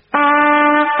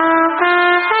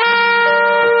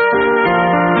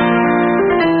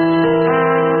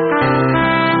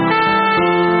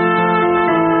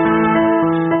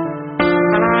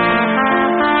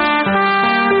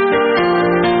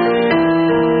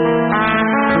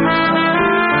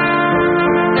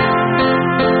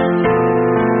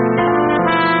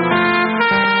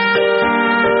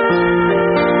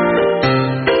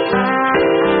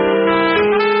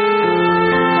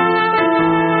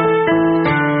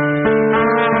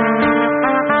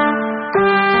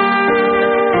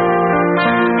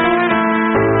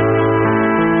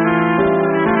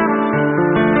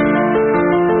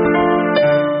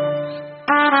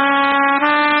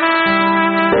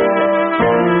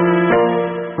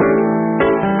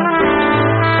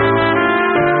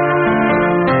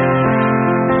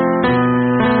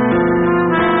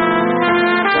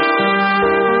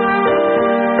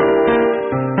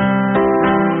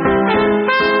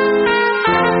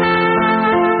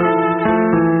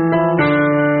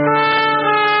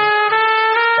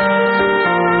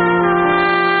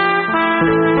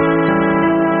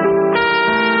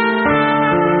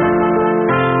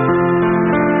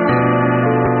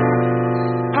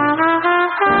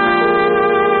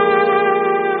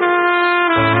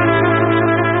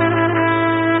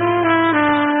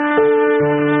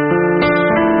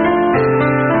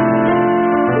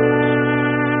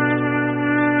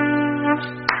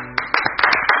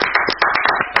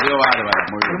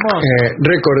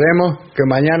 Recordemos que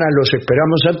mañana los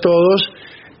esperamos a todos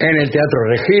en el Teatro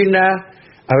Regina,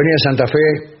 Avenida Santa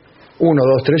Fe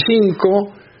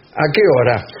 1235. ¿A qué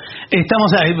hora?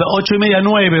 Estamos a 8:30,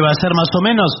 9 va a ser más o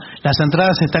menos. Las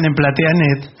entradas están en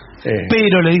Plateanet.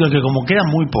 Pero le digo que como quedan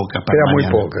muy pocas para Quedan muy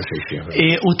mañana. pocas, sí.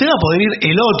 Usted va a poder ir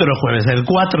el otro jueves, el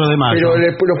 4 de mayo. Pero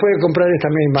lo puede comprar esta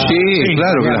misma. Sí,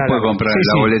 claro que las puede comprar en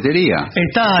la boletería.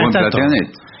 Está en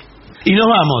Plateanet. Y nos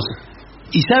vamos.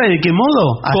 ¿Y sabe de qué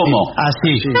modo? Así. ¿Cómo?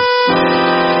 Así. Sí.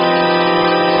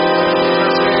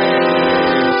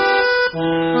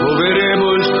 Lo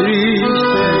veremos triste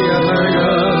y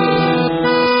amargado.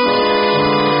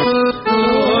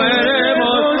 Lo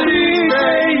veremos triste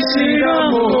y sin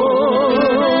amor.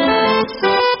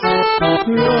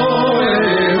 Lo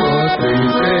veremos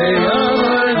triste y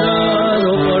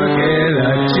amargado porque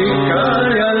la chica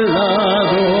de al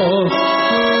lado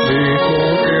dijo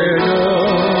que no.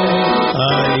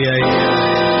 Ay, ay, ay.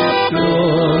 Lo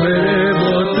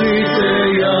veremos triste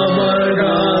y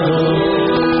amargado.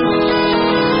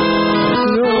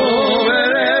 Lo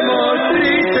veremos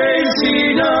triste y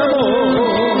sin amor.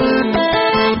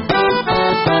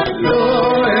 Lo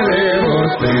veremos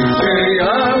triste y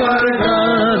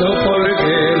amargado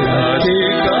porque la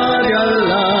chica de al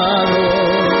lado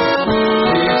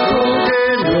dijo que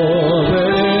lo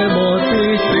veremos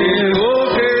triste, dijo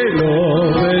que lo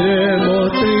veremos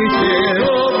triste,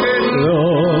 dijo que lo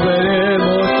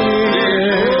veremos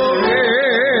triste.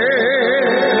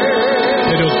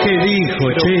 ¿Pero qué dijo,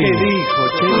 che?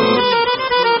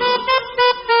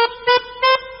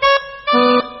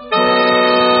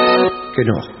 Que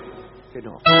no.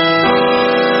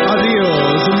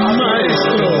 Adiós,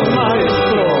 maestro.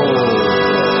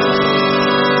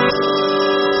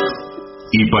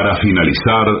 Y para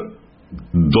finalizar,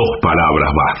 2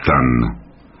 palabras bastan.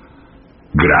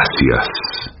 Gracias.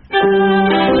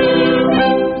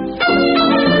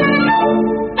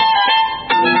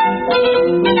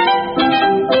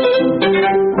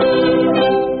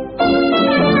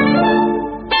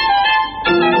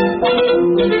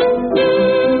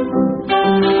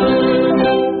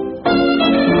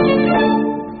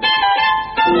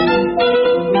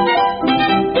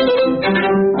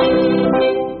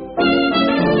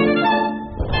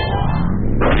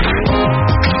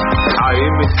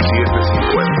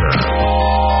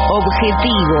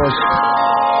 Objetivos,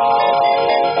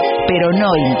 pero no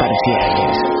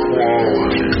imparciales.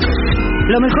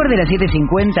 Lo mejor de las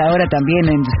 7:50 ahora también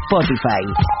en Spotify.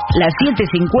 Las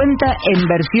 7:50 en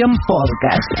versión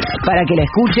podcast, para que la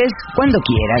escuches cuando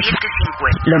quieras.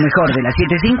 Lo mejor de las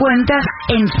 7:50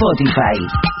 en Spotify.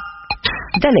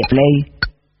 Dale play.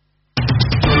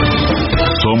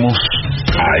 Somos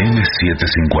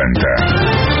AM750.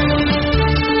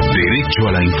 Derecho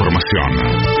a la información.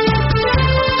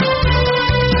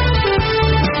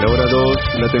 La hora 2,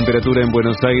 la temperatura en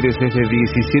Buenos Aires es de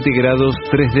 17 grados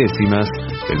 3 décimas.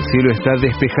 El cielo está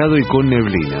despejado y con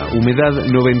neblina. Humedad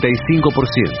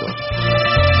 95%.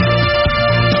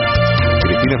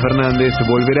 Cristina Fernández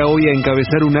volverá hoy a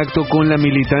encabezar un acto con la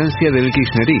militancia del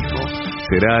kirchnerismo.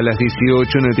 Será a las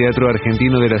 18 en el Teatro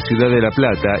Argentino de la Ciudad de La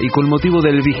Plata y con motivo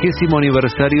del 20º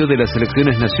aniversario de las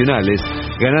elecciones nacionales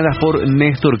ganadas por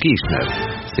Néstor Kirchner.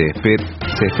 Se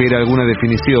espera alguna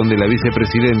definición de la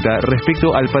vicepresidenta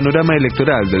respecto al panorama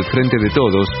electoral del Frente de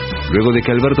Todos, luego de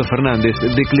que Alberto Fernández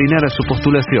declinara su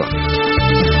postulación.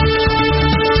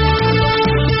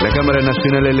 La Cámara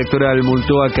Nacional Electoral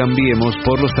multó a Cambiemos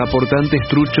por los aportantes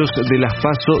truchos de las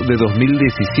PASO de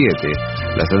 2017.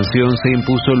 La sanción se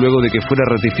impuso luego de que fuera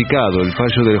ratificado el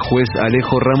fallo del juez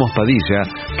Alejo Ramos Padilla,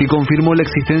 que confirmó la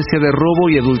existencia de robo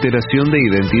y adulteración de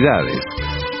identidades.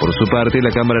 Por su parte,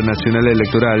 la Cámara Nacional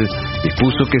Electoral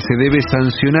dispuso que se debe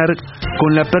sancionar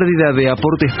con la pérdida de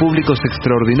aportes públicos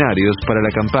extraordinarios para la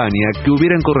campaña que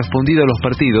hubieran correspondido a los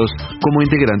partidos como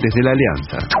integrantes de la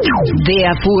alianza. De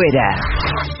afuera.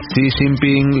 Xi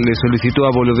Jinping le solicitó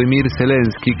a Volodymyr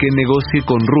Zelensky que negocie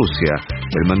con Rusia.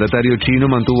 El mandatario chino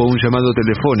mantuvo un llamado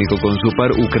telefónico con su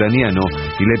par ucraniano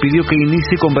y le pidió que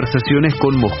inicie conversaciones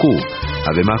con Moscú.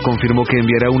 Además, confirmó que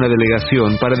enviará una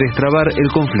delegación para destrabar el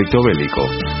conflicto bélico.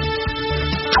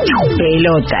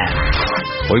 Pelota.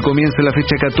 Hoy comienza la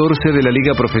fecha 14 de la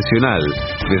Liga Profesional.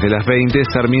 Desde las 20,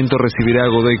 Sarmiento recibirá a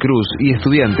Godoy Cruz y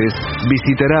Estudiantes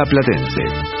visitará a Platense.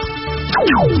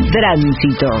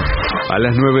 Tránsito. A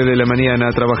las 9 de la mañana,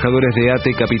 trabajadores de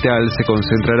ATE Capital se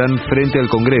concentrarán frente al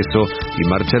Congreso y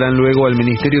marcharán luego al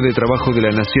Ministerio de Trabajo de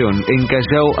la Nación en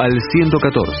Callao al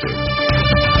 114.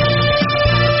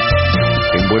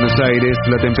 En Buenos Aires,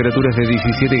 la temperatura es de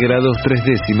 17 grados 3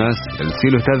 décimas, el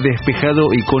cielo está despejado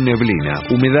y con neblina,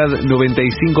 humedad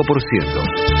 95%.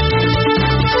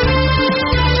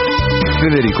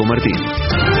 Federico Martín.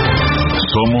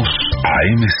 Somos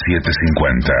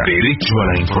AM750. Derecho a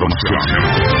la información.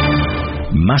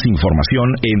 Más información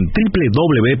en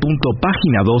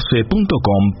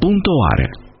www.pagina12.com.ar.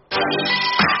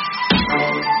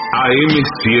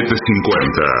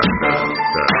 AM750.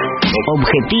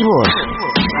 Objetivos,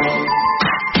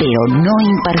 pero no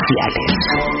imparciales.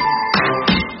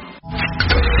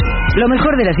 Lo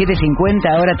mejor de la 750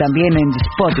 ahora también en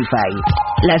Spotify.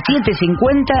 La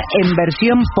 750 en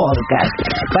versión podcast,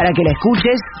 para que la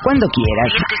escuches cuando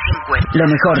quieras. 750. Lo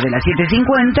mejor de la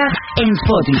 750 en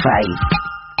Spotify.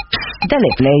 Dale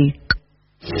play.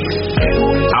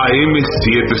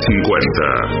 AM750.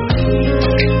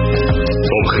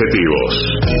 Objetivos,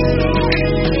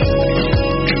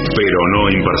 pero no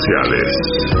imparciales.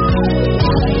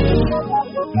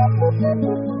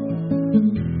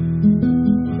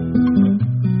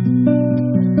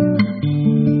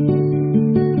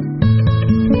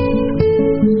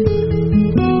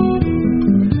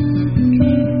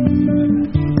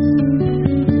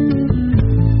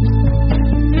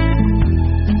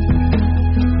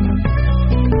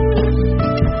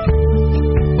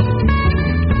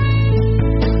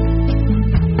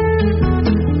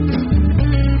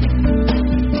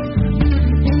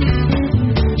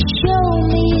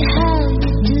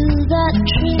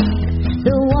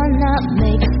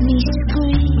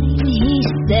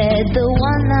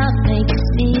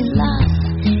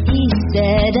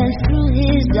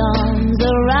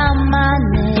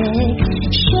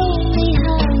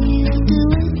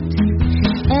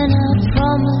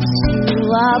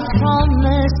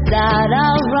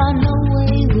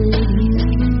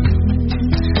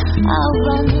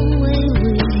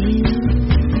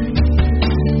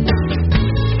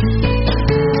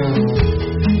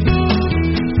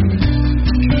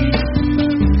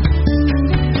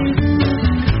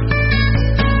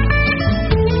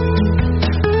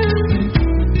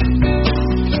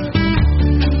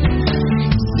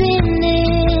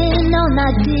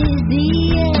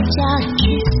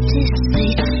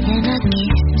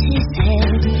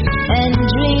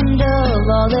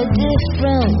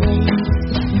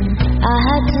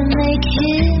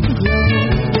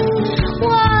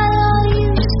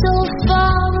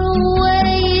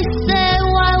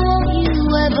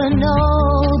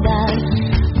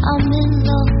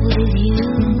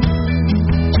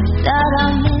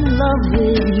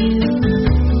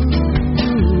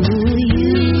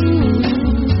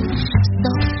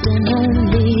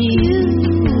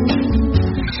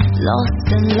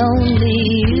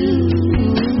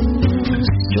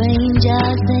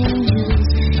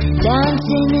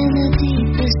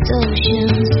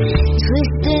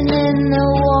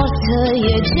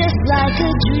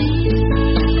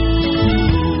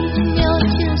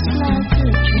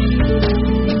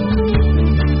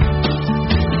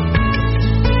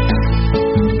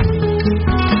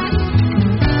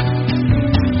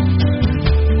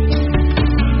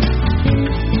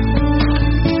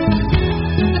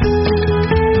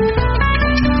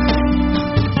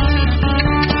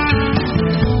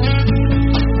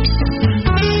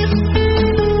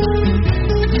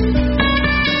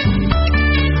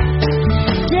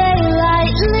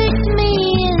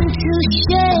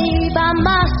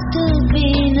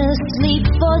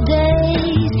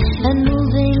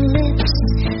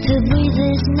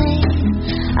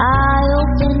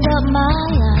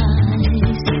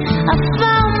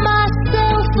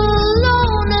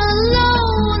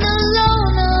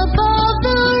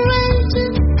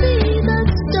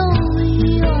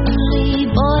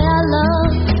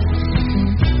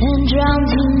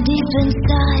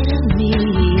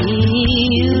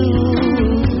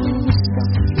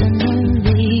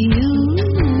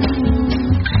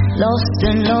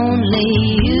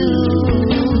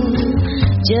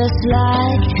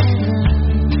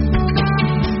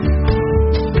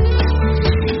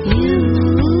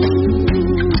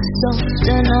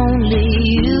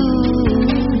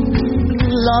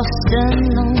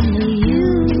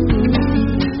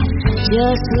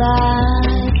 Just like